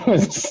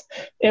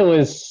 It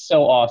was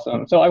so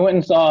awesome. So I went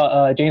and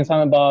saw Jay and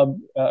Silent Bob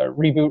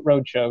Reboot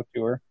Roadshow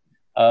tour.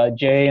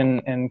 Jay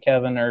and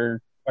Kevin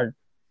are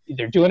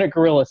they're doing it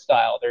guerrilla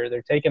style.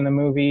 They're taking the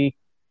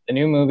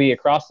new movie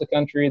across the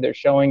country. They're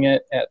showing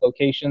it at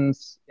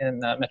locations in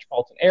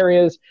metropolitan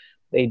areas.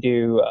 They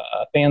do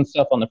fan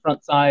stuff on the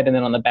front side, and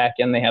then on the back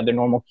end they have their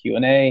normal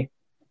Q&A.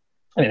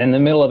 And in the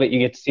middle of it, you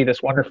get to see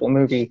this wonderful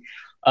movie.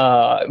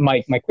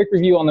 My quick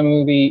review on the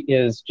movie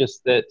is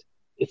just that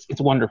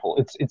it's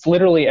wonderful. It's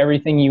literally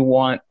everything you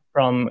want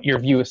from your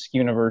View Askew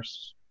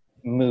universe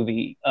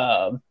movie.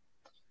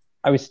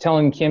 I was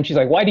telling Kim, she's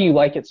like, why do you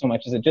like it so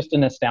much? Is it just a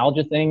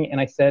nostalgia thing?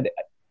 And I said,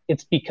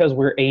 it's because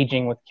we're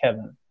aging with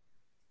Kevin.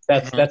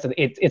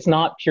 It's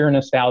not pure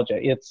nostalgia.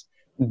 It's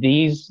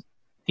these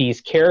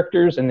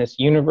characters in this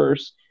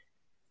universe.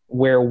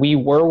 Where we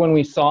were when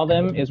we saw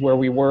them is where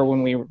we were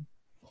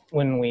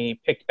when we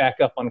picked back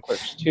up on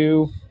Clerks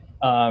 2.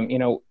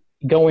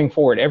 Going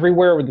forward,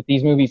 everywhere that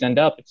these movies end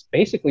up, it's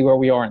basically where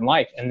we are in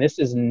life, and this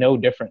is no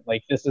different.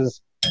 Like it's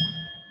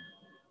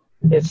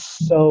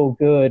so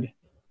good.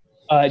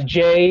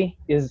 Jay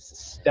is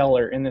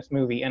stellar in this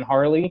movie, and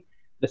Harley,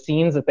 the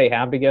scenes that they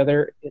have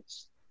together,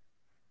 it's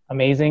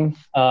amazing.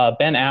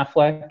 Ben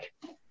Affleck,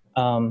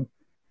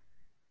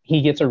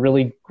 he gets a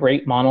really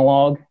great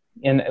monologue,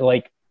 and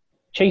like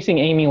Chasing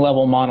Amy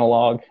level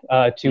monologue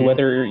to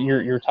whether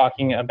you're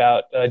talking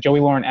about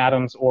Joey Lauren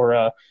Adams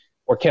or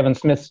Kevin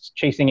Smith's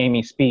Chasing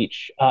Amy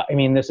speech. I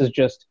mean, this is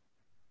just,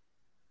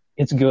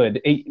 it's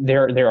good.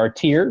 There are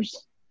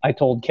tears. I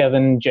told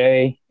Kevin,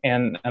 Jay,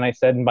 and I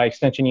said, and by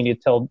extension, you need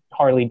to tell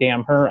Harley,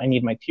 damn her, I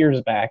need my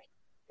tears back,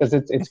 because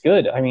it's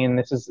good. I mean,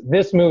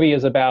 this movie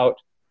is about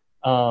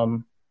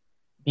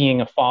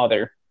being a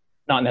father,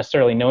 not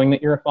necessarily knowing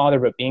that you're a father,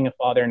 but being a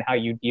father and how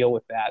you deal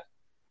with that.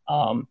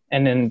 And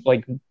then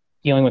like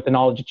dealing with the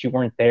knowledge that you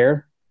weren't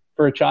there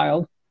for a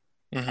child,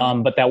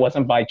 but that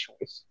wasn't by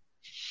choice.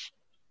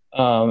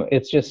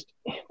 It's just,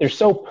 they're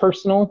so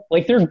personal.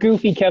 Like, they're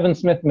goofy Kevin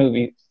Smith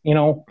movies. You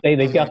know,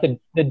 they've got the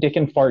dick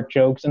and fart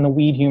jokes and the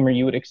weed humor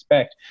you would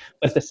expect.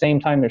 But at the same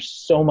time, there's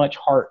so much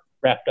heart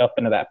wrapped up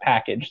into that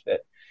package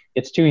that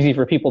it's too easy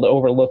for people to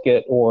overlook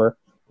it, or,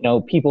 you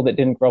know, people that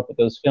didn't grow up with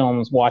those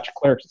films watch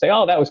Clerks and say,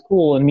 oh, that was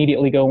cool, and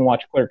immediately go and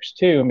watch Clerks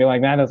 2 and be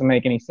like, that doesn't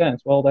make any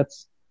sense. Well,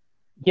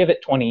 give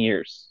it 20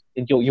 years.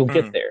 You'll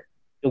get there.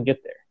 You'll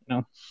get there, you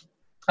know?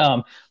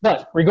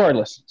 But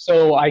regardless,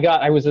 so I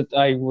got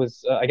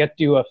to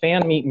do a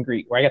fan meet and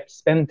greet where I got to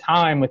spend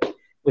time with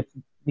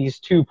these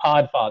two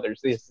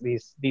podfathers,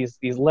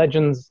 these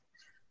legends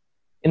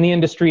in the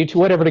industry to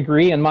whatever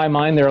degree. In my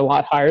mind, they're a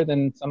lot higher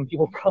than some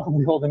people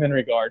probably hold them in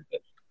regard.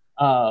 But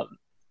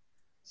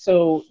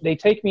so they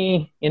take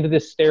me into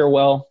this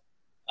stairwell,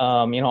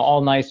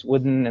 all nice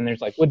wooden, and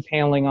there's like wood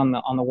paneling on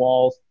the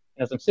walls.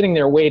 And as I'm sitting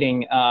there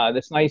waiting,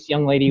 this nice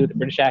young lady with a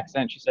British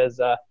accent, she says,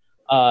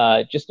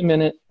 just a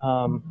minute,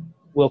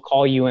 we'll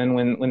call you in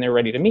when they're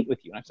ready to meet with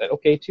you. And I said,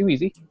 okay, too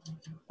easy.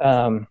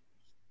 And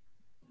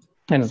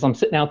as I'm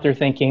sitting out there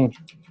thinking,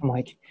 I'm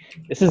like,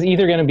 this is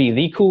either going to be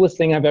the coolest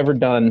thing I've ever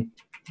done,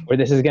 or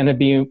this is going to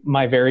be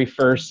my very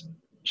first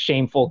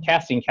shameful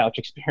casting couch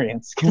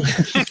experience. I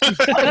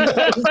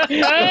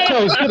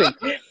was kidding.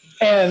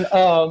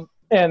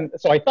 And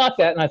so I thought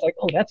that, and I was like,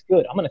 oh, that's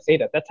good. I'm going to say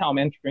that. That's how I'm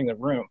entering the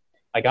room.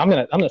 Like, I'm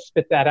gonna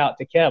spit that out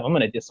to Kev. I'm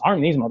gonna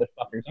disarm these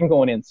motherfuckers. I'm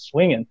going in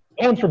swinging,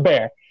 going for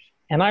bear.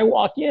 And I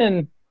walk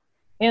in,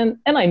 and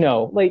I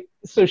know, like,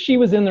 so she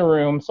was in the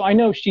room, so I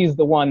know she's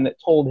the one that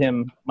told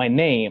him my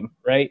name,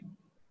 right?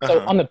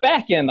 So on the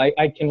back end,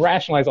 I can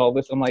rationalize all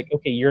this. I'm like,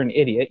 okay, you're an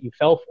idiot. You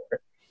fell for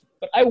it.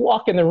 But I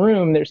walk in the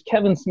room, there's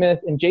Kevin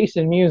Smith and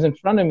Jason Mewes in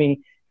front of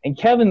me, and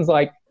Kevin's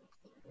like,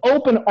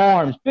 open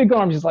arms, big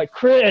arms. He's like,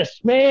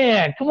 Chris,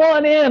 man, come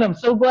on in. I'm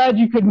so glad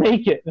you could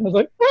make it. And I was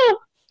like, oh.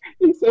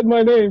 He said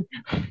my name.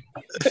 And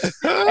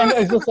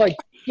it's just like,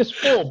 just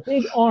full,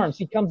 big arms.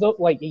 He comes up,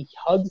 like, he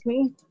hugs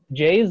me.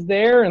 Jay's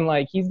there, and,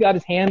 like, he's got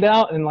his hand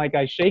out, and, like,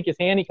 I shake his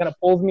hand. He kind of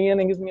pulls me in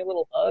and gives me a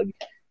little hug.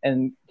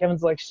 And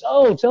Kevin's like,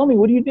 so, tell me,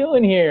 what are you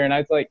doing here? And I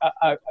was like,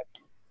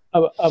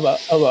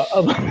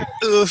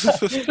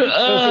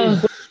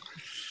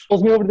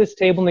 pulls me over to this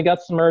table, and they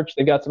got some merch.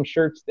 They got some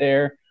shirts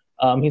there.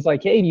 He's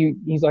like, hey,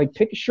 he's like,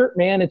 pick a shirt,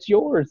 man, it's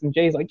yours. And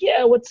Jay's like,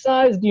 yeah, what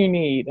size do you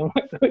need? I'm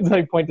like,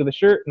 I point to the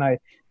shirt, and I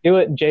do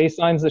it, and Jay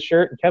signs the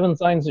shirt, and Kevin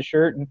signs the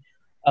shirt, and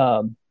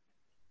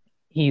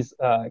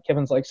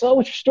Kevin's like, so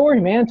what's your story,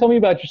 man? Tell me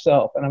about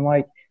yourself. And I'm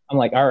like,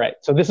 all right.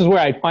 So this is where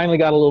I finally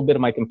got a little bit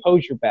of my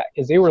composure back,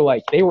 because they were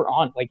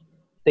on, like,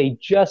 they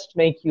just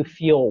make you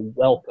feel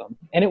welcome,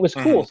 and it was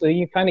cool. So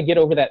you kind of get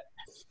over that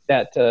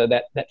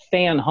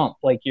fan hump,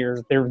 like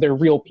they're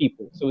real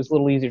people. So it was a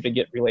little easier to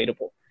get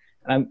relatable.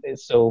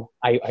 So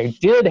I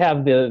did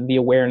have the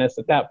awareness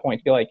at that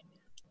point to be like,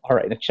 all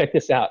right, now check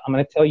this out. I'm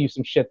going to tell you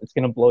some shit that's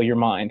going to blow your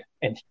mind.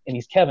 And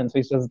he's Kevin, so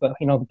he says,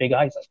 the big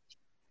eyes,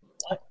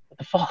 like, what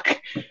the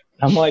fuck? And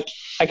I'm like,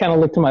 I kind of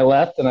look to my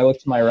left and I look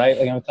to my right,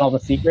 like I'm going to tell him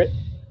a secret.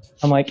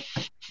 I'm like,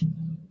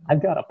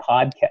 I've got a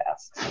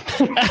podcast.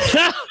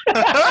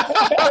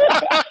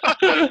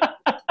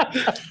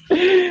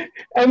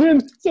 And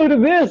then, so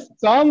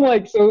I'm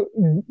like, so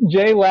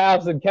Jay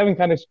laughs and Kevin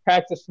kind of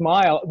cracks a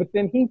smile, but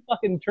then he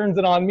fucking turns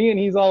it on me, and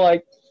he's all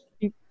like,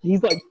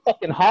 he's like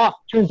fucking hot,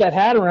 turns that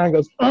hat around and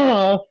goes,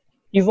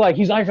 he's like,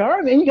 all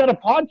right, man, you got a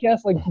podcast,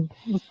 like,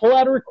 let's pull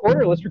out a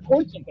recorder, let's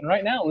record something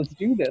right now, let's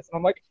do this. And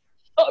I'm like,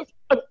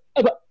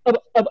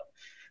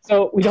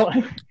 so we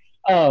don't,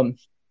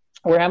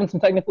 we're having some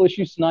technical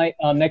issues tonight.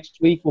 Next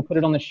week, we'll put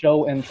it on the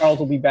show, and Charles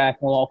will be back,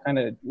 and we'll all kind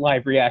of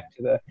live react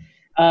to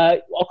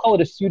I'll call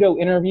it a pseudo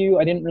interview.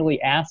 I didn't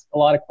really ask a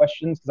lot of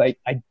questions because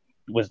I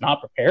was not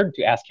prepared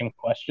to ask him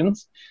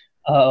questions.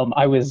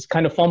 I was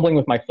kind of fumbling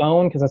with my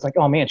phone because I was like,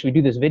 oh man, should we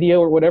do this video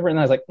or whatever? And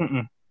I was like,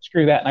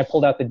 screw that. And I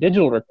pulled out the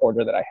digital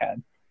recorder that I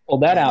had,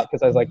 pulled that out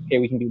because I was like, okay,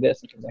 we can do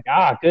this. And she was like,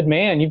 good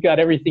man, you've got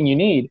everything you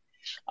need.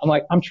 I'm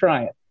like, I'm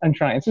trying.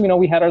 So,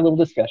 we had our little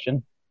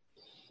discussion.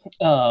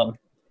 I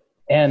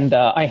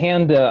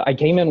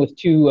came in with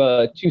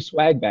two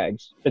swag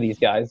bags for these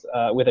guys,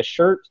 with a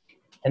shirt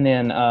and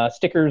then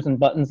stickers and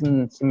buttons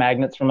and some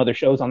magnets from other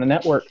shows on the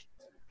network.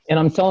 And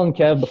I'm telling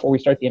Kev before we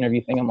start the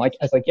interview thing, I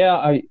was like,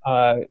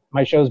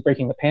 my show's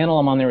Breaking the Panel.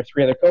 I'm on there with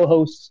 3 other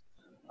co-hosts,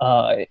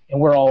 and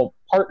we're all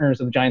partners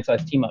of the Giant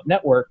Size Team Up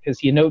Network, because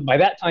by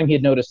that time he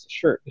had noticed the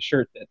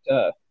shirt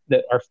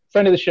that our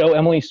friend of the show,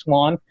 Emily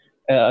Swan,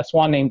 a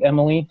swan named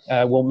Emily,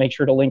 we'll make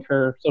sure to link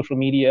her social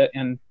media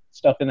and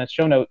stuff in the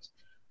show notes.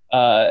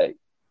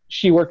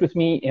 She worked with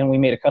me, and we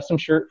made a custom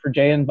shirt for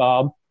Jay and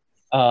Bob,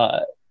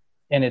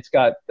 and it's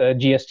got the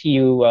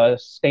GSTU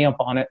stamp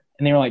on it.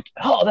 And they were like,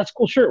 oh, that's a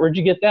cool shirt. Where'd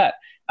you get that?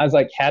 I was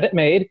like, had it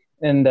made.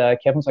 And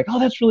Kevin was like, oh,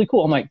 that's really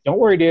cool. I'm like, don't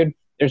worry, dude.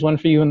 There's one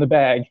for you in the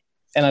bag.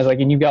 And I was like,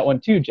 and you got one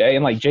too, Jay.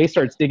 And like Jay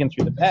starts digging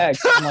through the bag.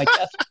 I'm like,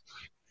 yes.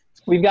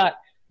 We've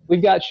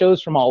got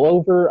shows from all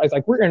over. I was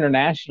like, we're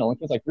international. And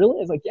he was like, really? I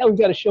was like, yeah, we've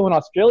got a show in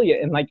Australia.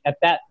 And like at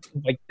that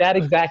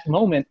exact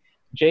moment,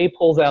 Jay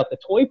pulls out the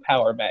Toy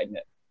Power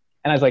magnet.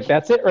 And I was like,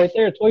 that's it right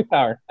there, Toy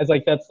Power. I was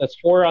like, that's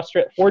four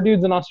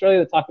dudes in Australia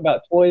that talk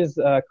about toys,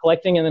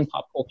 collecting, and then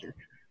pop culture.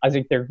 I was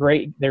like, they're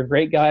great. They're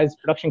great guys.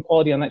 Production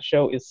quality on that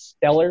show is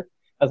stellar.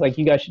 I was like,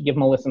 you guys should give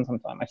them a listen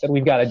sometime. I said,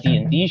 we've got a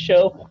D&D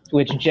show, to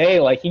which Jay,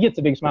 like, he gets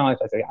a big smile. I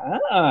said, yeah.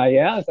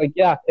 I was like,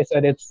 yeah. I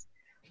said, it's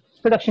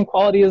production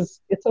quality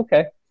it's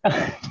okay.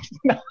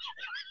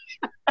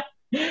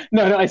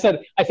 No. I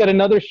said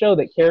another show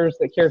that cares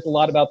a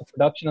lot about the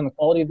production and the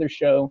quality of their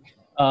show.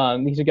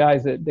 These are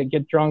guys that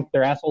get drunk,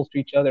 they're assholes to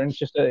each other, and it's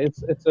just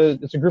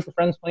it's a group of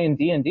friends playing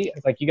D&D. I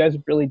was like, you guys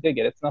would really dig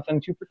it. It's nothing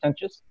too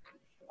pretentious.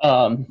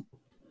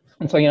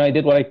 And so, I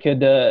did what I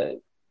could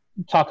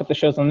talk up the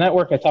shows on the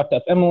network. I talked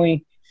up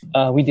Emily.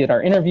 We did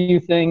our interview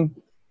thing.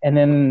 And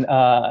then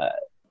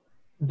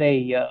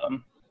we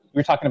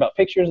were talking about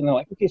pictures. And they're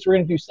like, okay, so we're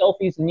going to do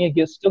selfies. And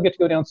you still get to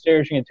go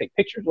downstairs. You're going to take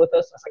pictures with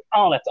us. I was like,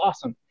 oh, that's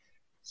awesome.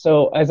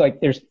 So I was like,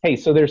 there's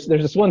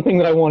this one thing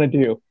that I want to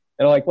do.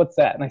 They're like, what's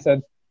that? And I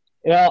said,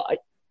 I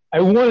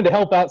wanted to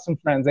help out some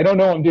friends. They don't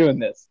know I'm doing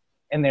this.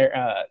 And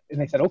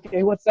they said,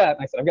 okay, what's that?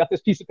 And I said, I've got this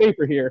piece of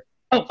paper here.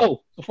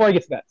 Oh, before I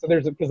get to that, so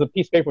because the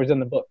piece of paper was in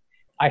the book.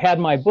 I had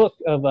my book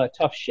of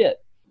tough shit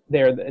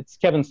there. It's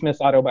Kevin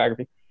Smith's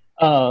autobiography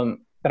that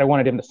I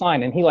wanted him to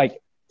sign. And he like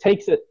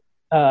takes it.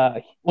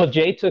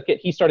 Jay took it.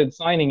 He started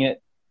signing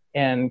it.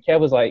 And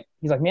Kev was like,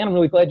 he's like, man, I'm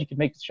really glad you could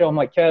make the show. I'm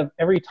like, Kev,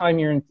 anytime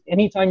you're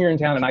in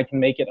town and I can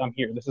make it, I'm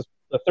here. This is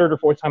the 3rd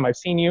or 4th time I've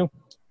seen you.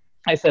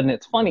 I said, and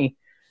it's funny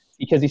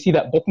because you see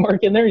that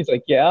bookmark in there? He's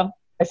like, yeah.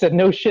 I said,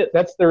 no shit,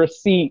 that's the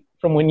receipt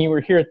from when you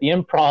were here at the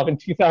Improv in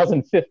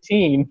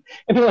 2015.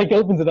 And he like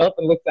opens it up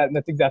and looks at it, and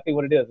that's exactly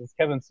what it is. It's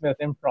Kevin Smith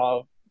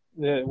Improv,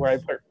 where I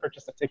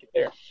purchased a ticket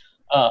there.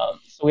 So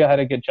we all had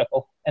a good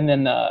chuckle. And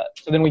then,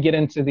 so then we get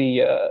into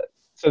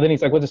so then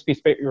he's like, what's this piece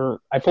of paper?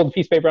 I pulled the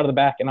piece of paper out of the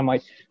back, and I'm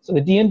like, so the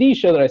D&D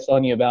show that I was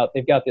telling you about,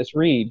 they've got this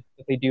read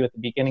that they do at the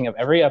beginning of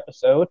every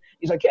episode.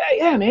 He's like,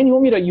 yeah, man, you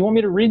want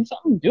me to read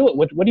something? Do it.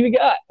 What do you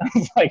got? I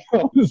was like,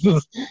 this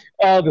is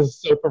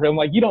so perfect. I'm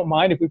like, you don't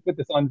mind if we put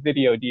this on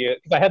video, do you?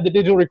 Because I had the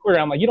digital recorder.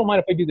 I'm like, you don't mind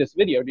if I do this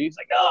video, do you? He's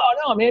like,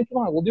 no, man, come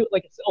on, we'll do it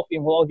like a selfie,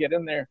 and we'll all get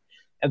in there.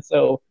 And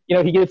so,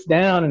 he gets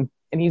down,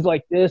 and he's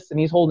like this, and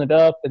he's holding it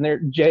up, and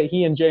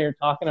he and Jay are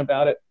talking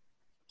about it.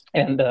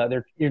 And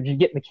you're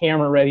getting the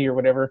camera ready or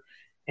whatever.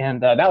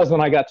 And that was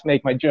when I got to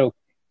make my joke.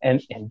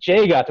 And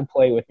Jay got to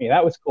play with me.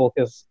 That was cool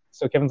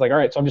so Kevin's like, all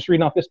right, so I'm just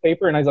reading off this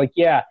paper. And I was like,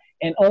 yeah,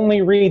 and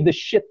only read the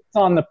shit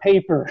that's on the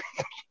paper.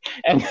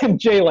 And then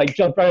Jay like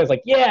jumped right. I was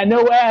like, yeah,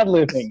 no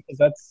ad-libbing. Because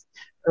that's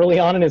early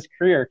on in his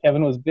career.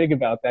 Kevin was big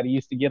about that. He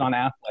used to get on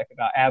Affleck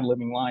about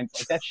ad-libbing lines.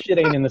 Like, that shit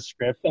ain't in the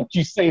script. Don't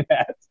you say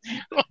that.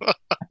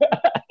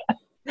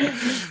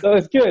 So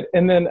it's good.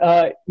 And then,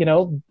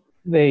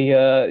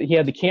 he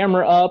had the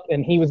camera up,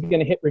 and he was going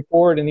to hit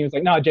record, and he was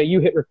like, no, Jay, you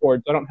hit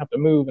record, so I don't have to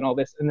move and all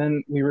this. And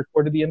then we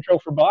recorded the intro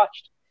for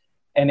Botched,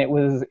 and it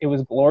was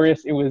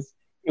glorious. It was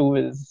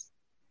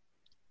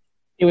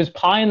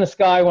pie in the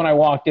sky when I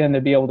walked in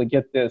to be able to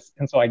get this.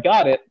 And so I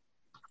got it.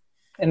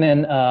 And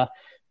then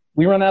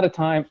we run out of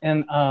time,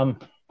 and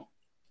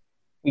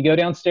we go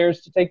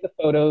downstairs to take the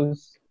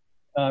photos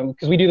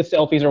because we do the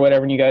selfies or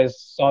whatever, and you guys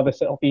saw the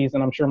selfies,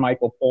 and I'm sure Mike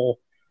will pull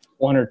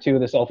 1 or 2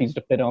 of the selfies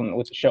to fit on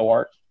with the show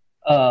art.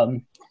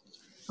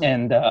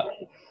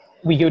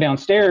 We go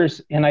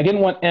downstairs, and I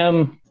didn't want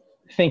Em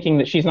thinking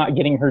that she's not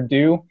getting her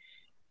due.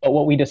 But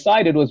what we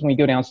decided was when we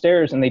go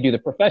downstairs and they do the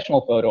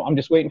professional photo, I'm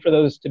just waiting for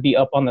those to be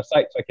up on the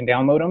site so I can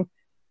download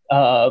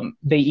them.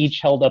 They each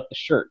held up the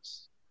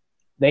shirts.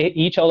 They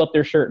each held up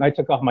their shirt, and I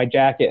took off my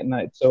jacket.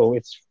 So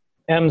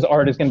Em's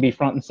art is going to be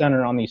front and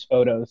center on these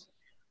photos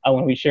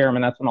when we share them.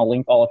 And that's when I'll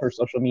link all of her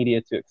social media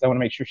to, because I want to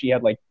make sure she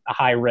had like a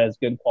high res,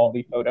 good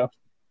quality photo.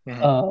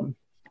 Mm-hmm.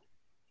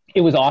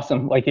 it was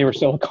awesome. Like, they were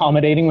so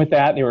accommodating with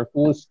that. They were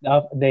cool as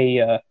stuff.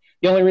 The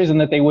only reason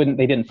that they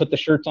didn't put the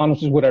shirts on,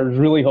 which is what I was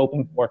really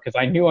hoping for, because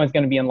I knew I was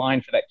going to be in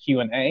line for that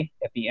Q&A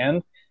at the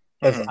end,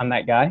 because I'm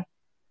that guy.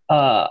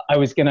 I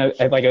was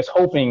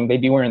hoping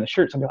they'd be wearing the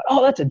shirts. I'm like,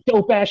 oh, that's a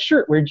dope ass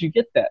shirt. Where'd you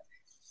get that?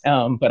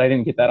 But I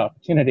didn't get that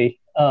opportunity.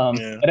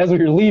 But as we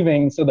were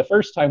leaving, so the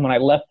first time when I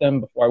left them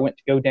before I went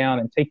to go down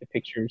and take the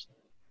pictures,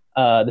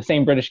 the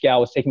same British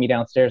gal was taking me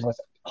downstairs. And I was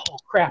like, oh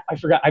crap, I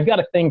forgot. I've got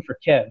a thing for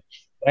Kev.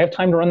 Do I have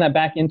time to run that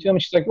back into him?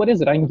 And she's like, what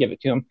is it? I can give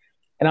it to him.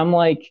 And I'm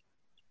like,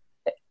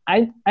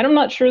 I'm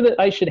not sure that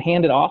I should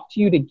hand it off to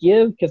you to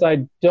give, because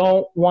I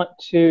don't want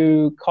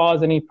to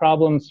cause any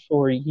problems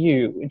for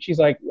you. And she's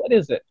like, what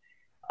is it?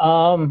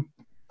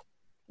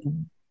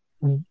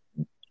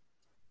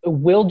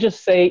 We'll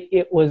just say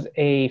it was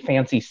a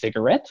fancy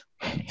cigarette.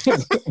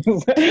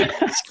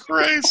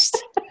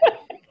 Christ.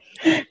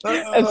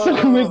 And so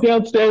we went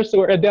downstairs. So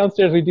we're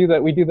downstairs. We do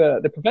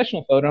the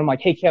professional photo. I'm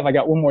like, hey, Kev, I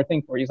got one more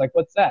thing for you. He's like,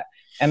 what's that?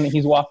 And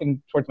he's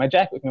walking towards my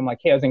jacket with me. I'm like,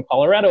 hey, I was in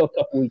Colorado a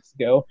couple weeks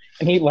ago.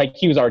 And he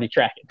was already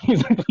tracking.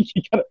 He's like,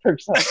 you got it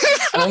perks up.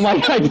 And I'm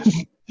like,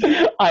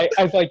 I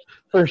was like,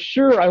 for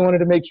sure, I wanted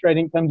to make sure I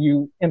didn't come to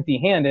you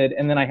empty-handed.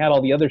 And then I had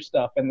all the other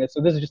stuff.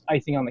 So this is just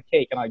icing on the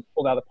cake. And I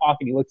pulled out of the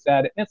pocket. He looks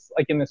at it. And it's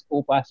like in this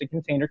cool plastic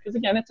container, because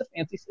again, it's a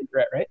fancy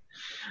cigarette, right?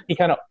 He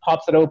kind of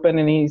pops it open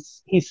and he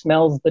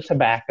smells the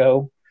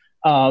tobacco.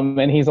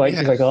 And he's like,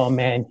 oh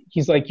man,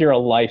 he's like, you're a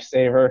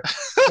lifesaver.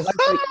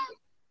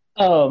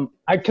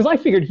 Because I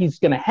figured he's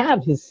going to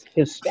have his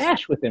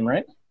stash with him,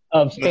 right?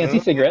 Of fancy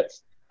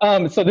cigarettes.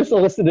 So this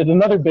elicited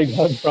another big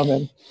hug from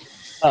him.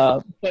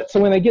 But so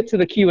when they get to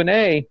the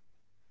Q&A,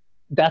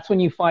 that's when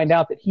you find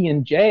out that he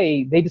and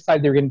Jay, they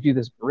decided they were going to do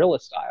this guerrilla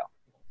style.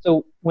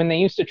 So when they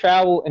used to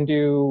travel and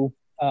do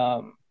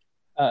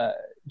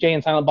Jay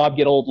and Silent Bob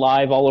Get Old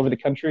live all over the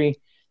country,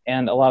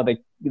 and a lot of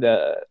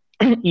the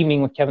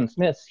evening with Kevin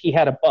Smith, he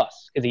had a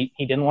bus because he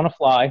didn't want to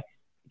fly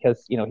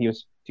because, he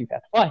was too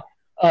fat to fly.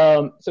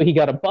 So he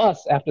got a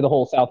bus after the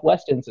whole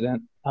Southwest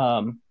incident,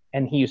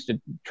 and he used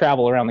to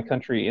travel around the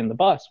country in the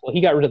bus. Well,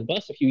 he got rid of the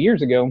bus a few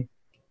years ago,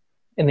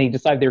 and they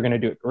decided they were going to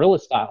do it guerrilla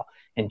style.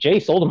 And Jay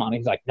sold him on it.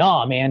 He's like,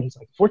 nah, man. He's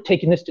like, if we're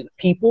taking this to the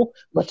people,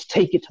 let's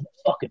take it to the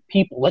fucking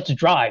people. Let's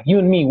drive. You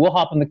and me, we'll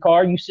hop in the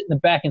car. You sit in the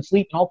back and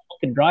sleep, and I'll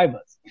fucking drive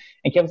us.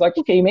 And Kevin's like,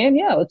 okay, man,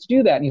 yeah, let's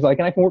do that. And he's like,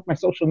 and I can work my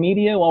social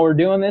media while we're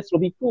doing this. It'll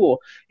be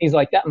cool. He's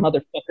like, that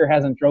motherfucker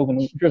hasn't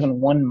driven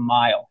 1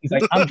 mile. He's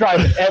like, I'm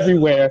driving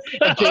everywhere.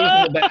 And Jay's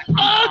in the back.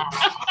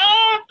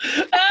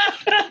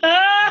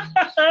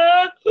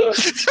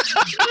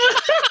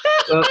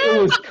 So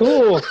it was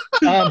cool.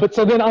 But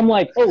so then I'm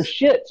like, oh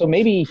shit. So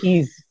maybe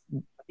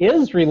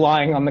is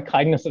relying on the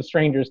kindness of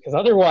strangers, because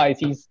otherwise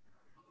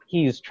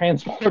he's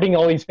transporting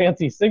all these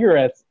fancy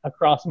cigarettes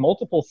across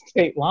multiple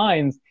state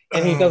lines,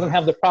 and he doesn't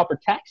have the proper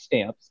tax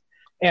stamps,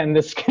 and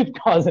this could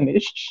cause an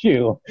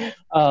issue.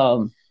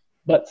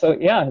 But so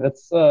yeah,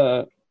 that's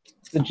the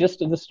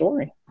gist of the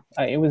story.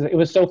 It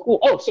was so cool.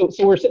 Oh, so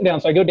we're sitting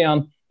down. So I go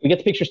down. We get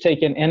the pictures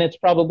taken, and it's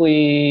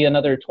probably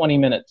another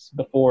 20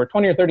 or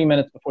 30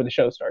 minutes before the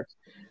show starts.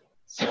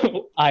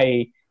 So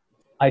I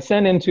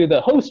sent into the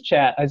host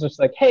chat. I was just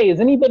like, hey, is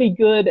anybody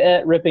good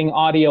at ripping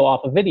audio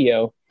off of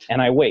video?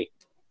 And I wait.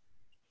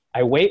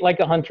 I wait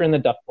like a hunter in the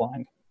duck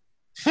blind.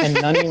 And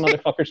none of you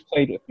motherfuckers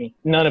played with me.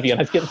 None of you. And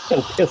I was getting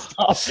so pissed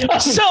off. All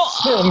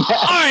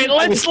right,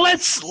 let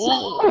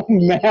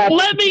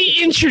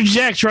me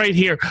interject right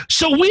here.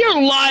 So we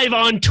are live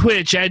on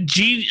Twitch at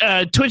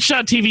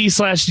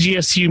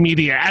twitch.tv/GSU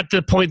Media at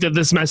the point that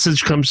this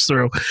message comes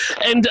through.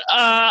 And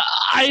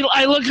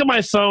I look at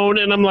my phone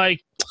and I'm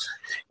like,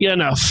 yeah,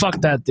 no, fuck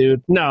that,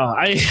 dude. No,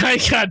 I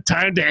got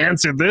time to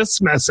answer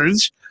this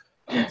message.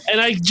 And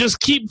I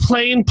just keep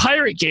playing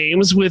pirate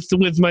games with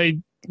my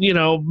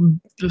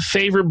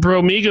favorite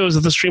bromigos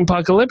of the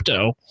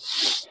Streampocalypto.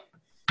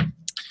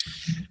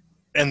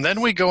 And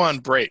then we go on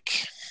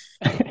break.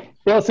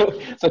 Well, so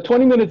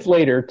 20 minutes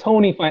later,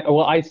 Tony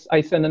I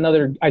send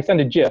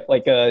a GIF,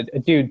 like a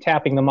dude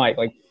tapping the mic,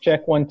 like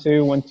check 1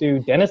 2 1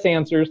 2. Dennis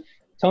answers.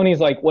 Tony's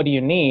like, what do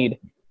you need?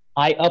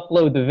 I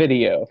upload the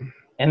video,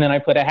 and then I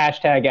put a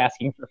hashtag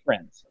asking for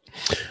friends.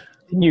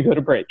 And you go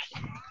to break.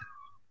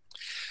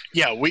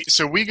 Yeah, we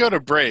go to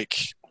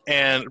break.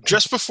 And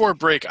just before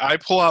break, I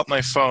pull out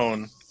my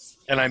phone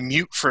and I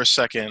mute for a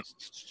second.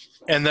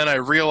 And then I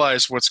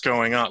realize what's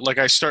going on. Like,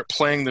 I start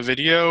playing the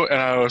video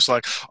and I was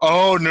like,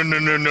 oh, no.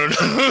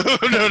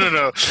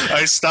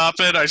 I stop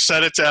it. I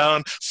set it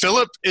down.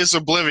 Philip is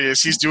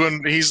oblivious.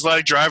 He's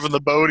like driving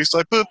the boat. He's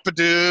like,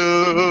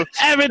 boop-a-doo.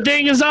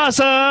 Everything is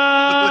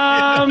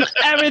awesome.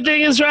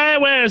 Everything is right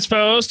where it's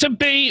supposed to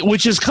be,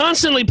 which is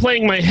constantly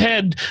playing my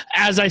head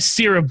as I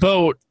steer a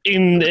boat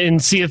in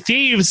Sea of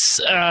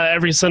Thieves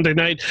every Sunday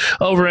night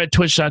over at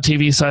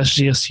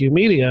twitch.tv/GSU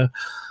Media.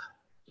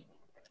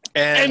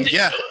 And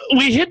yeah,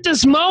 we hit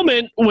this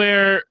moment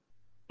where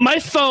my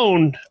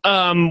phone,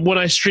 when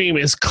I stream,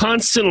 is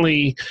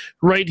constantly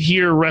right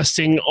here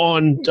resting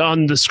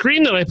on the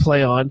screen that I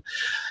play on,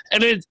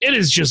 and it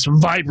is just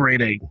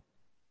vibrating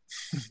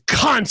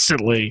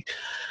constantly.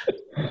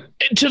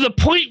 To the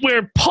point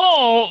where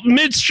Paul,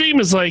 midstream,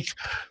 is like,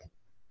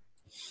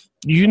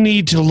 you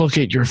need to look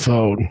at your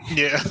phone.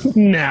 Yeah.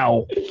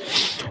 Now.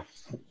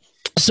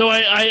 So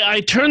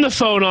I turn the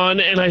phone on,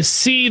 and I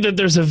see that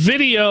there's a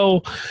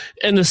video,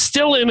 and the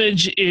still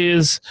image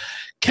is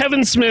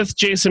Kevin Smith,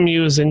 Jason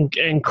Mewes,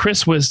 and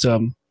Chris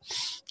Wisdom.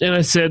 And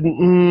I said,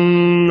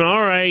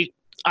 all right,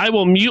 I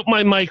will mute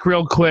my mic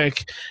real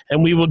quick,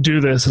 and we will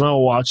do this, and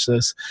I'll watch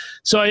this.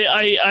 So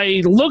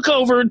I look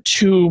over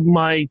to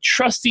my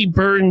trusty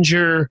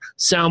Behringer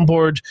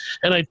soundboard,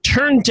 and I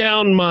turn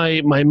down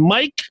my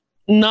mic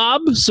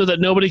knob so that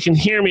nobody can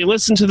hear me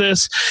listen to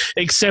this,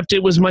 except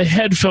it was my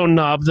headphone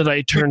knob that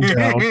I turned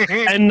down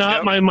and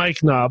not my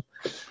mic knob.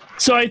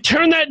 So I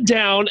turn that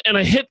down, and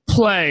I hit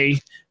play,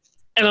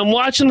 and I'm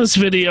watching this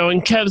video,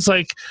 and Kev's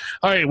like,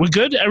 all right, we're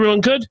good?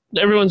 Everyone good?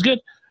 Everyone's good?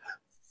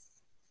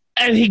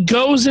 And he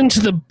goes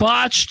into the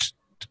botched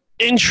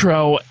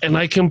intro, and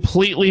I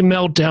completely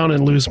melt down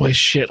and lose my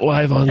shit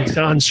live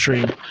on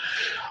stream.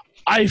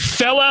 I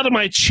fell out of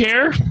my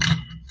chair.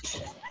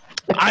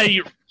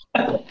 I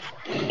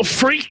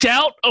freaked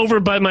out over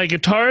by my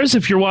guitars.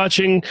 If you're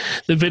watching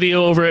the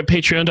video over at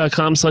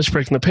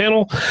patreon.com/breaking the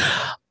panel,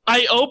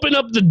 I open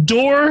up the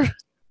door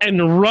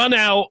and run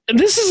out. And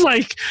this is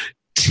like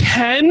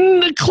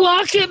 10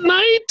 o'clock at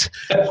night,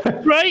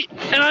 right?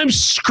 And I'm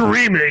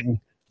screaming.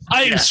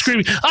 I am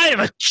screaming. I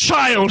have a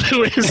child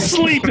who is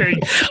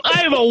sleeping. I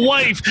have a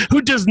wife who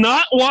does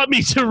not want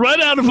me to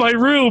run out of my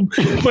room,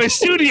 my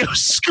studio,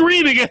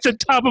 screaming at the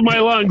top of my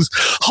lungs.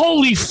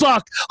 Holy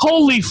fuck,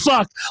 holy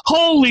fuck,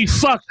 holy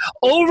fuck.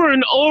 Over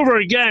and over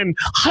again,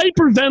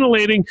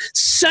 hyperventilating,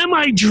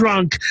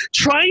 semi-drunk,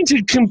 trying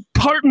to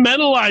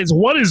compartmentalize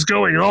what is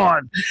going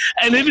on.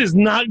 And it is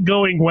not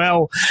going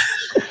well.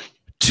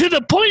 To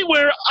the point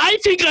where I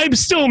think I'm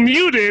still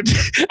muted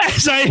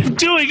as I am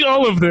doing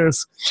all of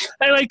this.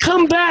 And I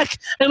come back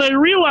and I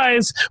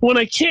realize when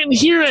I can't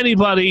hear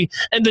anybody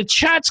and the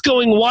chat's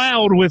going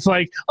wild with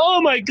like,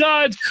 oh my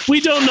God,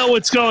 we don't know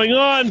what's going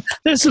on.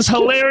 This is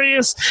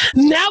hilarious.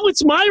 Now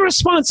it's my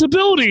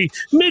responsibility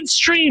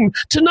midstream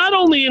to not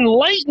only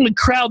enlighten the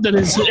crowd that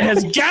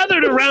has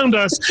gathered around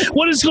us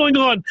what is going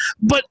on,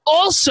 but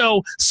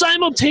also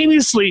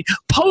simultaneously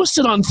post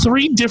it on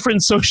 3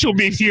 different social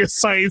media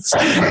sites.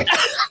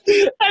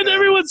 And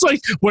everyone's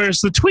like,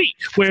 where's the tweet?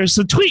 Where's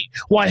the tweet?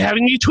 Why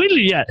haven't you tweeted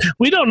it yet?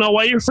 We don't know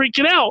why you're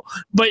freaking out,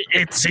 but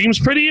it seems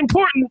pretty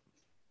important.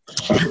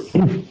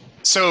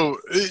 So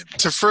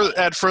to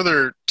add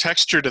further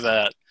texture to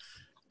that,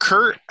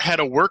 Kurt had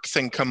a work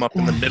thing come up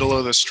in the middle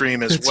of the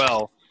stream as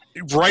well,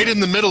 right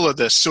in the middle of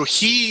this. So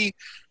he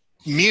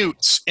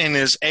mutes and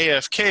is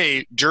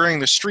AFK during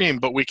the stream,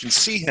 but we can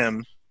see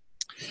him.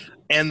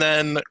 And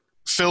then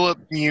Philip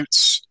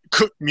mutes.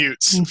 Cook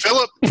mutes.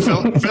 Philip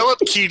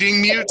Keating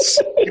mutes.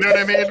 You know what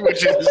I mean?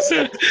 Which is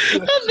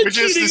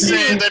to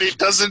say that he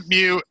doesn't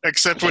mute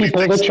except when he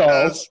thinks he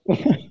does.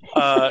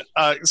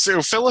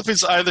 So Philip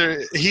is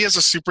either he has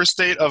a super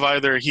state of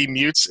either he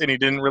mutes and he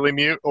didn't really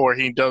mute, or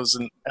he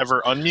doesn't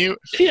ever unmute.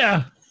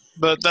 Yeah.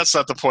 But that's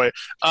not the point.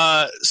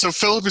 So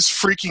Philip is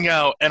freaking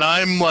out, and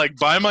I'm like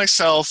by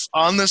myself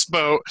on this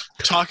boat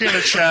talking to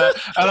chat,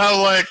 and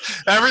I'm like,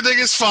 everything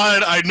is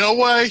fine. I know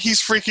why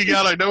he's freaking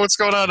out. I know what's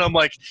going on. I'm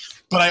like,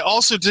 but I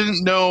also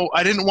didn't know.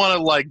 I didn't want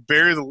to like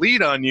bury the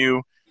lead on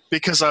you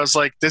because I was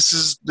like, this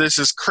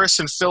is Chris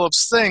and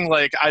Philip's thing.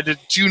 Like, I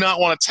do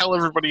not want to tell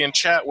everybody in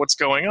chat what's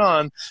going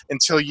on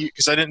until you,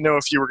 because I didn't know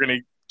if you were going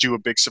to do a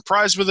big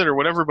surprise with it or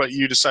whatever, but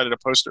you decided to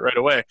post it right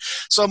away.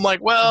 So I'm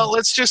like, well,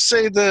 let's just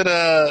say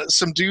that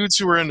some dudes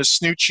who are into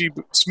smoochy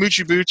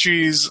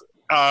boochies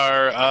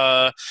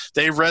are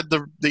they read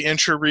the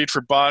intro read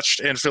for Botched,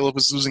 and Philip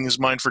was losing his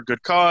mind for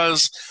good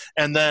cause.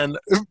 And then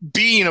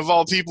Bean of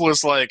all people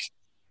is like,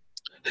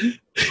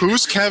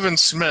 who's Kevin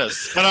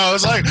Smith? And I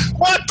was like,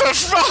 what the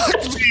fuck,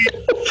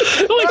 Bean?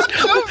 What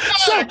the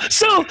fuck?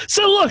 So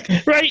look,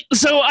 right?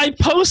 So I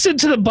posted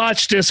to the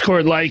Botched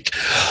Discord like,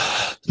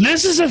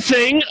 this is a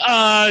thing.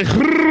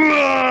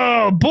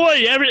 Oh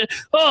boy,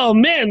 oh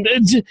man,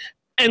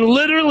 and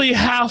literally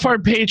half our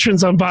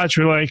patrons on Botched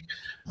were like,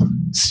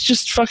 it's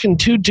just fucking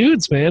 2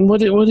 dudes, man.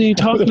 What are you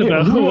talking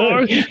about? Who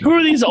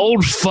are these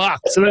old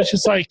fucks? And it's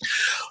just like,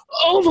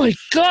 oh my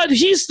God,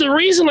 he's the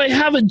reason I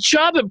have a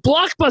job at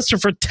Blockbuster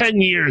for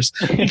 10 years,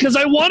 because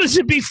I wanted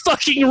to be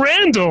fucking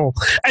Randall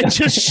and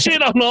just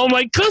shit on all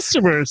my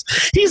customers.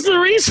 He's the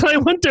reason I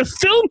went to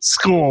film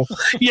school,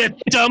 you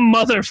dumb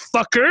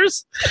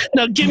motherfuckers.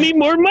 Now give me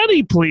more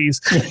money,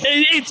 please.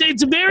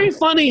 It's very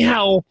funny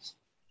how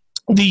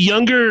the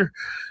younger...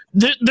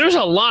 There's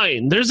a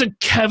line. There's a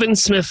Kevin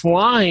Smith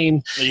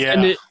line,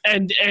 yeah.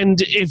 And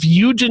if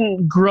you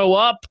didn't grow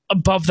up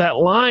above that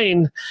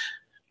line,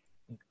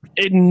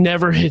 it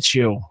never hits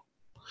you,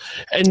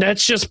 and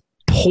that's just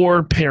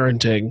poor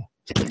parenting.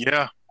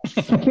 Yeah,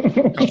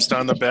 comes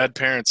down to bad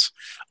parents.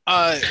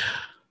 I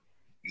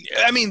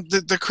mean,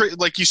 the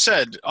like you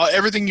said,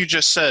 everything you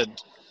just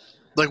said.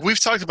 Like we've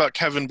talked about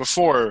Kevin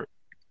before.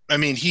 I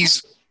mean,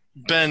 he's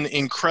been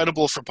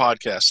incredible for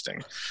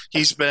podcasting.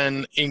 He's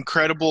been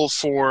incredible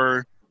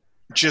for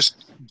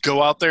just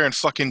go out there and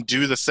fucking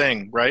do the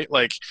thing, right?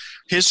 Like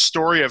his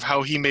story of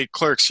how he made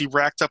Clerks, he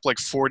racked up like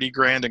 40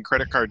 grand in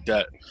credit card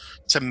debt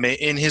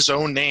in his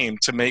own name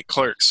to make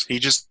Clerks. He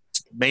just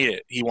made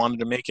it. He wanted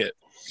to make it.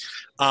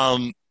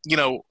 You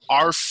know,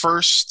 our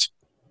first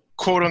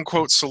quote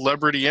unquote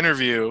celebrity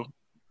interview,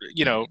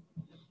 you know,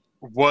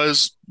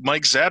 was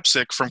Mike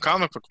Zapsik from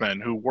Comic Book Men,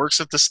 who works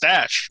at the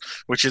Stash,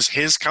 which is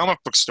his comic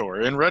book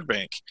store in Red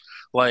Bank.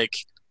 Like,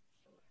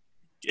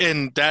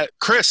 and that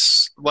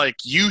Chris, like,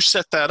 you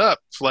set that up.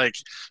 Like,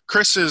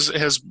 Chris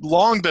has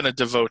long been a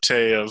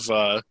devotee of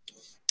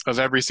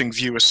everything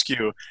View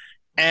Askew.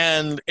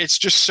 And it's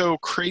just so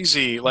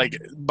crazy. Like,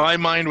 my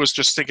mind was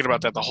just thinking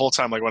about that the whole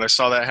time. Like, when I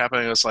saw that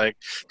happening, I was like,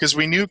 because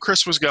we knew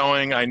Chris was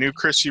going. I knew,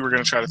 Chris, you were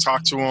going to try to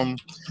talk to him.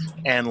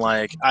 And,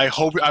 like,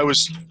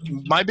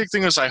 my big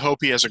thing was I hope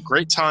he has a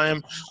great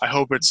time. I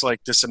hope it's,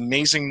 like, this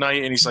amazing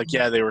night. And he's like,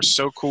 yeah, they were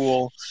so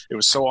cool. It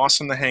was so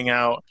awesome to hang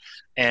out.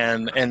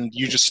 And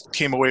you just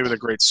came away with a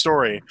great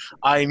story.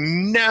 I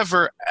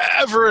never,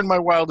 ever in my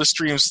wildest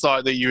dreams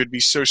thought that you would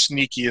be so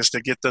sneaky as to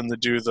get them to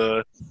do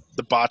the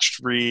botched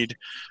read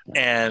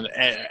and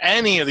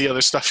any of the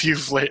other stuff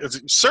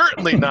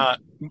certainly not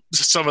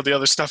some of the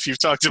other stuff you've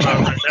talked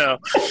about right now,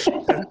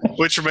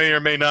 which may or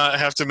may not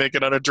have to make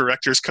it on a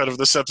director's cut of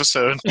this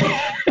episode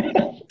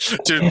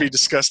to be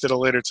discussed at a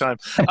later time.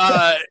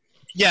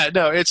 Yeah,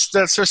 no,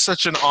 that's just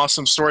such an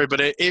awesome story,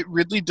 but it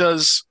really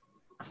does.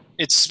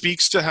 It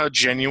speaks to how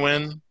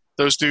genuine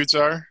those dudes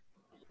are,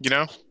 you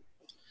know?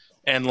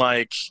 And,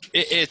 like,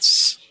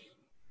 it's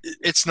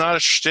not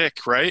a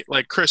shtick, right?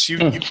 Like, Chris, you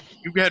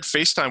had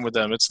FaceTime with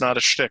them. It's not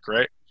a shtick,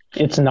 right?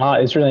 It's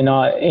not. It's really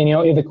not. And, you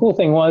know, the cool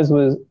thing was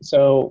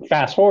so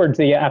fast forward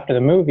to after the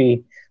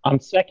movie,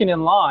 I'm second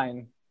in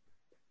line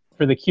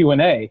for the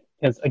Q&A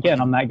because, again,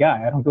 I'm that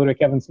guy. I don't go to a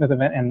Kevin Smith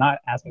event and not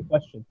ask a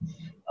question.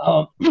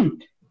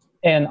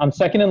 And I'm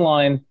second in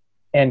line.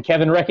 And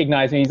Kevin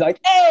recognized me. He's like,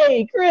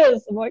 "Hey,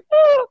 Chris!" I'm like,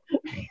 "Oh!"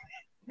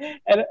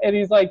 and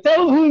he's like,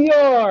 "Tell him who you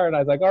are." And I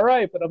was like, "All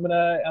right, but I'm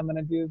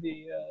gonna do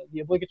the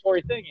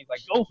obligatory thing." He's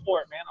like, "Go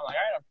for it, man!" I'm like,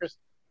 "All right,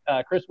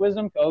 I'm Chris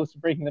Wisdom, co-host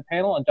of Breaking the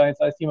Panel on Giant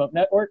Size Team Up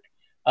Network.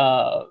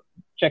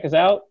 Check us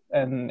out."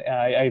 And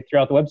I threw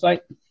out the website,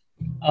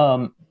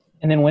 and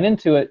then went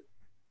into it.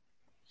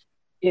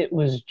 It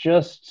was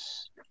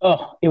just,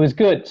 it was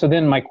good. So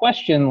then my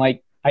question,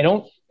 like, I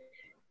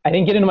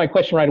didn't get into my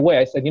question right away.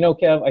 I said, "You know,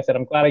 Kev," I said,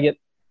 "I'm glad I get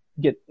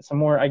some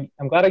more.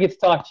 I'm glad I get to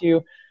talk to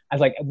you." I was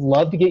like, "I'd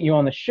love to get you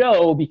on the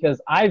show because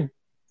I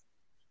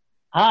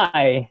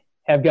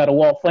have got a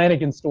Walt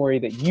Flanagan story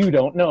that you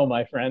don't know,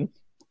 my friend."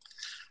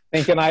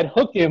 Thinking I'd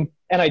hook him,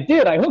 and I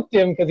did. I hooked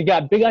him because he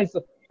got big eyes.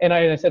 And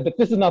I said, "But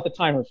this is not the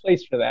time or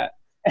place for that."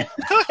 And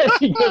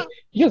he goes,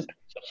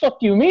 "The fuck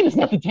do you mean it's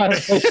not the time or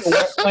place for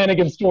Walt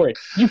Flanagan's story?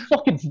 You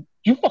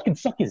fucking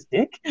suck his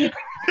dick?"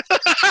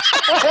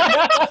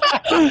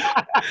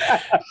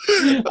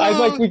 I was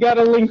like, "We got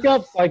to link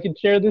up so I can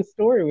share this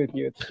story with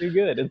you. It's too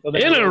good." And so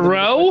in a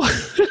row?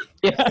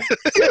 Yeah.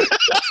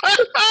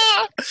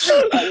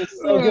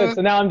 It's so good.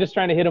 So now I'm just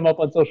trying to hit him up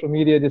on social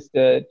media just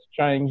to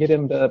try and get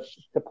him to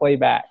play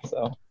back.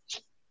 So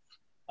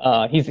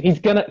he's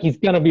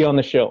gonna be on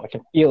the show. I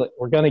can feel it.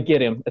 We're gonna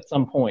get him at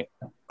some point.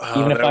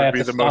 Even if I have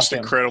to stop him. That would be the most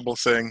incredible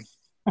thing.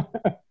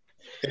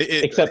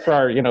 Except for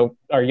our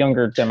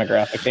younger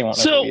demographic, they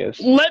won't know who he is.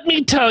 Let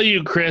me tell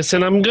you, Chris,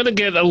 and I'm gonna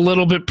get a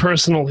little bit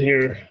personal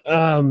here,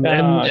 and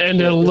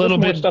a little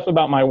bit stuff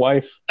about my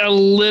wife. A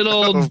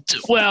little,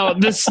 well,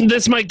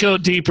 this might go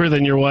deeper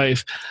than your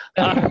wife.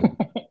 So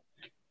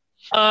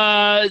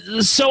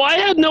I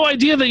had no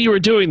idea that you were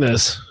doing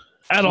this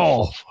at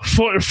all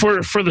for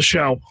the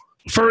show,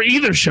 for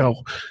either show.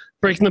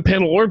 Breaking the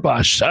Panel or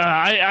Bosch.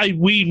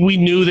 We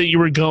knew that you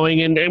were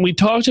going, and we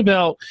talked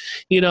about,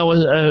 you know,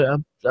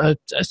 a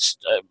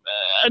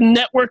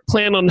network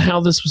plan on how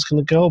this was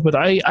going to go, but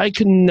I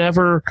could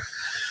never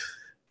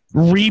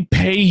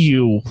repay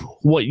you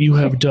what you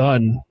have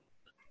done,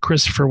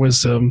 Christopher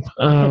Wisdom.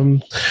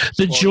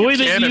 Joy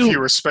that if you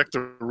respect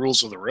the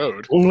rules of the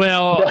road.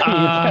 Well,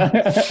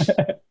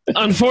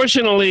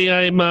 unfortunately,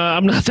 I'm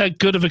not that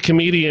good of a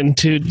comedian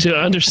to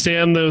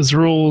understand those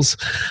rules.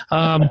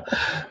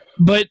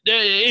 But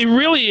it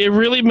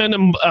really meant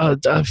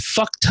a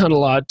fuck ton a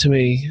lot to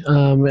me,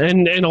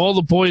 and all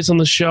the boys on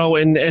the show,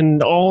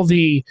 and all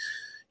the,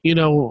 you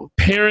know,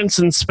 parents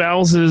and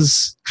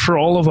spouses for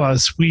all of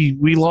us.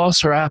 We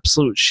lost our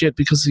absolute shit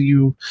because of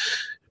you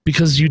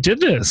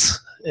did this,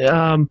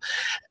 and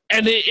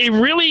it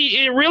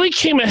really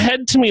came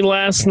ahead to me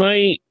last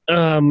night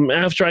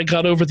after I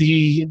got over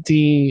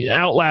the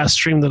Outlast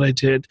stream that I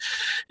did,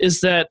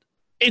 is that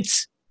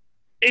it's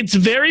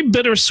very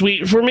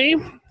bittersweet for me.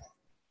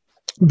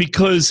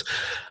 Because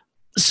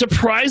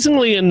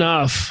surprisingly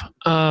enough,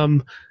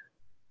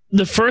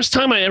 the first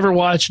time I ever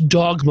watched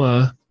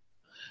Dogma,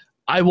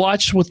 I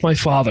watched with my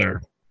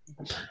father.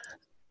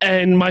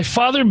 And my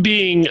father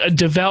being a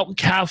devout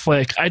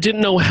Catholic, I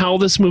didn't know how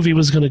this movie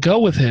was going to go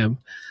with him.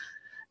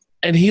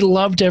 And he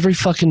loved every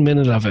fucking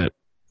minute of it.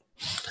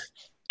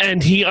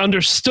 and he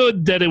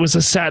understood that it was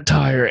a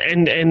satire,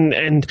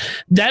 and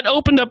that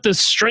opened up this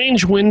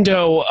strange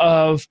window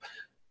of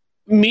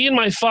me and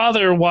my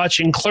father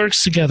watching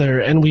Clerks together,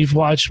 and we've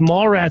watched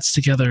Mallrats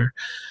together.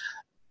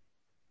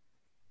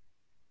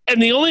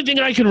 And the only thing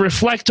I can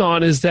reflect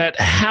on is that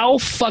how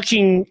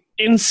fucking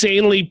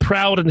insanely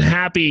proud and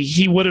happy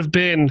he would have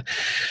been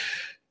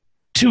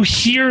to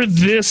hear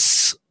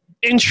this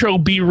intro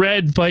be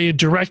read by a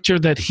director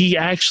that he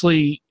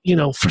actually,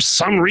 for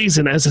some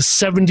reason, as a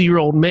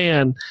 70-year-old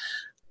man,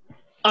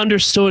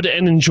 understood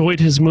and enjoyed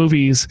his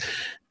movies.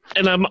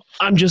 And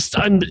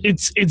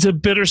it's a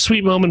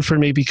bittersweet moment for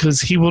me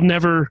because he will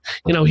never,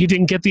 he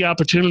didn't get the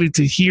opportunity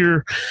to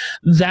hear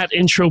that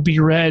intro be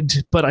read,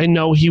 but I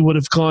know he would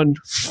have gone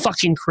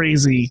fucking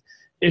crazy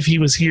if he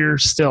was here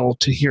still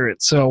to hear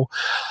it. So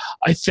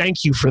I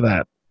thank you for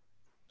that.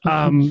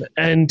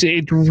 And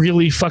it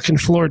really fucking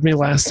floored me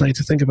last night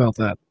to think about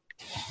that.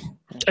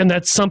 And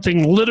that's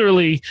something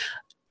literally,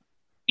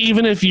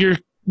 even if your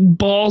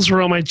balls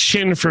were on my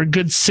chin for a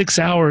good 6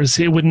 hours,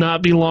 it would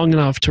not be long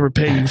enough to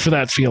repay you for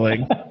that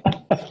feeling.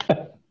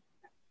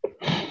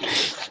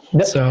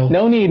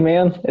 No need,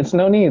 man. It's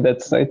no need.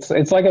 It's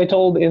like I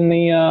told in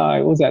the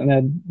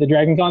in the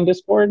Dragon Con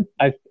Discord.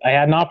 I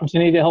had an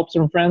opportunity to help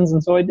some friends,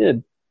 and so I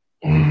did.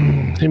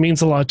 It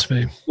means a lot to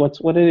me.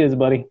 What it is,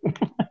 buddy.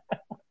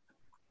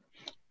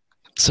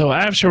 So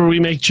after we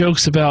make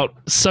jokes about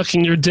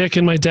sucking your dick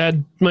and my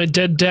dead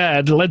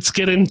dad, let's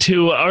get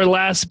into our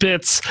last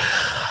bits.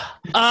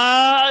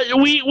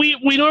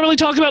 We normally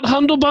talk about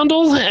Humble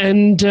Bundle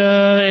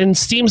and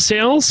Steam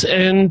sales,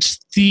 and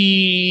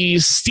the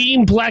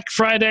Steam Black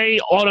Friday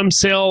autumn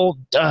sale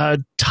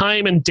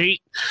time and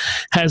date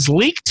has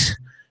leaked.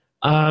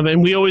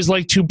 And we always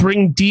like to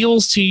bring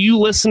deals to you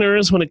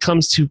listeners when it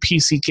comes to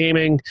PC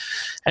gaming.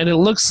 And it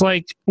looks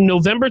like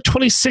November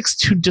 26th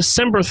to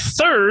December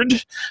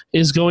 3rd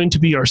is going to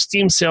be our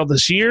Steam sale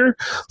this year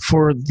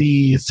for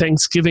the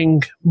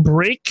Thanksgiving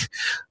break.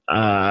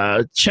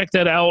 Check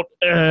that out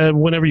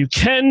whenever you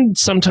can.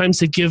 Sometimes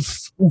they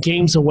give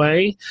games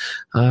away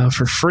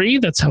for free.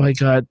 That's how I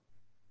got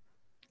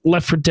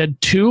Left 4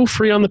 Dead 2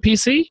 free on the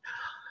PC.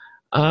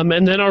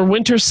 And then our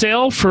winter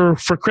sale for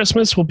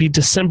Christmas will be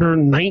December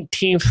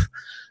 19th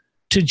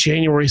to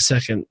January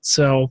 2nd.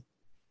 So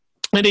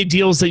any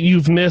deals that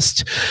you've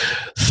missed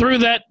through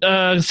that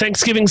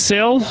Thanksgiving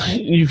sale,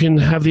 you can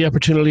have the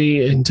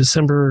opportunity in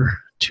December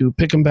to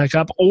pick them back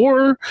up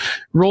or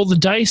roll the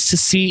dice to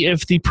see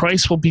if the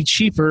price will be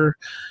cheaper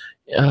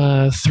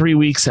 3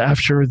 weeks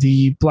after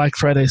the Black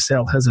Friday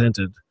sale has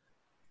ended.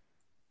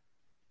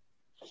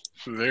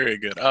 Very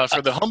good.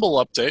 For the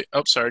Humble update.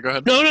 Oh, sorry. Go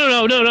ahead.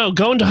 No.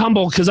 Go into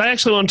Humble because I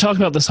actually want to talk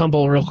about this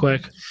Humble real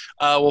quick.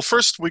 Well,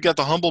 first, we got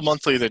the Humble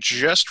Monthly that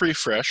just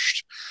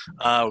refreshed.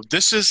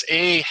 This is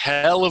a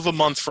hell of a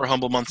month for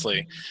Humble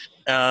Monthly.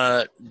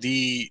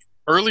 The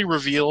early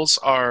reveals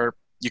are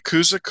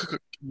Yakuza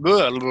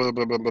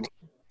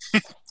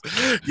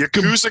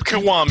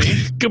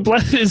Kiwami. God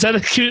bless. Is that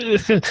a?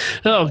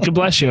 Oh, God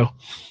bless you.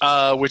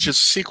 Which is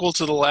a sequel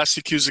to the last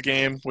Yakuza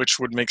game, which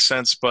would make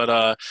sense.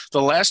 But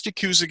the last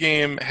Yakuza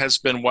game has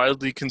been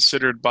widely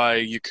considered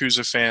by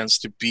Yakuza fans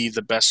to be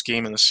the best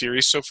game in the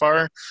series so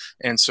far,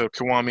 and so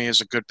Kiwami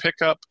is a good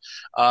pickup.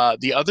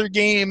 The other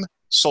game,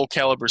 Soul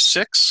Calibur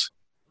 6,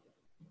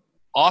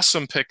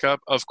 awesome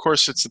pickup. Of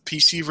course, it's the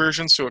PC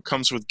version, so it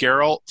comes with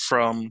Geralt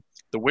from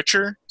the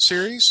Witcher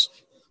series.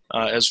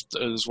 As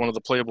one of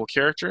the playable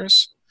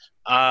characters.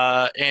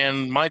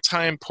 And My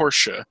Time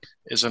Portia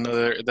is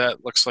another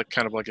that looks like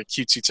kind of like a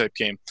cutesy type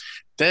game.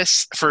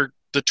 This, for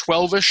the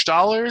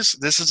 $12-ish,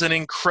 this is an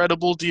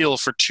incredible deal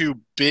for two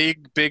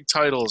big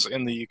titles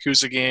in the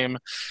Yakuza game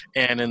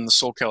and in the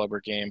Soul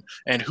Calibur game.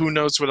 And who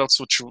knows what else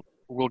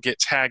will get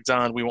tagged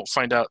on. We won't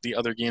find out the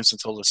other games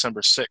until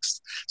December 6th.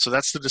 So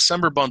that's the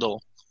December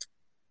bundle.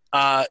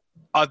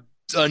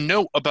 A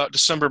note about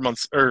December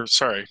monthlies.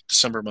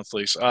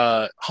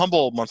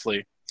 Humble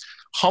Monthly.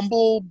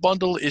 Humble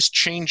Bundle is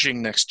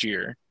changing next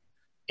year,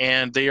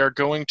 and they are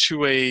going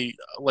to a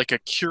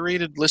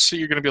curated list that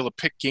you're going to be able to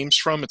pick games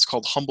from. It's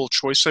called Humble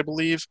Choice, I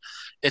believe.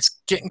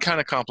 It's getting kind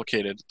of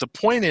complicated. The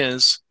point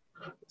is,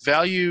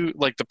 value,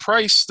 like the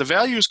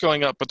value is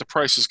going up, but the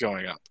price is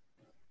going up.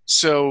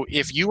 So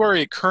if you are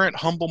a current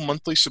Humble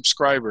Monthly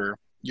subscriber,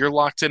 you're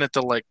locked in at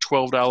the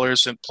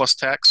 $12 and plus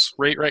tax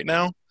rate right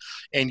now,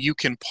 and you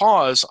can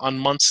pause on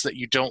months that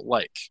you don't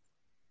like.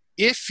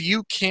 If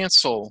you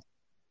cancel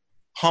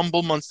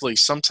Humble Monthly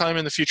sometime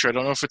in the future, I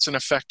don't know if it's in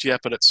effect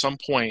yet, but at some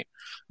point,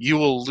 you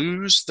will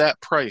lose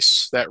that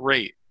price, that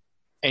rate,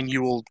 and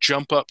you will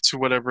jump up to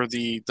whatever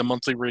the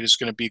monthly rate is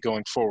going to be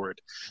going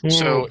forward.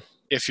 So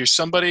if you're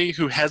somebody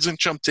who hasn't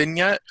jumped in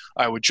yet,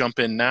 I would jump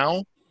in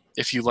now.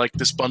 If you like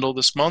this bundle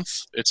this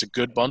month, it's a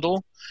good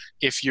bundle.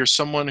 If you're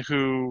someone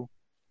who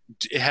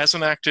has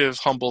an active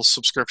Humble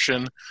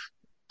subscription,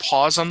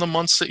 pause on the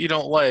months that you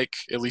don't like,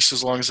 at least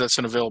as long as that's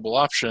an available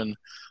option,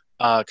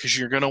 because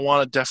you're going to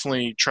want to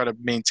definitely try to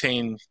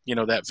maintain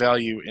that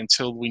value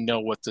until we know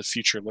what the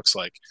future looks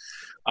like.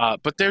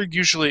 But they're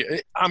usually,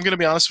 I'm going to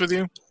be honest with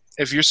you,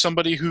 if you're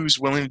somebody who's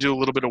willing to do a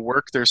little bit of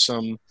work, there's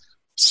some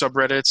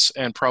subreddits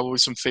and probably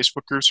some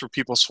Facebook groups where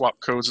people swap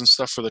codes and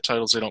stuff for the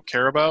titles they don't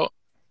care about.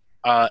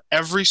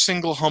 Every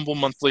single Humble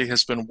Monthly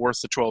has been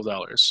worth the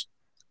 $12.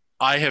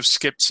 I have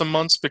skipped some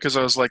months because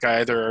I was like, I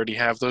either already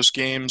have those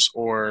games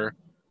or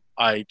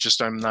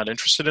I'm not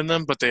interested in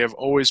them, but they have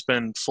always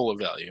been full of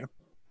value.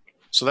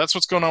 So that's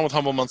what's going on with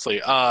Humble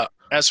Monthly.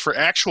 As for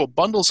actual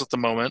bundles at the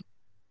moment,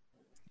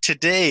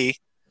 today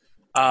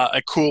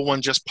a cool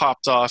one just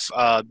popped off,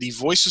 the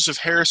Voices of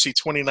Heresy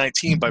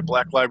 2019 by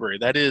Black Library.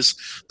 That is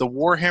the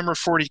Warhammer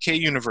 40K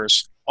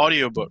universe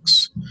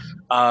audiobooks.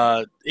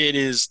 It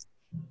is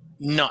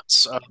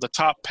nuts. The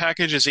top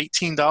package is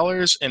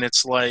 $18, and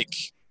it's like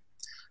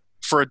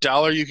for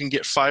 $1 you can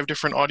get 5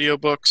 different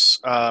audiobooks.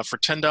 For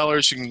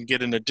 $10 you can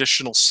get an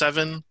additional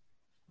 7,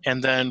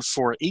 and then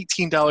for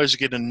 $18 you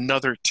get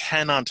another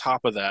 10 on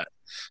top of that.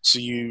 So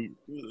you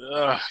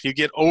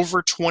get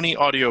over 20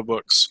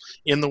 audiobooks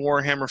in the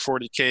Warhammer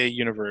 40K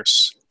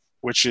universe,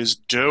 which is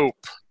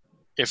dope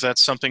if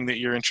that's something that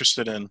you're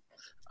interested in.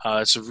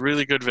 It's a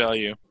really good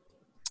value.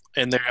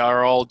 And they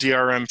are all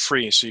DRM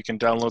free, so you can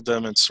download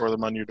them and store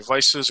them on your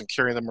devices and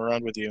carry them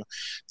around with you.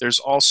 There's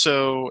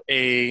also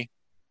a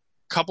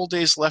couple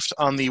days left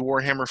on the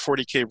Warhammer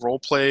 40K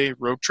Roleplay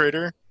Rogue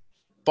Trader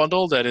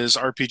bundle. That is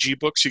RPG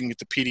books. You can get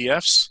the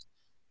PDFs.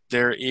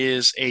 There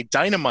is a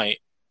Dynamite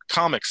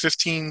comic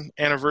 15th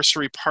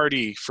anniversary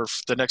party for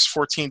the next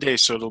 14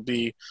 days, so it'll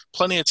be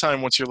plenty of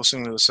time once you're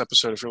listening to this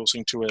episode if you're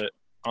listening to it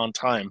on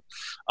time.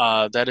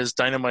 That is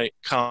Dynamite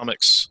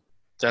Comics.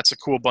 That's a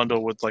cool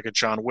bundle with like a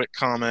John Wick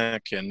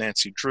comic and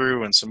Nancy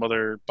Drew and some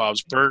other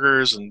Bob's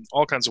Burgers and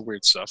all kinds of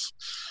weird stuff.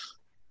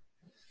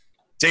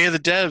 Day of the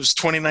Devs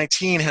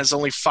 2019 has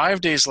only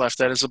 5 days left.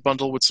 That is a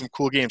bundle with some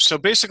cool games. So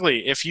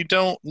basically, if you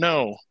don't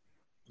know,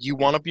 you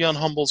want to be on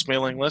Humble's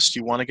mailing list,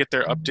 you want to get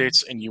their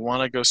updates, and you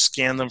want to go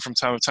scan them from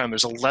time to time.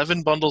 There's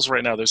 11 bundles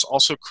right now. There's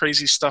also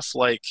crazy stuff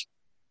like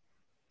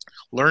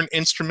Learn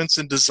Instruments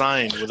and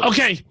Design.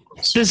 Okay,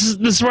 this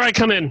is where I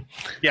come in.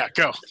 Yeah,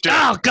 go.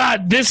 Oh,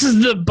 God, this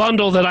is the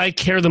bundle that I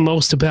care the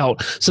most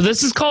about. So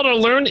this is called a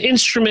Learn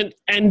Instrument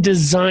and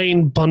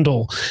Design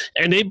bundle,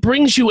 and it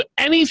brings you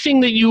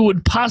anything that you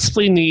would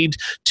possibly need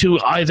to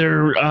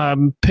either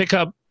pick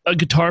up a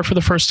guitar for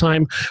the first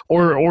time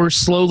or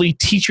slowly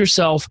teach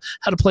yourself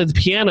how to play the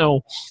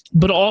piano.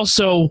 But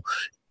also,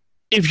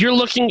 if you're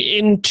looking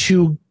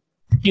into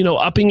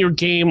upping your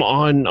game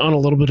on a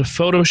little bit of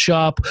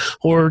Photoshop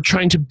or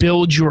trying to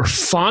build your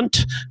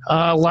font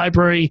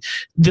library,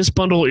 this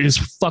bundle is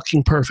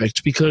fucking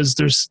perfect because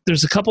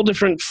there's a couple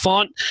different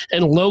font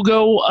and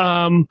logo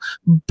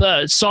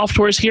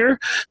softwares here.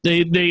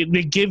 They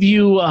give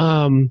you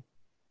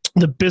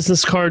the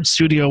Business Card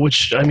Studio,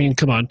 which, I mean,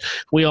 come on.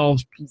 We all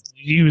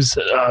use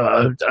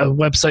a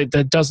website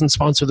that doesn't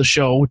sponsor the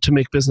show to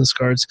make business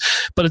cards,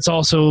 but it's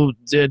also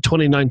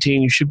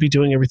 2019. You should be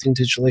doing everything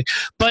digitally.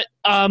 But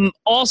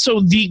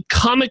also the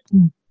Comic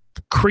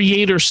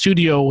Creator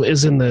Studio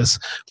is in this,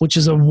 which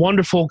is a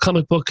wonderful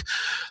comic book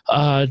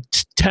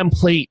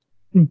template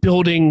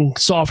building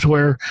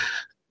software.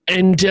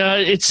 And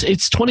it's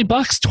 $20.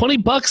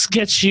 $20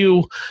 gets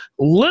you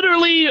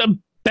literally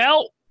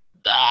about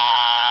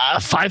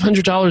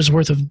 $500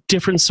 worth of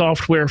different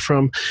software,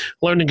 from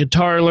learning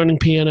guitar, learning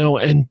piano,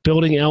 and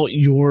building out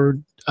your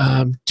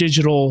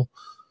digital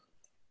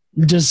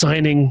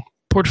designing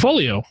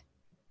portfolio.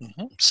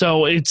 Mm-hmm.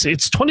 So it's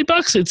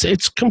 $20.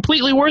 It's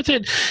completely worth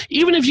it.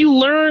 Even if you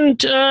learned,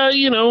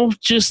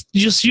 just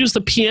use the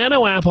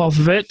piano app off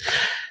of it.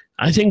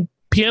 I think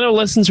piano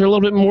lessons are a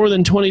little bit more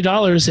than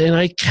 $20, and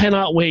I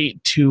cannot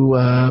wait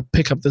to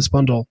pick up this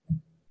bundle.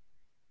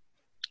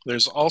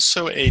 There's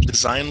also a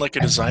Design Like a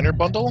Designer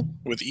bundle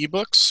with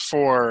ebooks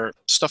for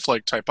stuff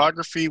like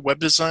typography, web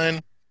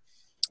design,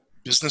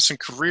 business and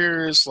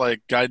careers,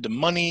 like Guide to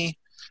Money.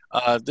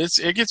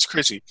 It gets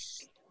crazy.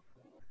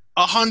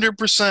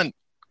 100%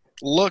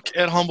 look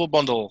at Humble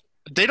Bundle.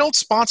 They don't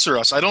sponsor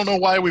us. I don't know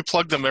why we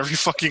plug them every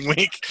fucking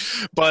week,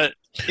 but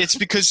it's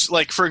because,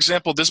 like, for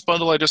example, this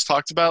bundle I just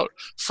talked about,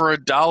 for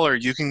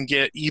 $1 you can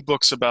get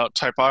ebooks about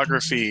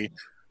typography,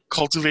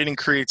 cultivating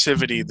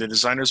creativity, the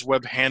designer's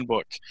web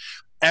handbook.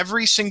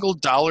 Every single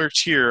dollar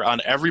tier on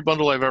every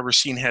bundle I've ever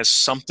seen has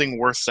something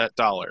worth that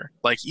 $1.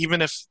 Like,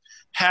 even if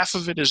half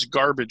of it is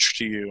garbage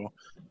to you,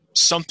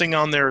 something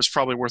on there is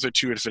probably worth it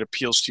to you if it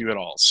appeals to you at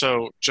all.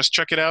 So just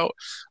check it out.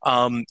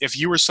 If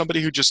you were somebody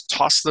who just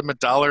tossed them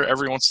 $1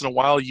 every once in a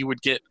while, you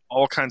would get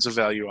all kinds of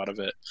value out of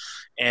it.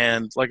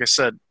 And like I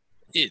said,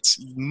 it's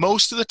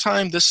most of the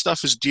time this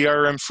stuff is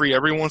DRM free.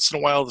 Every once in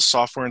a while, the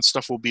software and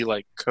stuff will be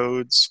like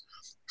codes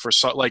for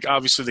like,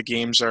 obviously the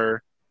games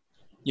are,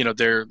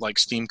 they're like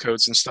Steam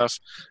codes and stuff,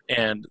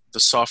 and the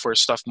software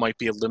stuff might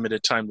be a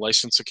limited time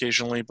license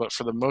occasionally, but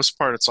for the most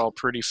part, it's all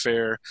pretty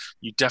fair.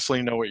 You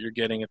definitely know what you're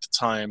getting at the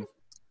time.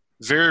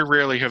 Very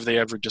rarely have they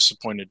ever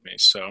disappointed me,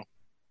 so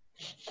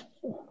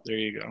there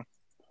you go.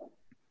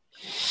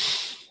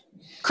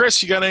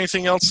 Chris, you got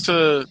anything else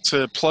to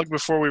plug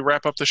before we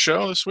wrap up the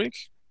show this week?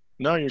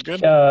 No, you're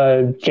good?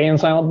 Jay and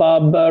Silent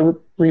Bob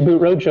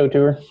Reboot Roadshow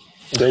Tour.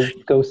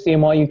 Go see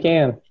them while you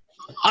can.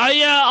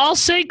 I'll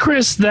say,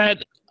 Chris,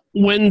 that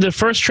when the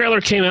first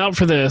trailer came out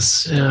for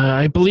this,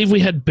 I believe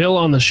we had Bill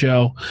on the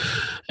show,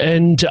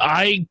 and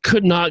I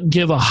could not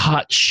give a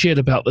hot shit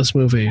about this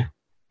movie.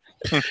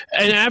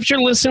 And after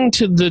listening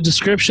to the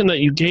description that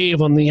you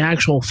gave on the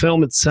actual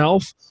film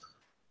itself,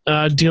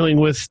 dealing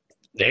with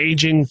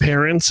aging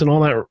parents and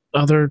all that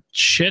other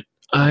shit,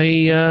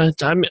 I'm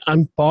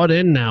bought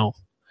in now,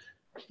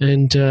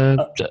 and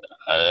I'm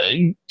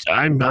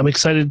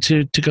excited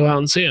to go out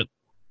and see it.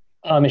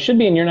 It should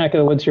be in your neck of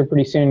the woods here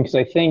pretty soon, because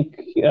I think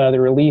the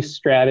release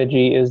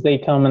strategy is they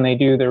come and they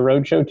do their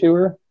roadshow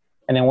tour,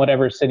 and then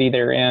whatever city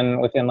they're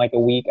in, within like a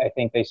week, I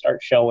think they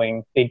start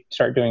doing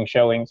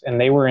showings.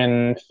 And they were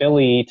in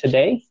Philly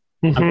today.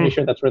 Mm-hmm. I'm pretty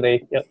sure that's where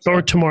they... Yep,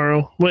 or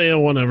tomorrow. Well, yeah,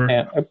 whatever.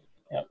 Yeah.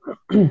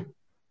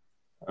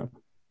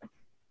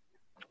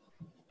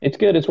 It's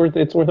good. It's worth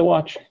a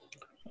watch.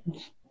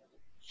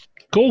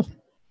 Cool.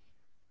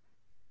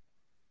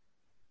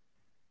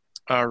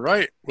 All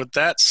right. With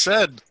that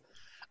said...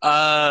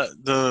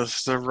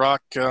 the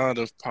rock god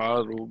of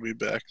pod will be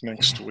back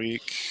next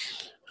week.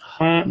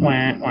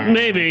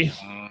 Maybe.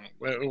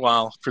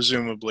 Well,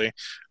 presumably.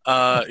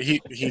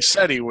 He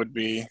said he would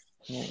be.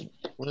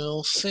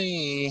 We'll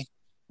see.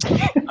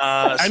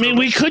 I mean,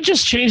 we could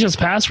just change his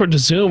password to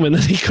Zoom, and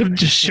then he could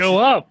just show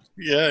up.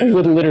 Yeah. He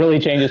would literally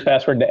change his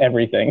password to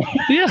everything.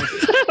 Yeah.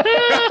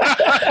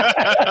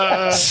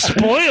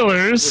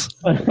 Spoilers.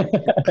 We're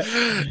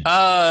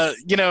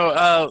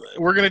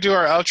gonna do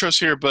our outros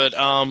here, but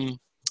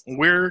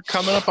we're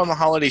coming up on the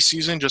holiday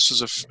season. Just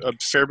as a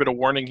fair bit of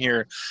warning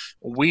here,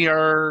 we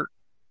are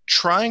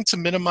trying to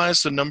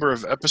minimize the number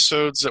of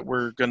episodes that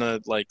we're gonna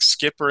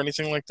skip or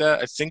anything like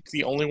that. I think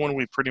the only one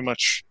we pretty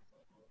much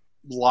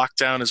locked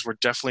down is we're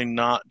definitely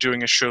not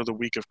doing a show the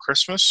week of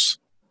Christmas,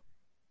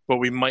 but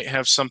we might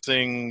have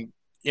something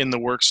in the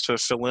works to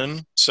fill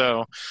in.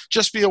 So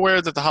just be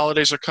aware that the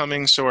holidays are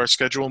coming, so our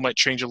schedule might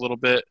change a little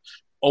bit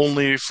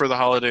only for the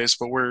holidays,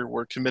 but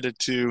we're committed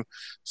to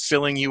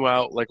filling you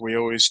out like we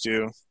always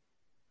do,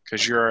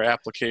 because you're our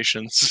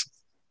applications.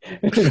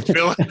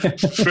 Philip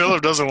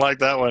doesn't like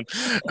that one.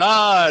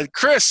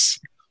 Chris,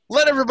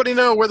 let everybody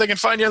know where they can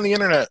find you on the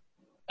internet.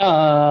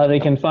 They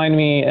can find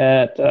me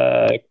at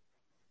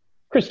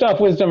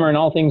Christoph Wisdom, or in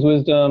All Things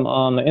Wisdom,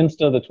 on the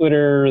Insta, the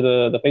Twitter,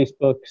 the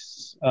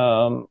Facebooks,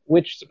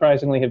 which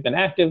surprisingly have been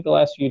active the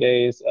last few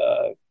days.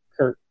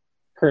 Kurt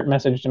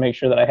messaged to make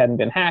sure that I hadn't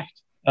been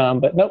hacked.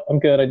 But nope, I'm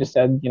good. I just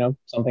had,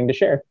 something to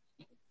share.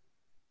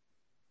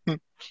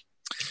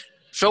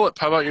 Philip,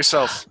 how about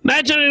yourself?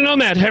 Imaginary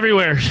Nomad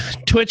everywhere.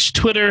 Twitch,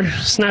 Twitter,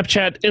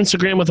 Snapchat,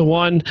 Instagram with a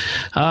 1.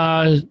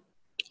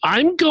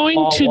 I'm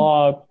going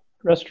to...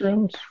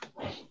 restrooms?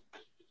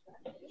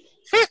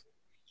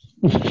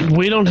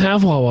 We don't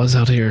have Wawas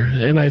out here,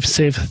 and I've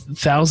saved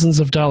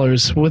thousands of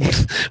dollars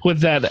with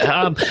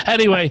that.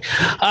 Anyway,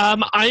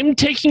 I'm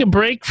taking a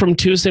break from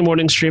Tuesday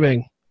morning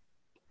streaming.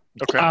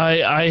 Okay.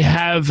 I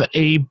have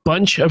a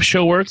bunch of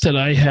show work that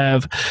I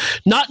have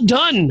not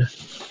done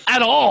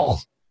at all.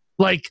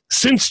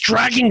 Since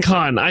Dragon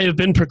Con, I have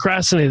been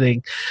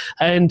procrastinating.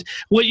 And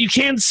what you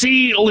can't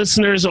see,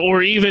 listeners,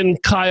 or even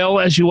Kyle,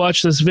 as you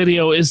watch this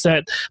video, is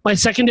that my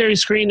secondary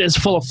screen is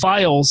full of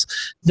files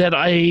that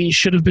I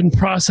should have been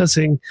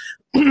processing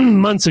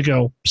months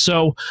ago.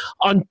 So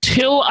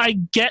until I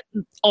get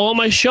all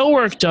my show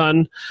work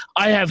done,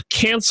 I have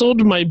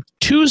canceled my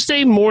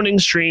Tuesday morning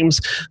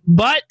streams,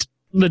 but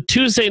the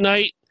Tuesday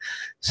night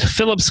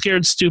Philip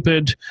Scared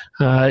Stupid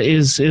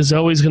is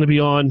always going to be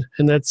on,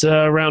 and that's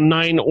around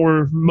 9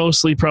 or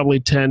mostly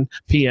probably 10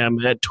 p.m.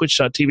 at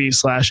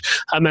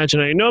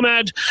twitch.tv/Imaginary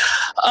Nomad.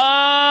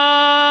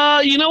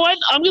 You know what?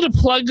 I'm going to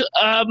plug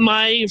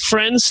my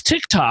friend's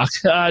TikTok.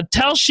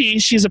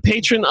 Telshi, she's a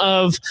patron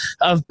of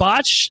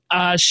Botch.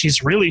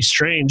 She's really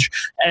strange,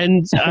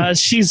 and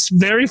she's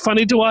very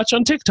funny to watch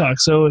on TikTok.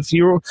 So if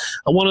you're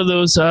one of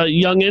those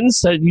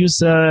youngins that use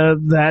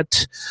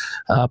that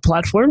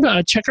platform,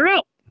 check her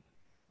out.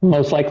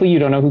 Most likely you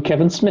don't know who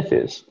Kevin Smith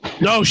is.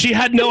 No, she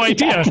had no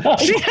idea.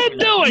 She had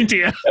no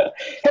idea.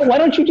 Hey, why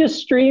don't you just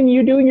stream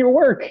you doing your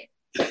work?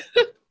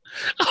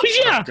 Oh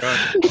yeah,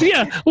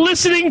 yeah.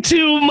 Listening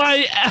to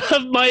my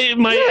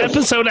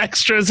episode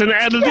extras and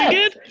editing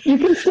it. You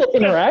can still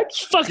interact.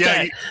 Fuck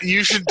that.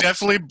 You should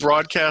definitely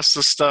broadcast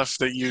the stuff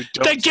that you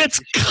don't. That gets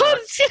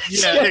cut.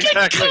 Yeah,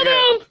 exactly. Cut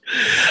out.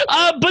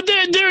 But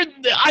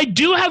I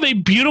do have a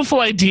beautiful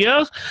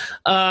idea.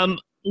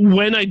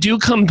 When I do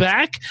come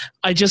back,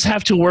 I just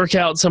have to work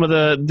out some of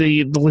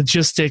the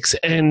logistics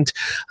and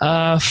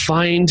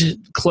find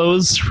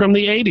clothes from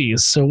the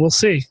 80s. So we'll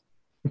see.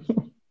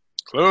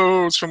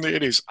 Clothes from the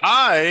 80s.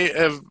 I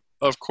have,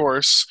 of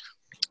course,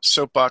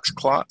 Soapbox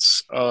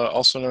Klotz,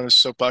 also known as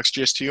Soapbox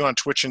GSTU on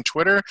Twitch and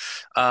Twitter.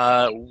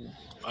 I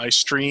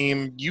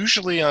stream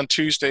usually on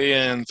Tuesday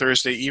and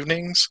Thursday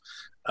evenings.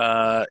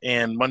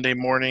 And Monday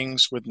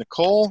mornings with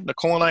Nicole.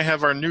 Nicole and I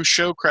have our new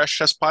show, Crash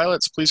Test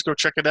Pilots. Please go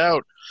check it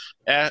out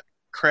at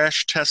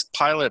Crash Test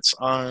Pilots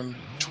on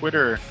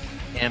Twitter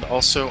and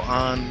also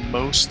on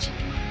most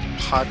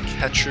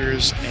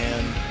podcatchers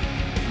and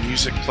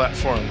music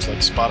platforms like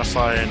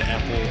Spotify and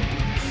Apple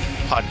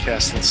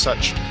Podcasts and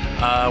such.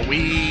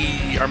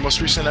 Our most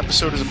recent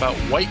episode is about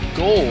White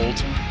Gold,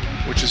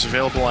 which is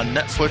available on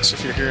Netflix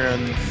if you're here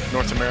in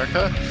North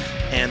America.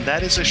 And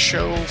that is a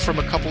show from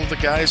a couple of the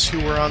guys who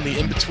were on the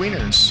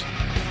In-Betweeners.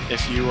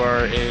 If you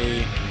are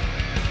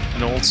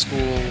an old school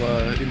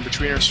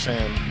In-Betweeners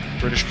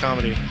fan, British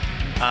comedy,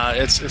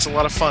 it's a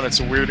lot of fun. It's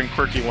a weird and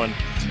quirky one.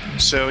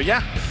 So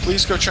yeah,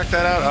 please go check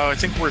that out. I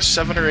think we're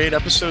 7 or 8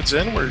 episodes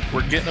in. We're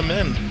getting them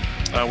in.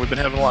 We've been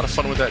having a lot of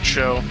fun with that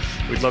show.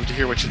 We'd love to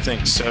hear what you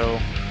think. So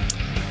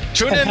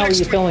tune in next week. How are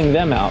you filling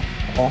them out?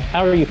 Paul?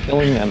 How are you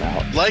filling them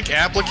out? Like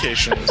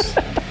applications.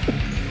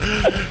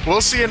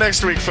 We'll see you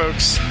next week,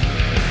 folks.